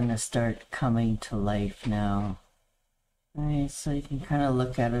is gonna start coming to life now. Alright, so you can kind of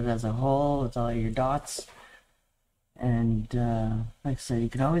look at it as a whole with all your dots. And like I said, you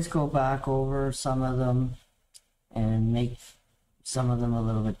can always go back over some of them and make some of them a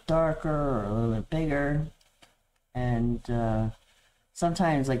little bit darker or a little bit bigger. And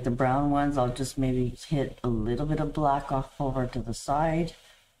sometimes, like the brown ones, I'll just maybe hit a little bit of black off over to the side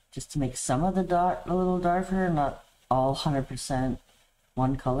just to make some of the dot a little darker, not all 100%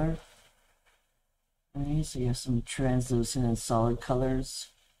 one color. Okay, so you have some translucent and solid colors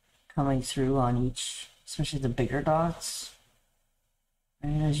coming through on each, especially the bigger dots.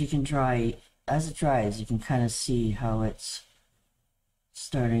 And as it dries, you can kind of see how it's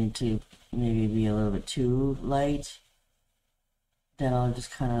starting to maybe be a little bit too light. Then I'll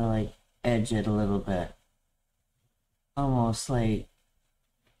just kind of like edge it a little bit, almost like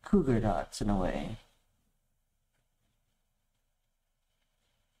cougar dots in a way.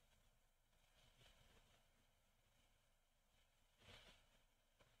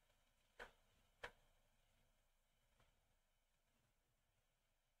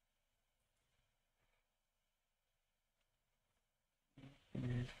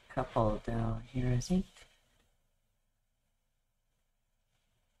 There's a couple down here, I think.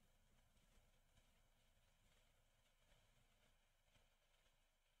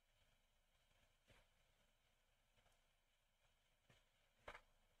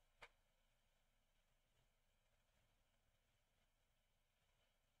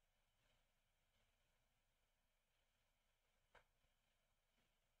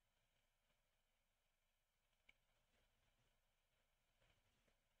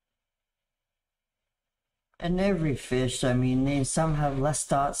 And every fish, I mean, some have less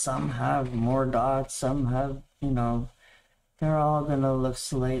dots, some have more dots, some have, they're all gonna look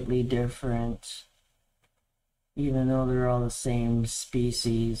slightly different, even though they're all the same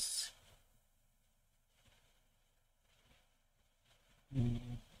species.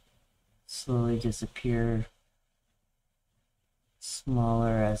 Slowly disappear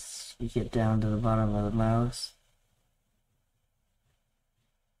smaller as you get down to the bottom of the mouse.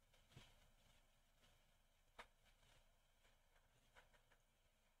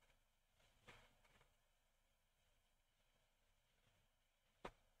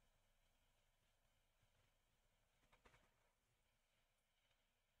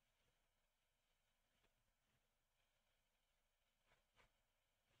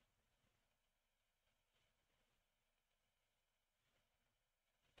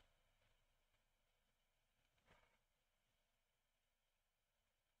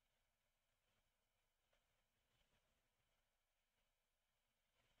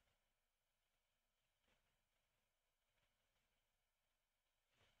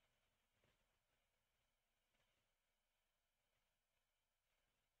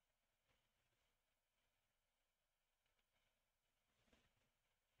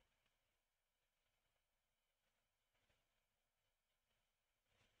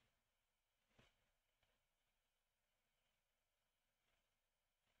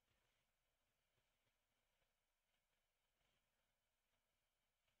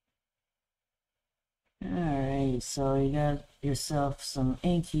 Alright, so you got yourself some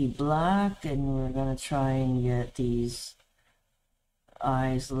inky black, and we're gonna try and get these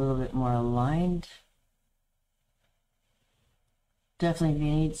eyes a little bit more aligned. Definitely, if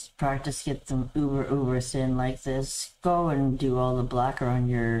you need to practice, get them uber thin like this. Go and do all the blacker on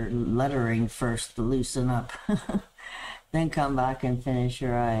your lettering first to loosen up. Then come back and finish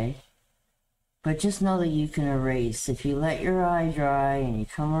your eye. But just know that you can erase. If you let your eye dry and you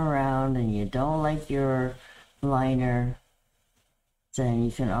come around and you don't like your liner, then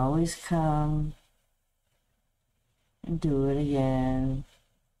you can always come and do it again.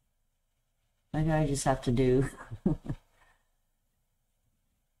 Like I just have to do.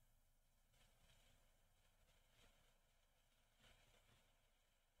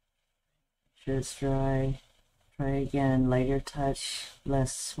 Sure it's dry. Try again, lighter touch,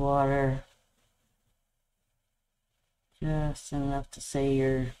 less water. Just enough to say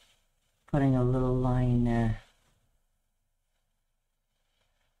you're putting a little line there.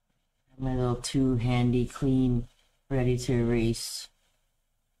 My little two handy clean, ready to erase.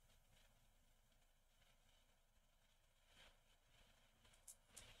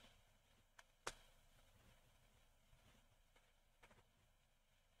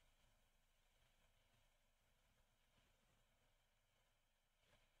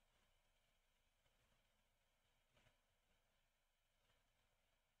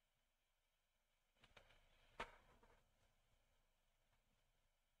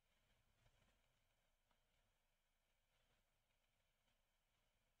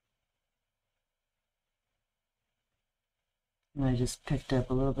 And I just picked up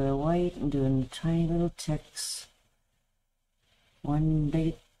a little bit of white and doing tiny little ticks. One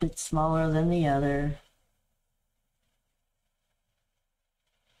bit smaller than the other.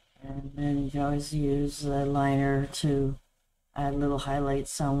 And then you can always use the liner to add a little highlight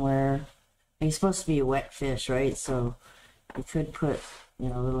somewhere. It's supposed to be a wet fish, right? So you could put, you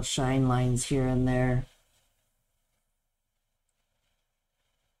know, little shine lines here and there.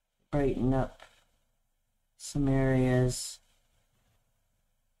 Brighten up some areas.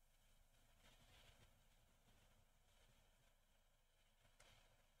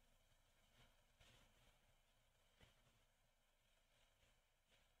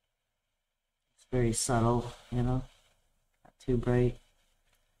 It's very subtle, you know, not too bright.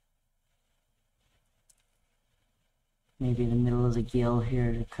 Maybe the middle of the gill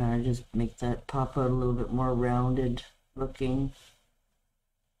here to kind of just make that pop out a little bit more rounded looking.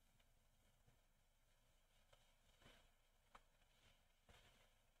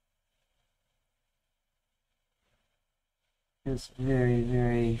 Just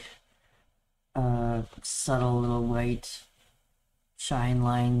very subtle little white shine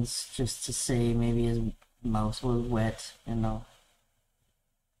lines just to say maybe his mouth was wet, you know.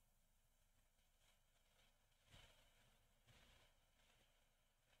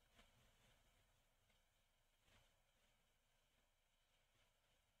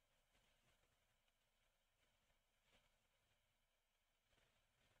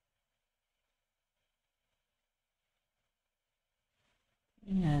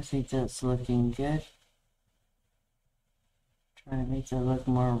 Yeah, I think that's looking good. Try to make that look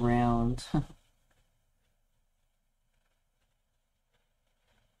more round.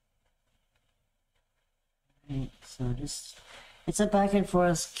 Right, so just, it's a back and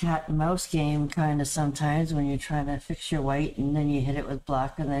forth cat and mouse game kind of sometimes when you're trying to fix your white and then you hit it with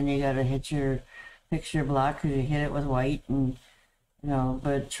black and then you gotta fix your black because you hit it with white, and you know,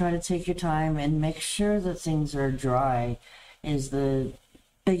 but try to take your time and make sure that things are dry is the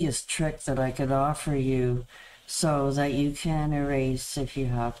biggest trick that I could offer you so that you can erase if you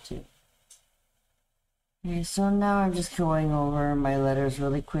have to. Okay, so now I'm just going over my letters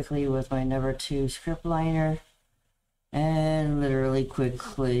really quickly with my number 2 script liner. And literally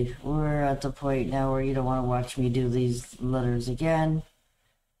quickly, we're at the point now where you don't want to watch me do these letters again.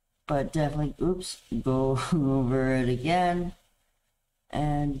 But definitely, oops, go over it again.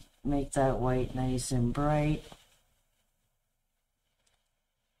 And make that white nice and bright.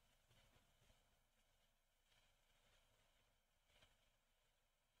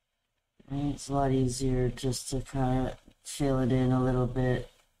 And it's a lot easier just to kind of fill it in a little bit.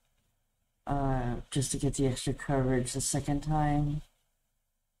 Just to get the extra coverage the second time.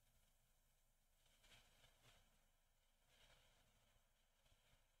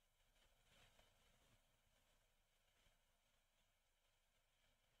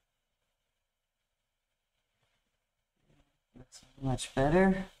 That's much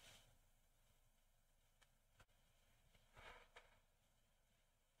better.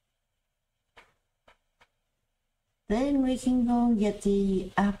 Then we can go and get the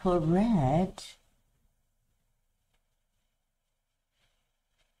apple red.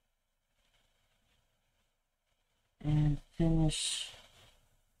 and finish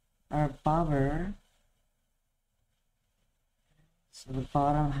our bobber. So the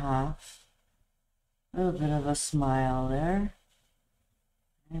bottom half, a little bit of a smile there,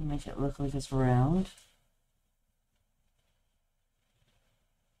 and make it look like it's round.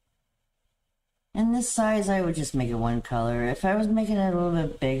 And this size, I would just make it one color. If I was making it a little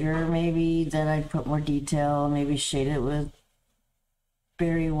bit bigger, maybe, then I'd put more detail, maybe shade it with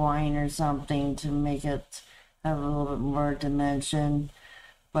berry wine or something to make it have a little bit more dimension.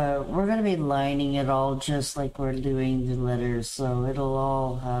 But we're going to be lining it all just like we're doing the letters, so it'll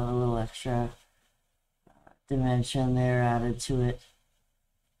all have a little extra dimension there added to it.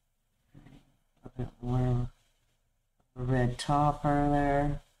 A bit more red topper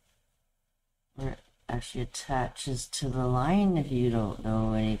there, where it actually attaches to the line if you don't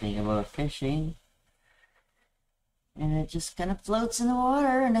know anything about fishing. And it just kind of floats in the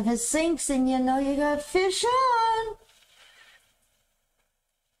water, and if it sinks, then you know you got fish on.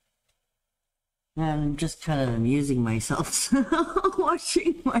 I'm just kind of amusing myself,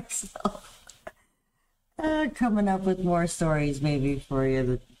 watching myself. Coming up with more stories maybe for you,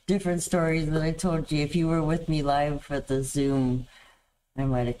 the different stories that I told you. If you were with me live at the Zoom, I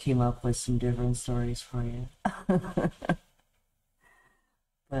might have came up with some different stories for you.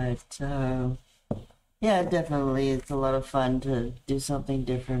 But yeah, definitely it's a lot of fun to do something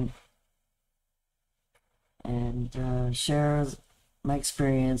different and share my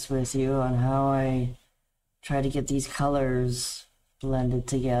experience with you on how I try to get these colors blended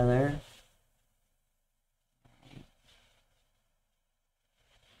together.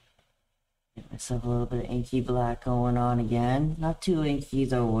 Get myself a little bit of inky black going on again. Not too inky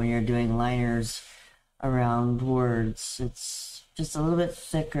though when you're doing liners around words. It's just a little bit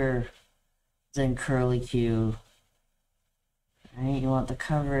thicker than curly Q. Right? You want the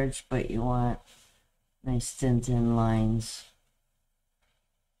coverage, but you want nice thin lines.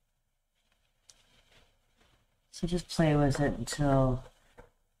 So just play with it until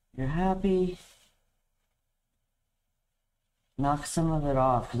you're happy. Knock some of it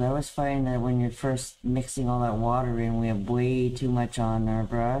off, because I always find that when you're first mixing all that water in, we have way too much on our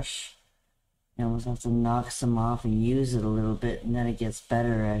brush. You almost have to knock some off and use it a little bit, and then it gets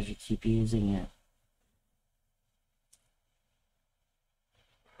better as you keep using it.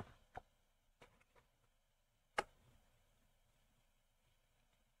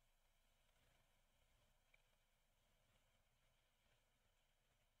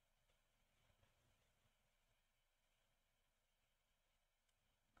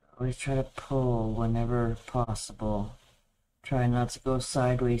 Always try to pull whenever possible. Try not to go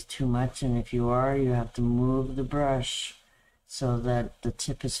sideways too much, and if you are, you have to move the brush so that the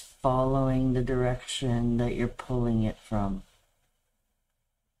tip is following the direction that you're pulling it from.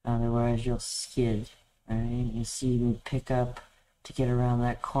 Otherwise, you'll skid. Right? You see me pick up to get around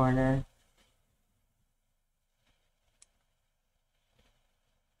that corner.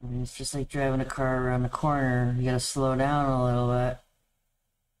 And it's just like driving a car around the corner. You gotta slow down a little bit.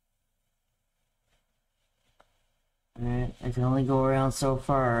 Alright, I can only go around so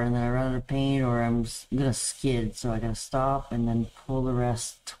far, and then I run out of paint, or I'm gonna skid, so I gotta stop and then pull the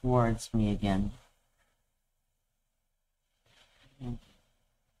rest towards me again.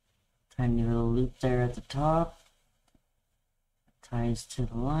 Tiny little loop there at the top. Ties to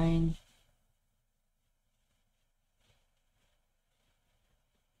the line.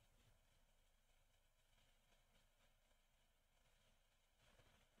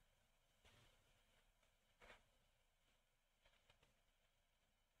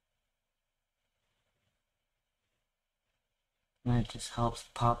 And it just helps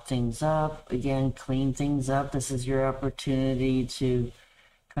pop things up. Again, clean things up. This is your opportunity to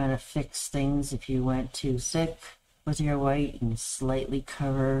kind of fix things if you went too thick with your white, and slightly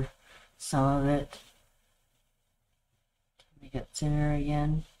cover some of it. Make it thinner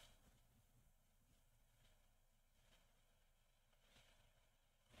again.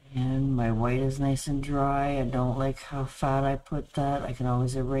 And my white is nice and dry. I don't like how fat I put that. I can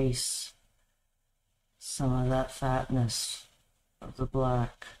always erase some of that fatness of the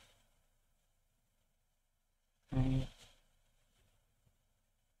black. Right.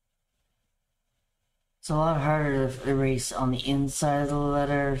 It's a lot harder to erase on the inside of the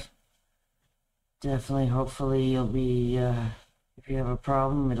letter. Definitely, hopefully you'll be, if you have a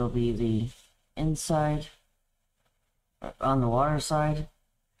problem, it'll be the inside, on the water side.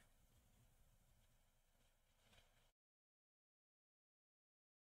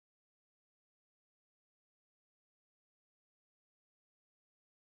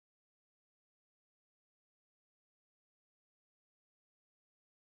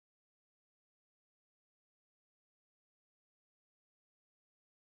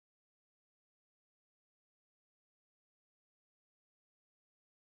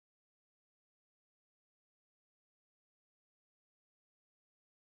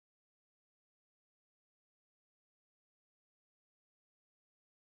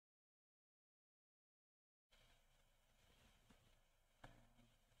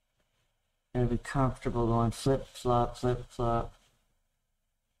 Gotta be comfortable going flip, flop, flip, flop.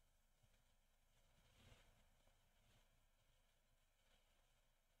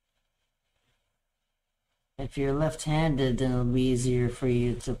 If you're left-handed, then it'll be easier for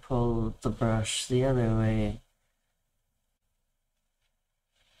you to pull the brush the other way.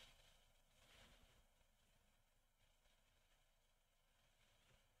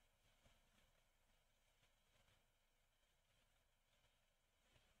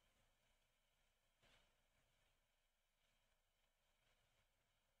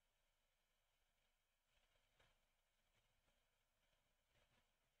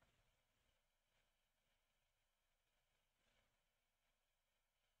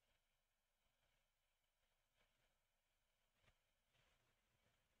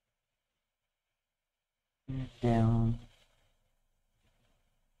 Down.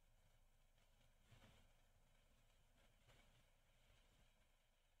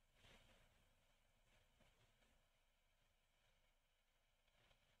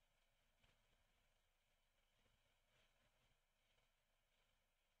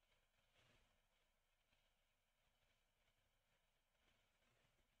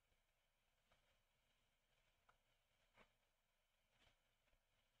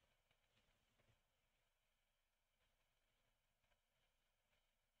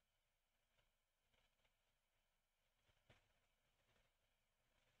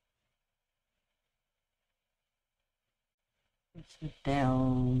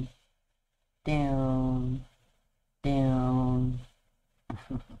 Down, down, down.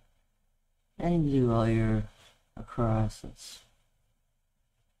 And you do all your acrosses.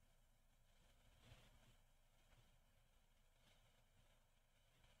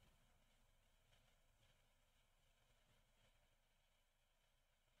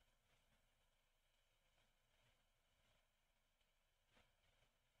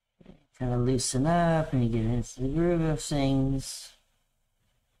 Kind of loosen up and you get into the groove of things.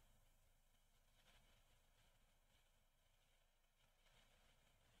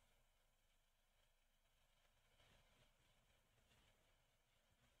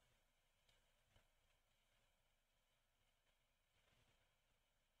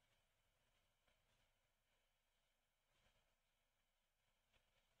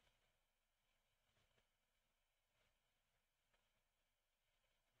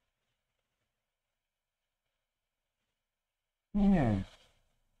 There.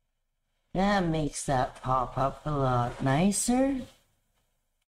 That makes that pop up a lot nicer.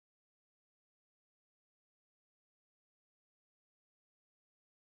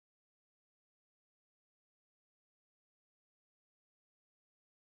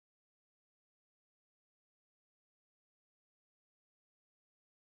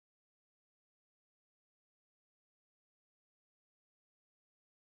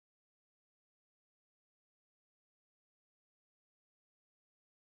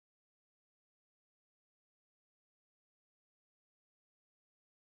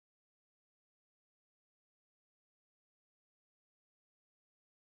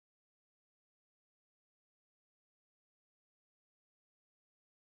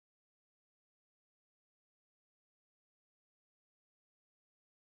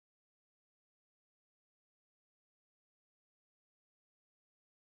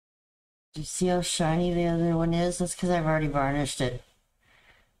 Do you see how shiny the other one is? That's because I've already varnished it.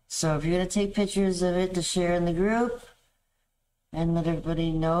 So if you're going to take pictures of it to share in the group and let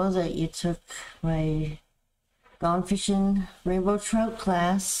everybody know that you took my Gone Fishing Rainbow Trout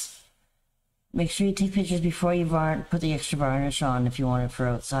class, make sure you take pictures before you put the extra varnish on if you want it for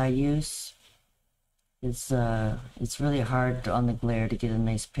outside use. It's really hard on the glare to get a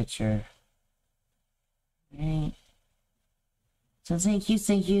nice picture. Right. So thank you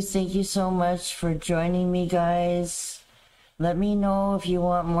so much for joining me, guys. Let me know if you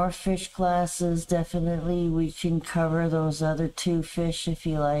want more fish classes. Definitely we can cover those other 2 fish if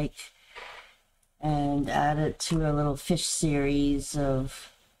you like, and add it to a little fish series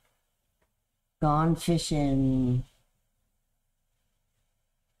of Gone Fishing.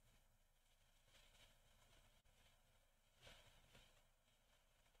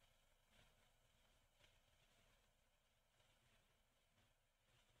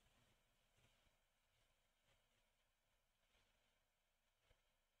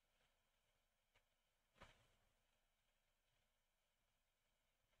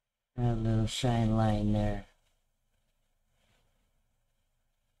 A little shine line there.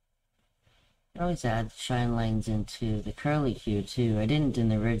 I always add shine lines into the curly cue too. I didn't in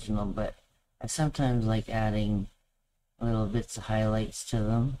the original, but I sometimes like adding little bits of highlights to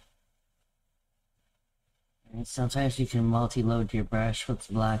them. And sometimes you can multi-load your brush with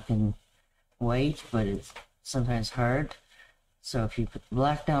black and white, but it's sometimes hard. So if you put the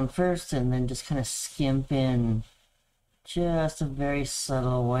black down first and then just kind of skimp in just a very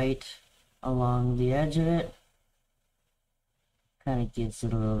subtle white along the edge of it, kind of gives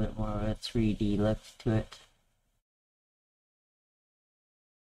it a little bit more of a 3D look to it.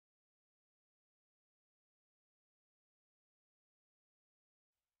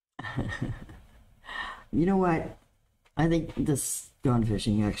 You know what? I think this gone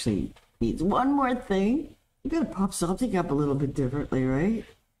fishing actually needs one more thing. You gotta pop something up a little bit differently, right?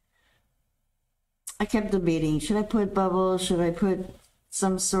 I kept debating, should I put bubbles? Should I put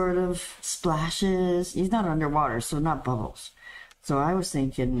some sort of splashes? He's not underwater, so not bubbles. So I was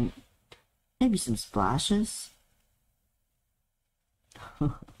thinking maybe some splashes.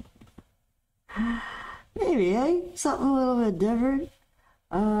 Maybe, eh? Something a little bit different.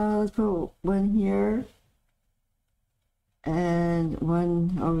 Let's put one here and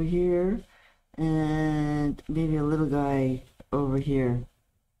one over here and maybe a little guy over here.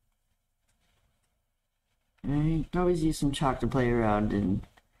 Right? Always use some chalk to play around and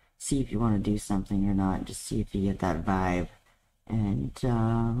see if you want to do something or not. Just see if you get that vibe. And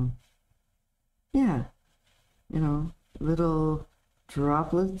yeah, you know, little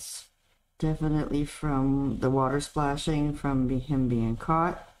droplets, definitely from the water splashing from him being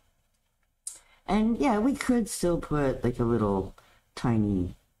caught. And yeah, we could still put like a little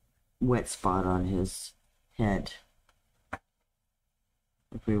tiny wet spot on his head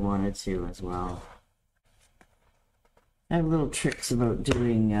if we wanted to as well. I have little tricks about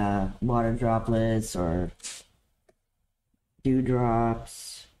doing water droplets or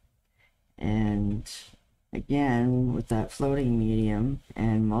dewdrops, and again with that floating medium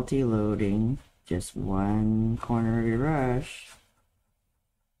and multi-loading, just one corner of your brush.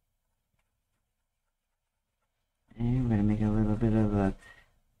 And we're going to make a little bit of a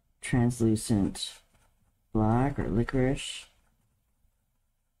translucent black or licorice.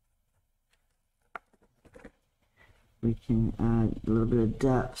 We can add a little bit of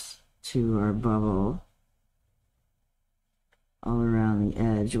depth to our bubble all around the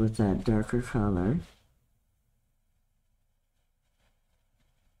edge with that darker color.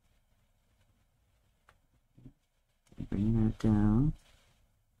 Bring that down.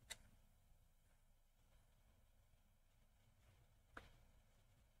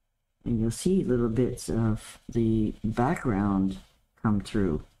 And you'll see little bits of the background come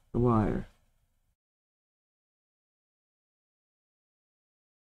through the water.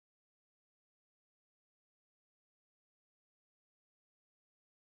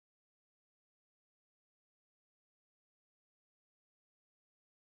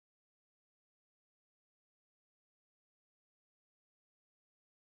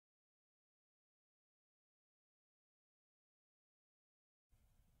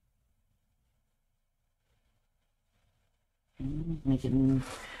 Making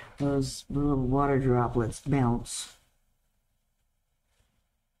those little water droplets bounce.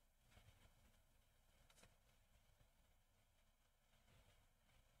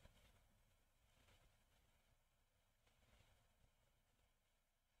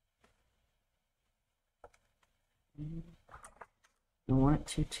 Don't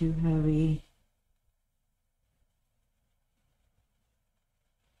want it too heavy.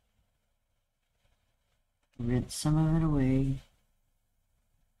 Rinse some of it away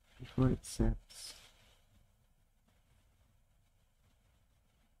before it sets.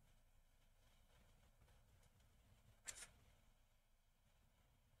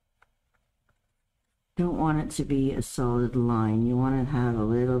 Don't want it to be a solid line. You want to have a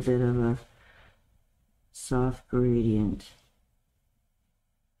little bit of a soft gradient.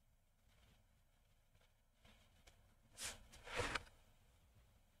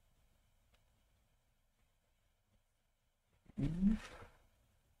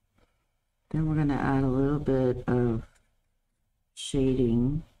 Then we're going to add a little bit of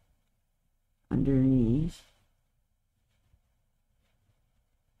shading underneath.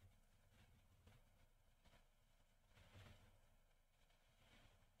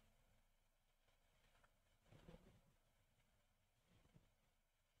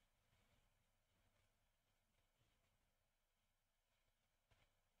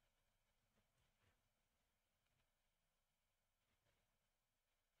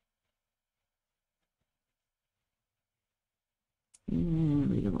 And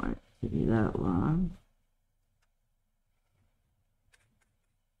we don't want it to be that long.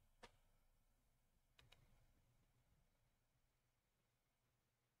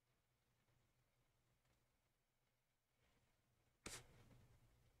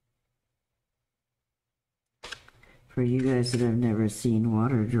 For you guys that have never seen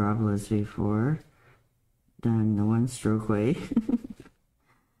water droplets before, done the one stroke way,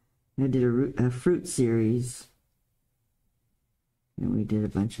 I did a fruit series, and we did a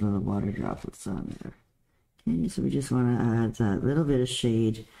bunch of little water droplets on there. Okay, so we just want to add that little bit of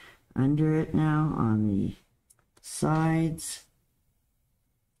shade under it now on the sides.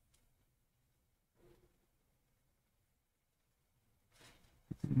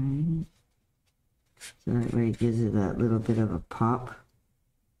 Right. So that way it gives it that little bit of a pop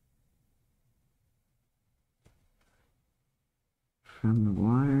from the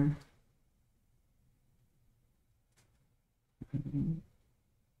water.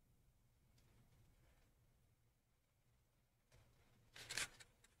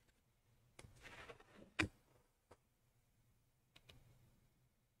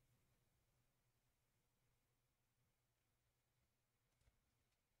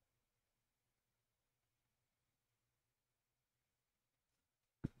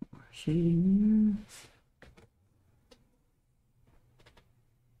 Shading there.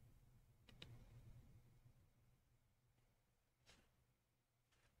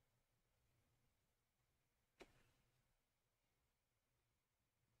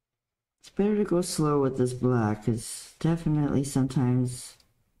 It's better to go slow with this black, because definitely sometimes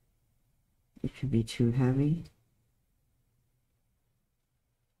it can be too heavy.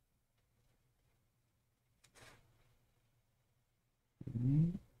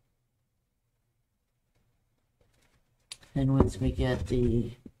 And once we get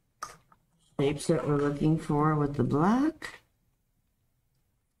the shapes that we're looking for with the black,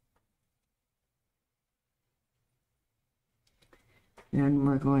 then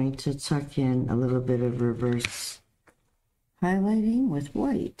we're going to tuck in a little bit of reverse highlighting with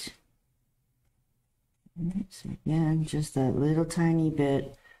white. Right, so again, just that little tiny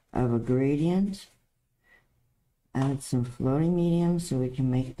bit of a gradient. Add some floating medium so we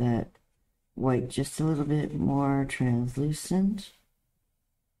can make that white just a little bit more translucent.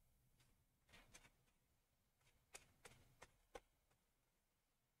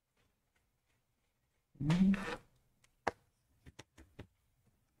 Then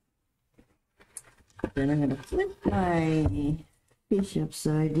I'm going to flip my fish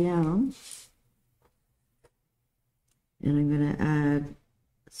upside down, and I'm going to add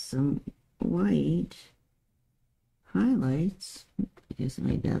some white highlights. I guess I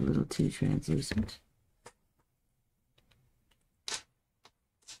made that a little too translucent.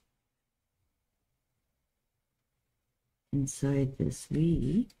 Inside this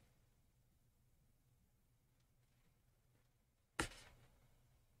V.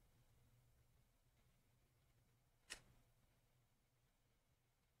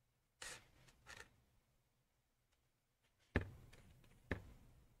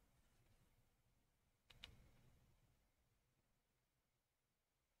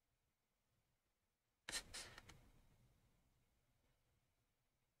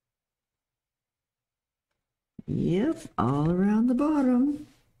 Yep, all around the bottom.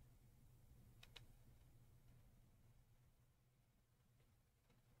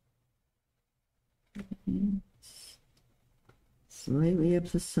 Slightly up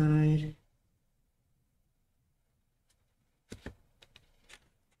the side.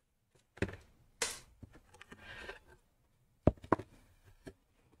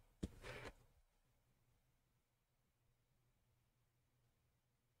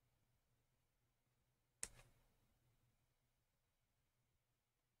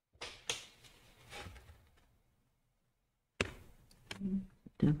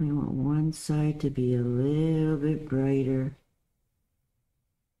 Definitely want one side to be a little bit brighter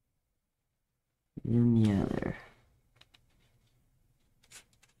than the other.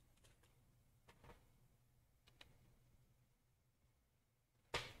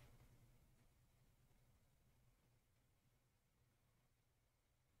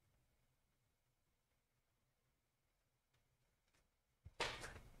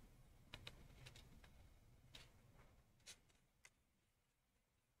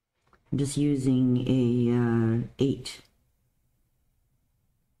 I'm just using a 8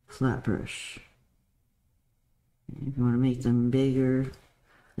 flat brush. If you want to make them bigger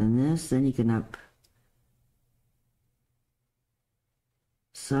than this, then you can up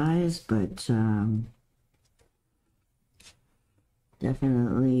size, but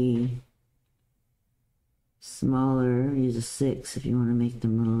definitely smaller. Use a 6 if you want to make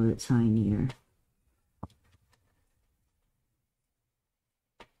them a little bit tinier.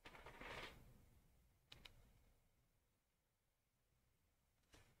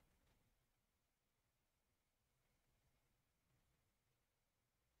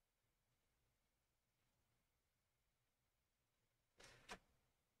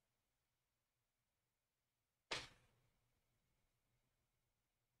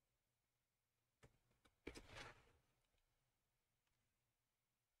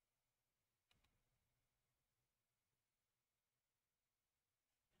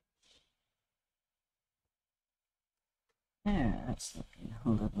 There, that's looking a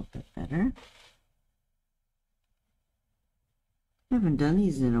little bit better. I haven't done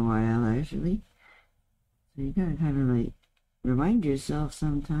these in a while, actually. So you gotta kind of like remind yourself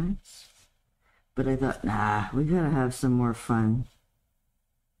sometimes. But I thought, nah, we gotta have some more fun.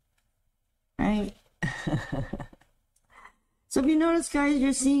 Right? So if you notice, guys,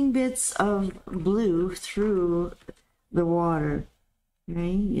 you're seeing bits of blue through the water.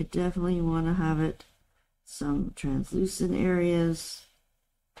 Okay? You definitely want to have it some translucent areas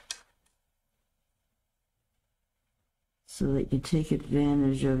so that you can take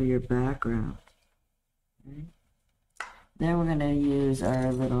advantage of your background. Okay? Then we're going to use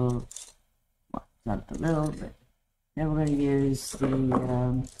our little, well, not the little, but then we're going to use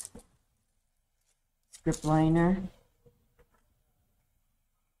the script liner.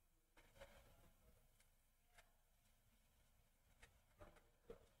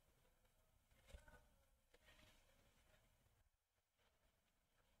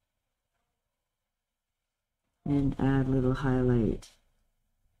 And add little highlight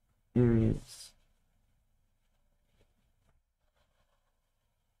areas.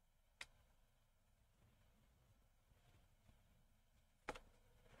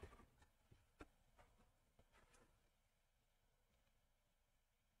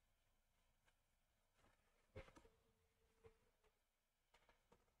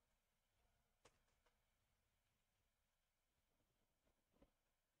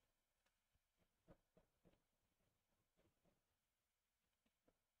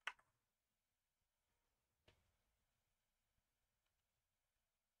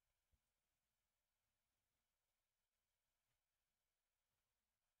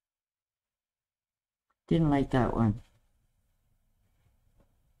 Didn't like that one.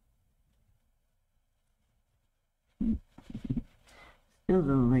 Still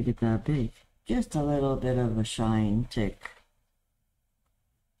don't like it that big. Just a little bit of a shine tick.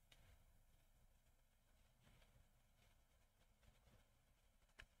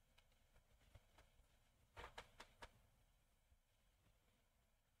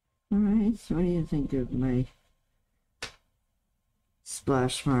 Alright, so what do you think of my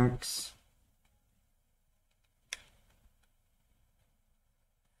splash marks?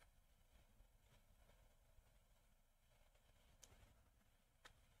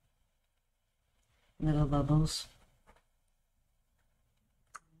 Little bubbles.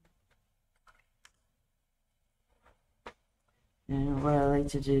 And what I like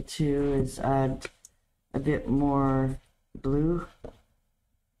to do too is add a bit more blue.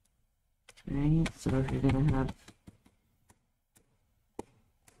 Right, so if you're gonna have to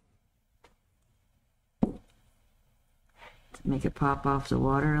make it pop off the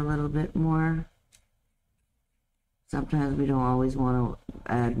water a little bit more. Sometimes we don't always want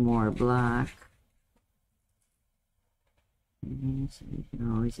to add more black. So you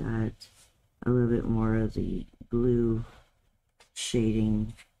can always add a little bit more of the blue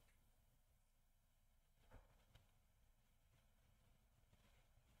shading.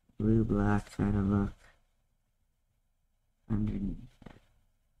 Blue black kind of look underneath it.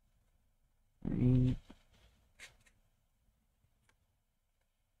 Right.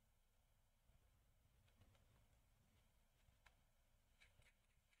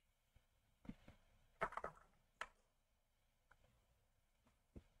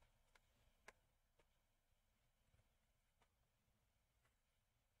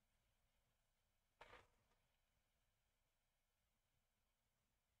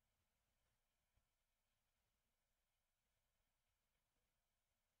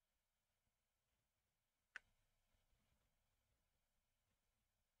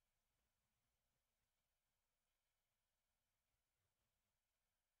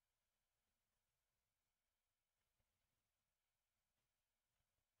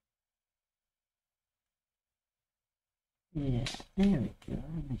 Yeah, there we go.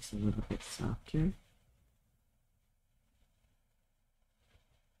 That makes it a little bit softer.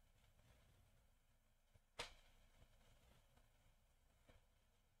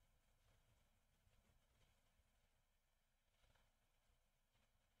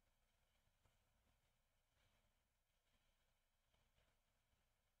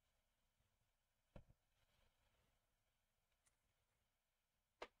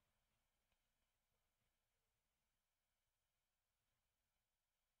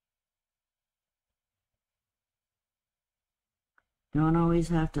 You don't always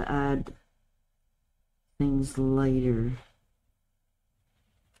have to add things lighter.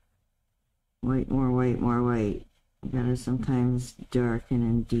 White, more white, more white. You gotta sometimes darken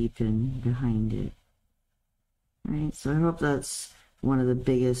and deepen behind it. Right, so I hope that's one of the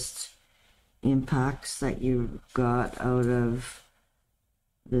biggest impacts that you got out of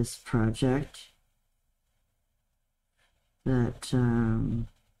this project. That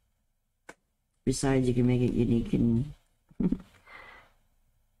besides you can make it unique and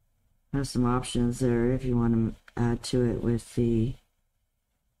have some options there if you want to add to it with the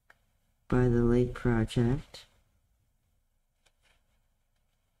By the Lake project.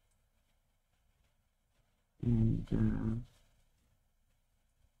 And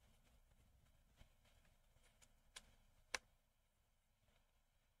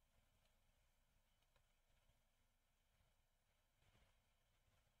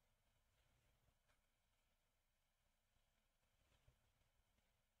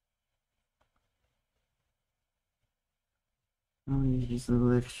all these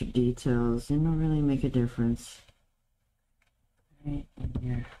little extra details, they don't really make a difference. Right in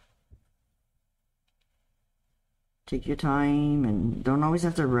here. Take your time and don't always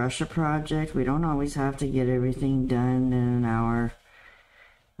have to rush a project. We don't always have to get everything done in an hour.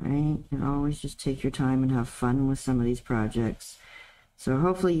 Right? You always just take your time and have fun with some of these projects. So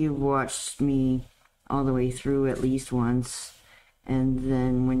hopefully you've watched me all the way through at least once. And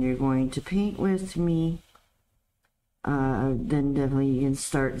then when you're going to paint with me, then definitely you can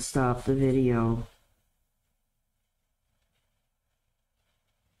start and stop the video.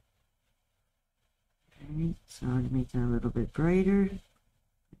 Alright, so I'll make that a little bit brighter.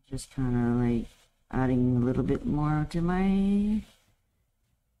 Just kind of like adding a little bit more to my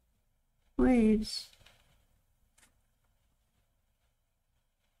waves.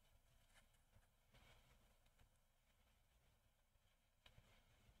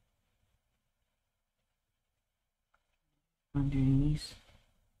 Underneath.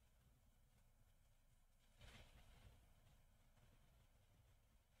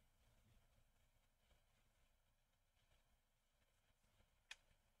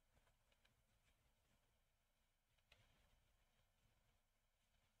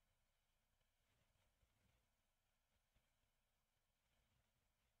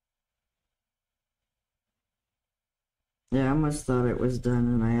 Yeah, I almost thought it was done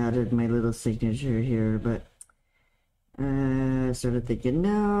and I added my little signature here, but I started thinking,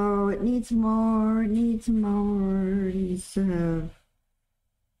 no, it needs more, it needs more, it needs to have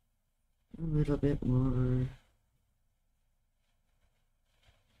a little bit more.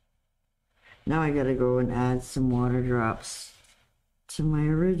 Now I gotta go and add some water drops to my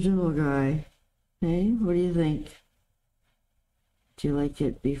original guy. Hey, what do you think? Do you like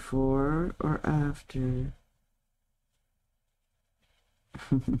it before or after?